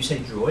think, did you say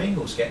drawing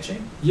or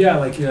sketching? Yeah,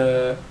 like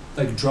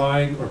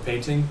drawing or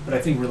painting, but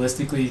I think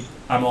realistically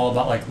I'm all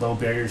about like low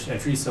barriers to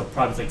entry, so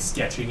probably like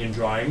sketching and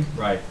drawing.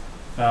 Right.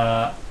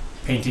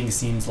 Painting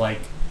seems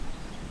like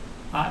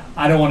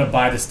I don't want to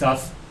buy the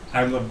stuff.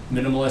 I'm a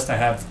minimalist. I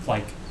have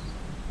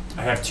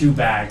 2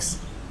 bags.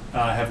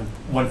 I have a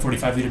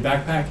 145-liter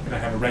backpack and I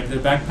have a regular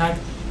backpack,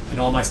 and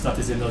all my stuff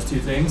is in those 2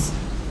 things,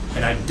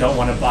 and I don't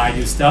want to buy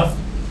new stuff,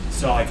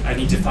 so like I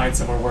need to find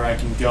somewhere where I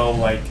can go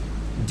like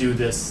do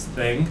this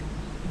thing.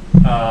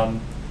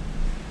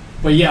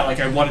 But yeah, like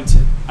I'm not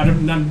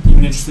even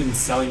interested in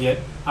selling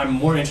it. I'm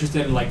more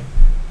interested in like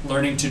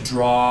learning to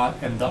draw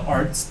and the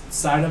art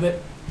side of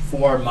it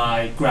for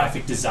my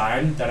graphic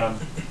design, that I'm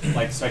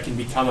like, so I can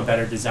become a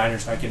better designer,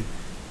 so I can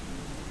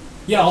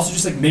also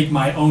just like make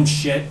my own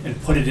shit and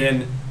put it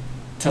in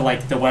to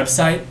like the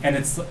website, and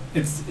it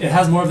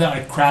has more of that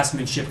like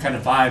craftsmanship kind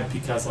of vibe,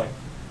 because like,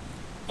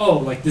 oh,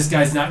 like this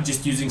guy's not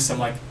just using some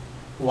like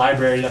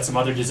library that some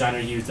other designer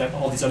used, that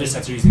all these other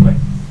sites are using, like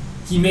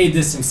he made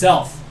this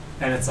himself.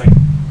 And it's like,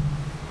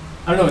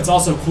 I don't know, it's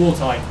also cool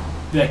to like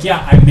be like,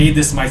 yeah, I made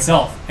this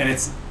myself and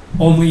it's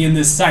only in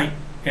this site,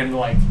 and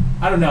like,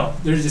 I don't know,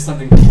 there's just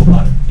something cool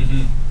about it.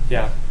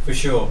 Yeah, for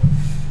sure.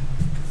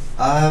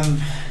 I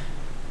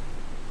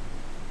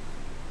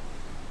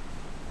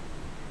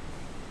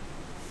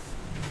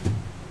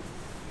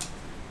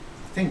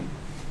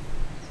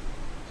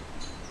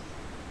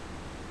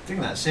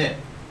think that's it.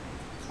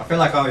 I feel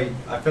like I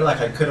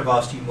could have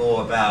asked you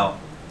more about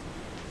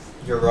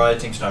your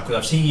writing stuff, because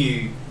I've seen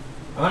you.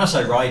 And when I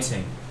say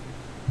writing,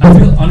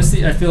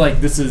 I feel like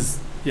this is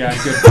good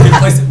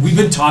place. We've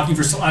been talking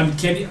for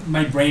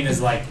my brain is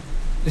like,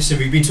 listen,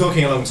 we've been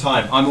talking a long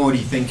time. I'm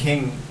already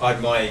thinking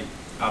I've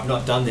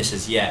not done this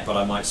as yet, but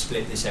I might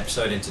split this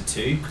episode into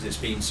 2, because it's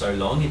been so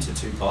long, into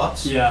 2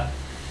 parts. Yeah.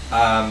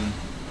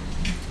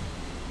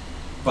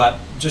 But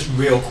just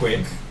real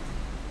quick,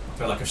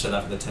 feel like I've said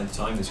that for the 10th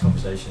time in this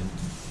conversation.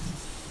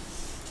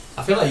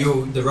 I feel like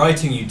the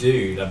writing you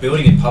do, like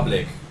building in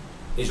public,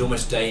 is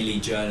almost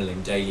daily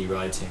journaling, daily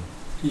writing.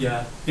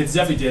 Yeah, it's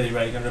definitely daily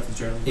writing. I don't know if it's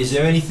journaling. Is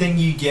there anything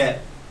you get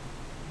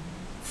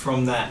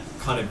from that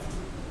kind of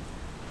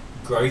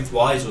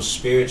growth-wise or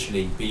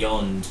spiritually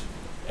beyond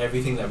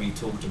everything that we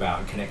talked about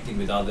and connecting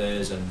with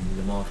others and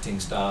the marketing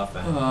stuff?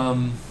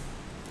 And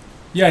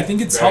yeah, I think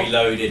it's very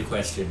loaded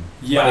question.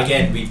 Yeah, but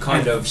again, we've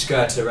kind of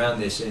skirted around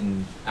this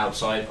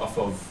off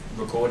of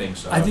recording.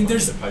 So I think to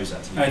pose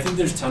that to you. I think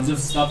there's tons of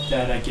stuff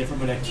that I get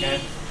from it. I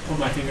can't put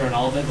my finger on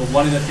all of it, but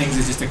one of the things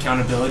is just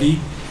accountability.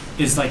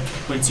 Is like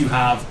once you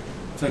have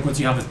I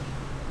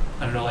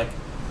don't know, like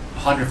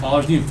 100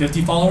 followers, even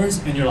 50 followers,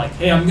 and you're like,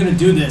 hey, I'm gonna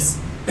do this,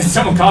 and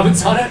someone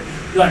comments on it,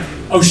 you're like,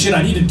 oh shit,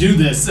 I need to do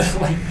this.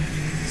 Like,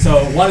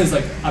 so one is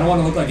like, I don't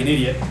want to look like an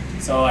idiot,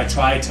 so I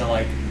try to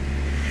like,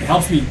 it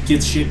helps me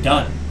get shit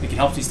done. Like it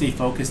helps me stay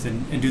focused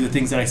and do the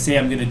things that I say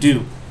I'm gonna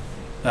do,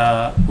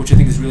 which I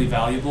think is really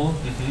valuable.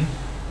 Mm-hmm.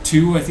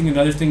 Two, I think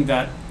another thing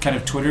that kind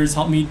of Twitter's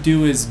helped me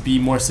do is be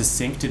more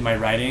succinct in my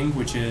writing,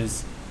 which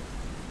is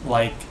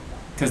like,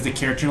 because the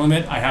character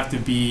limit, I have to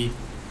be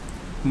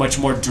much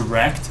more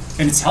direct,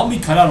 and it's helped me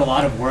cut out a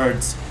lot of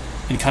words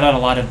and cut out a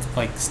lot of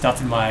like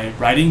stuff in my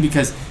writing,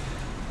 because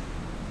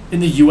in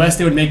the US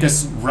they would make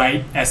us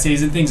write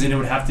essays and things and it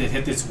would have to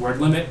hit this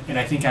word limit, and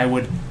I think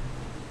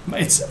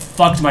it's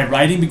fucked my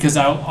writing, because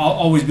I'll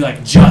always be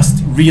like,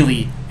 just,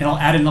 really, and I'll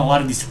add in a lot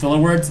of these filler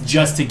words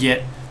just to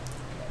get,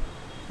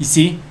 you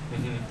see?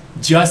 Mm-hmm.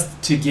 Just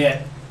to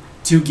get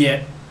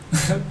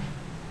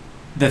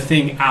the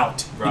thing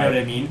out, right. You know what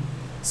I mean?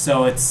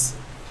 So it's,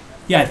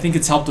 yeah, I think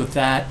it's helped with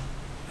that.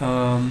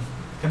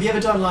 Have you ever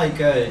done like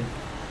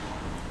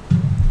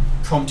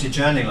prompted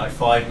journaling, like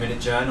 5-minute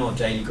journal or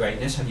daily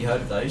greatness? Have you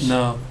heard of those?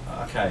 No.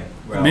 Okay.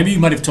 Well, maybe you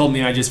might have told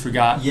me, I just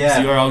forgot. Yeah.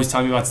 'Cause you are always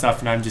telling me about stuff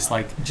and I'm just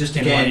like, just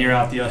in again, one ear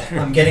out the other.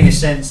 I'm getting a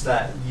sense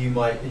that you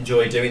might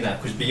enjoy doing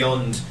that, because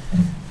beyond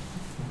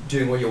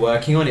doing what you're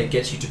working on, it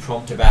gets you to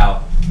prompt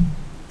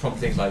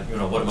things like, you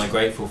know, what am I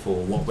grateful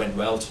for? What went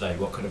well today?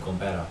 What could have gone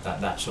better?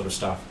 That sort of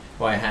stuff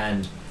by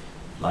hand,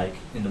 like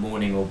in the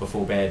morning or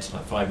before bed,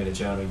 like 5-minute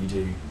journal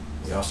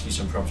we ask you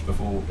some prompts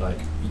before,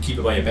 like you keep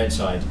it by your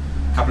bedside,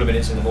 a couple of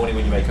minutes in the morning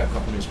when you wake up, a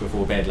couple of minutes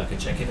before bed, like a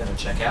check in and a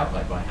check out,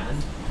 like by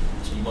hand.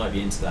 So you might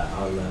be into that.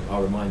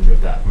 I'll remind you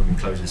of that when we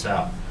close this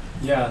out.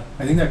 Yeah,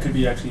 I think that could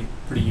be actually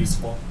pretty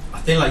useful.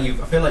 I feel like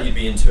you'd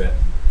be into it.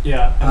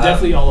 Yeah, I'm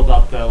definitely all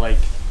about the like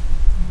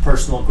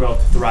personal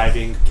growth,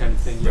 thriving kind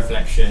of thing. Yeah.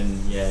 Reflection,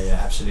 yeah,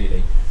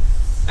 absolutely.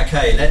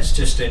 Okay, let's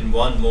just in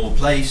one more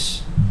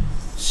place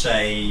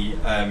say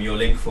your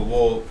link for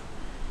Warp,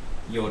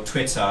 your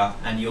Twitter,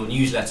 and your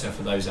newsletter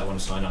for those that want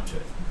to sign up to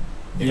it.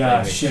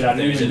 Yeah, shit, I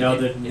don't even know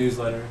the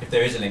newsletter. If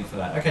there is a link for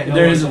that. Okay,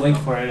 there is a link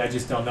for it, I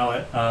just don't know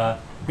it.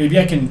 Maybe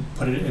I can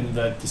put it in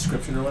the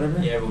description or whatever.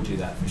 Yeah, we'll do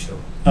that for sure.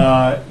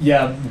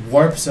 Yeah,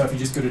 Warp, so if you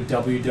just go to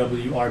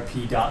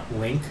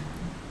wwrp.link,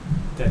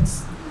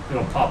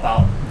 it'll pop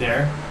out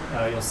there.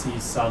 You'll see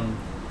some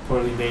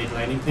poorly made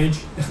landing page,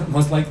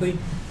 most likely.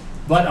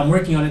 But I'm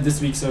working on it this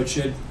week, so it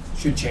should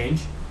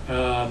change.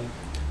 It'll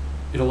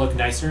look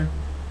nicer.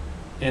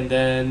 And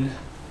then,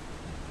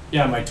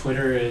 yeah, my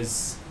Twitter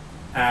is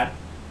at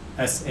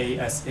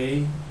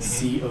SASA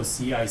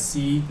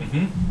COCIC.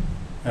 Mm-hmm.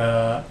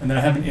 And then I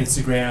have an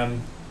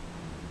Instagram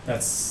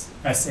that's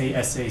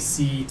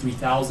SASAC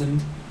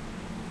 3000.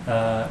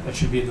 That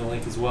should be in the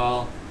link as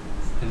well.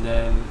 And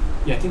then,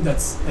 yeah, I think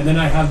and then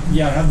I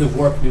have the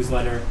Warp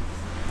newsletter.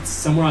 It's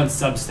somewhere on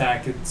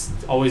Substack. It's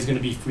always going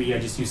to be free. I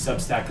just use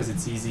Substack because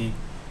it's easy.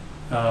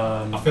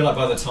 I feel like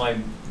by the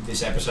time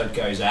this episode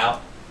goes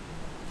out,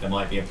 there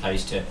might be a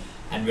place to,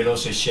 and we'll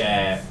also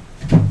share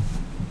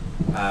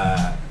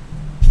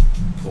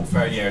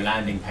portfolio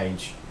landing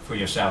page for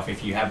yourself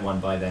if you have one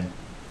by then.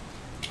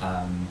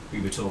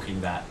 We were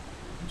talking that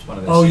it's one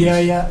of those. Oh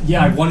things.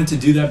 yeah. I wanted to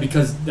do that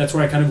because that's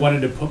where I kind of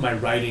wanted to put my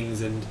writings,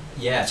 and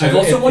yeah. So I've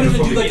also wanted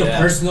to do like a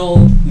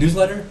personal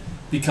newsletter,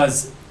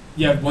 because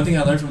one thing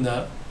I learned from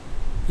I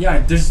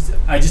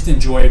just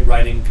enjoy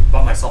writing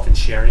about myself and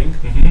sharing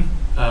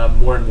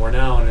more and more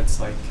now, and it's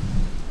like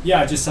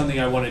just something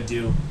I want to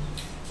do.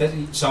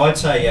 So I'd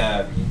say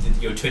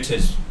your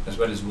Twitter's, as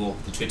well as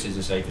Warp, the Twitter's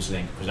the safest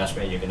link, because that's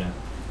where you're gonna.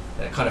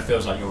 It kind of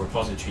feels like your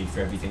repository for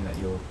everything that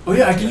you're. Oh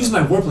yeah, I can use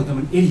my Warp link. I'm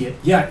an idiot.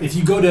 Yeah, if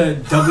you go to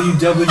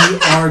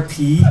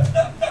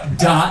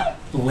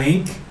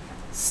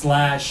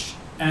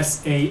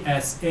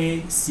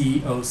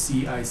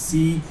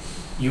www.rp.link/SASACOCIC,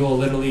 you will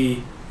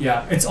literally.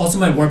 Yeah, it's also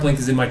my Warp link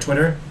is in my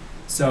Twitter.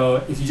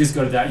 So if you just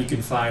go to that, you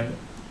can find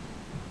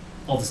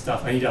all the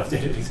stuff. I need to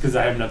update it because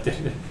I haven't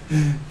updated it.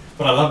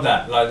 But I love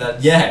that, like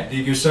that. Yeah,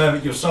 you're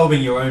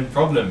solving your own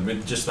problem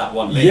with just that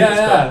one link.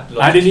 Yeah,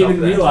 I didn't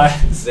even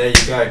realize. There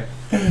you go.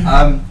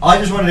 I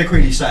just wanted to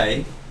quickly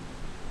say,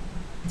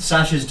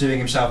 Sasha's doing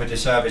himself a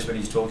disservice when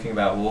he's talking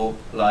about Warp.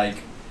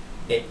 Like,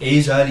 it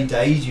is early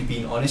days. You've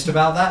been honest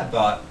about that,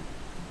 but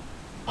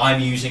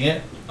I'm using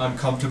it. I'm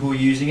comfortable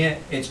using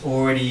it. It's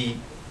already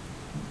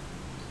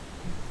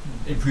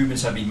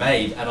improvements have been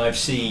made, and I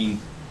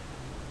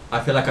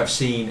feel like I've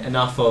seen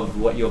enough of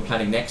what you're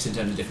planning next in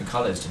terms of different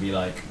colours to be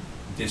like,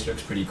 this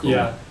looks pretty cool.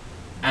 Yeah.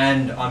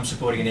 And I'm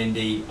supporting an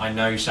indie. I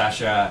know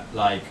Sasha,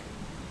 like,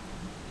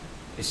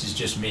 this is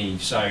just me,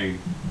 so I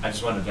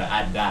just wanted to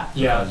add that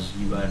because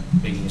you weren't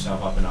picking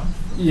yourself up enough.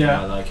 Yeah.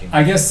 My liking.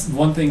 I guess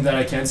one thing that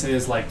I can say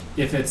is like,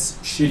 if it's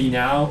shitty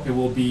now, it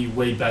will be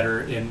way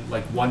better in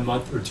like 1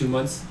 month or 2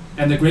 months.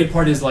 And the great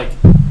part is like,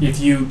 if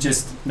you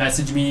just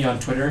message me on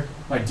Twitter,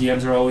 my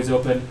DMs are always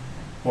open,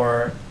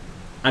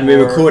 And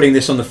we're recording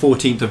this on the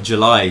 14th of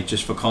July,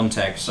 just for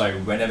context. So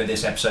whenever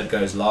this episode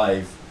goes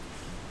live,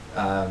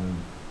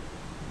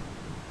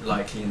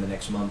 likely in the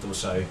next month or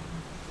so,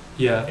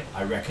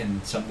 I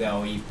reckon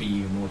there'll be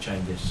even more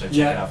changes. So check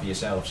it out for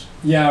yourselves.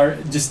 Yeah,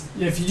 or just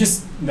if you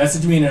just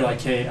message me and you're like,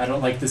 hey, I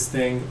don't like this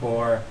thing,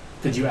 or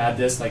could you add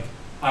this? Like,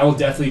 I will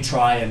definitely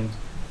try and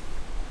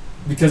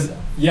because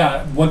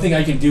one thing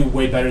I can do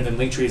way better than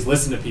Linktree is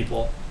listen to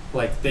people.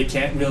 Like they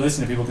can't really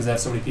listen to people because I have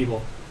so many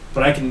people.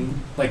 But I can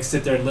like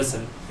sit there and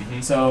listen. Mm-hmm.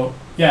 So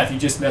if you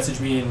just message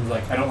me and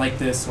like I don't like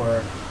this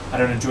or I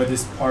don't enjoy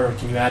this part or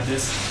can you add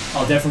this,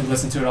 I'll definitely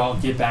listen to it. I'll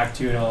get back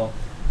to you and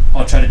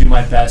I'll try to do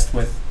my best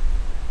with.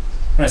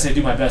 When I say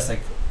do my best,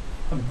 like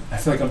I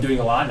feel like I'm doing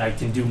a lot and I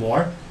can do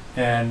more.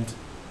 And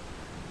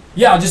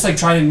I'll just like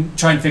try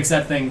and fix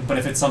that thing. But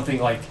if it's something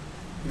like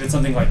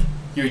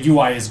your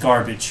UI is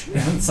garbage,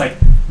 it's like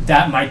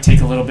that might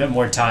take a little bit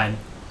more time.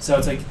 So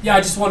it's like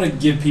I just want to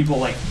give people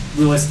like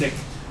realistic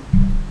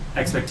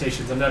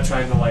expectations. I'm not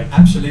trying to like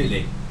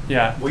absolutely.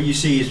 Yeah. What you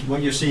see is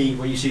what you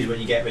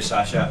get with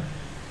Sasha.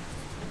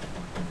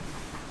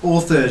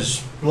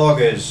 Authors,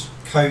 bloggers,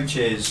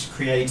 coaches,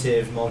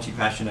 creatives,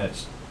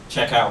 multi-passionates.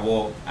 Check out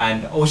Warp.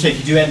 And also, if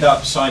you do end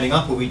up signing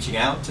up or reaching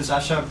out to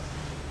Sasha,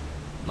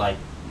 like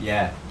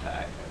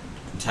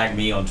tag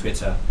me on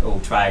Twitter or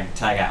tag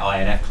at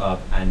INF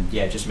Club, and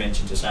just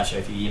mention to Sasha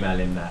if you email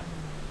him that.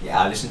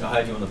 I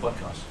heard you on the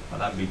podcast. Well,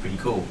 that would be pretty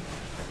cool.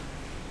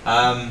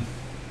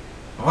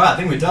 Alright, I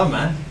think we're done,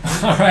 man.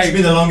 Alright. It's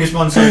been the longest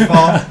one so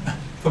far.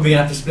 Probably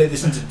gonna have to split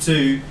this into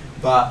two.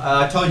 But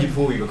I told you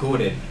before we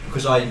recorded,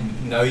 because I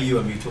know you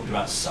and we've talked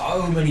about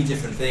so many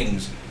different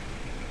things,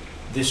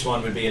 this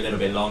one would be a little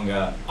bit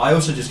longer. I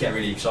also just get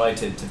really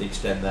excited to the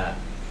extent that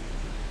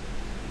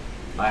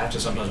I have to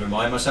sometimes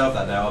remind myself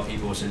that there are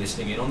people also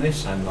listening in on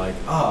this and like,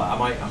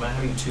 am I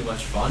having too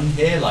much fun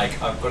here?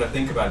 Like, I've got to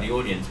think about the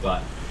audience,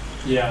 but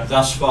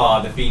thus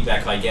far the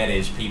feedback I get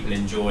is people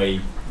enjoy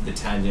the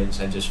tangents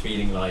and just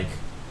feeling like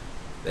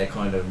they're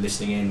kind of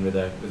listening in with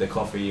a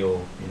coffee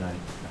or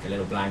like a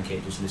little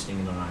blanket, just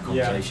listening in on our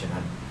conversation.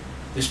 And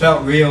this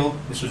felt real.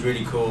 This was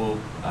really cool.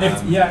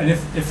 If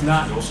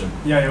not, it was awesome.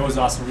 Yeah, it was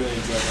awesome. Really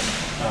enjoyed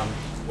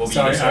it.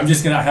 Sorry, I'm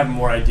just gonna have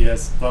more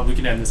ideas, but we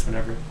can end this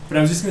whenever. But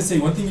I was just gonna say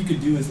one thing you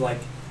could do is like,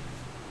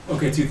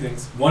 two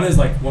things. One is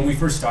like when we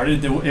first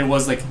started, it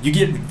was like you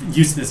get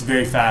used to this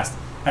very fast.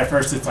 At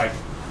first, it's like,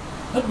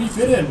 let me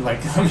fit in.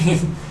 Like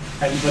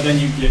but then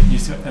you get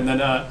used to it. And then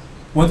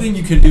one thing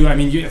you could do, I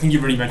think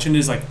you've already mentioned,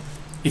 is like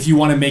if you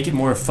want to make it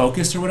more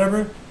focused or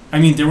whatever. I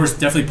mean, there was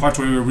definitely parts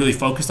where we were really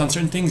focused on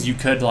certain things. You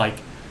could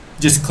like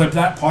just clip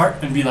that part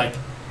and be like,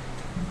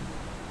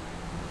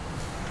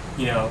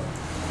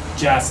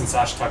 Jas and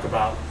Sasha talk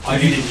about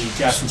community.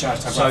 Jas and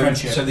Sasha talk about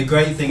friendship. So the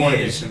great thing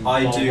is,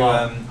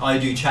 I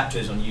do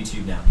chapters on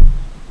YouTube now.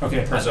 Okay,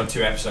 perfect. As of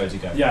 2 episodes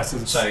ago. Yeah. So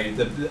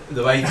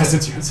the way. As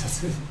of 2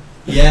 episodes.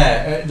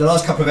 The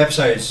last couple of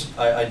episodes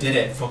I did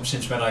it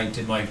since when I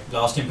did my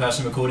last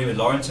in-person recording with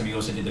Lawrence, and we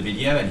also did the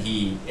video, and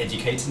he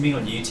educated me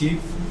on YouTube.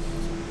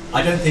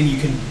 I don't think you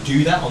can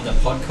do that on the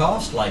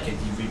podcast. Like, if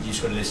you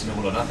just got to listen to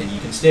all or nothing. You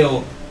can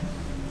still,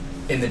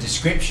 in the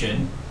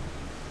description,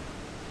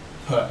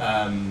 put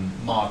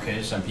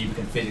markers, and people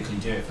can physically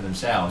do it for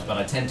themselves. But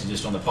I tend to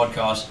just on the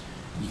podcast,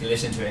 you can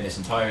listen to it in its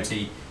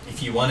entirety.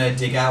 If you want to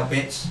dig out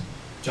bits,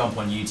 jump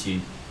on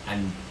YouTube,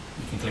 and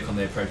you can click on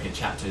the appropriate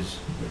chapters,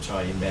 which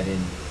I embed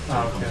in the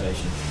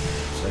conversation.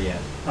 So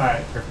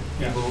Alright,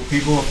 perfect.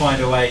 People will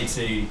find a way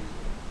to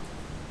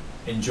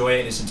enjoy it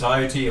in its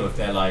entirety, or if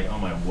they're like, oh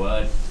my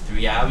word,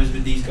 3 hours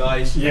with these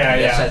guys,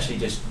 let's actually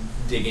just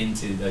dig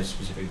into those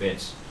specific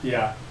bits.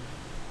 Yeah.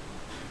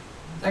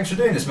 Thanks for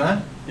doing this,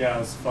 man. Yeah, it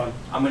was fun.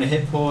 I'm going to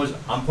hit pause.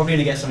 I'm probably going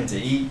to get something to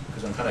eat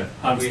because I'm kind of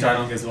hungry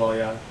starting now. As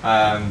well,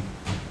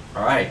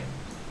 Alright.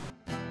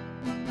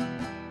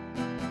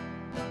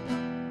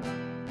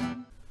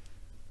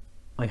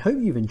 I hope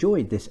you've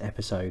enjoyed this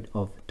episode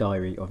of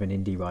Diary of an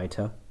Indie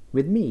Writer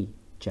with me,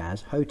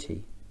 Jas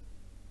Cocic.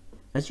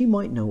 As you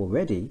might know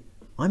already,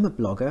 I'm a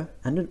blogger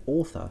and an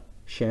author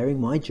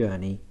sharing my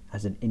journey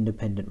as an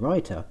independent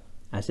writer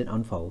as it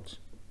unfolds.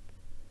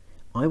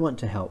 I want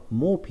to help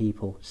more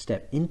people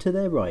step into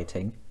their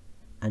writing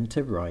and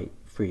to write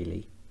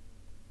freely.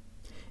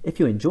 If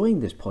you're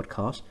enjoying this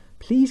podcast,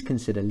 please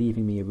consider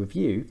leaving me a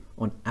review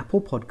on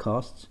Apple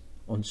Podcasts,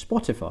 on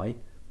Spotify,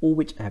 or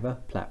whichever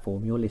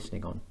platform you're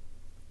listening on.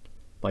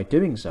 By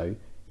doing so,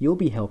 you'll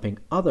be helping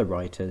other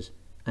writers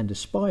and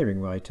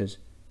aspiring writers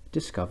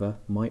discover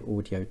my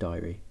audio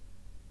diary.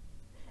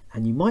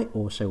 And you might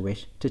also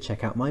wish to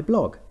check out my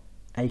blog,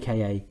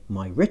 aka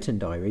my written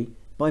diary,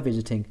 by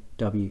visiting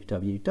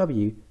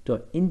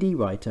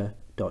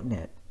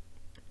www.indiewriter.net.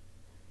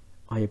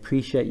 I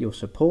appreciate your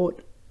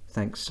support.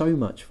 Thanks so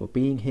much for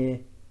being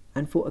here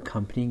and for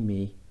accompanying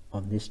me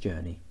on this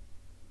journey.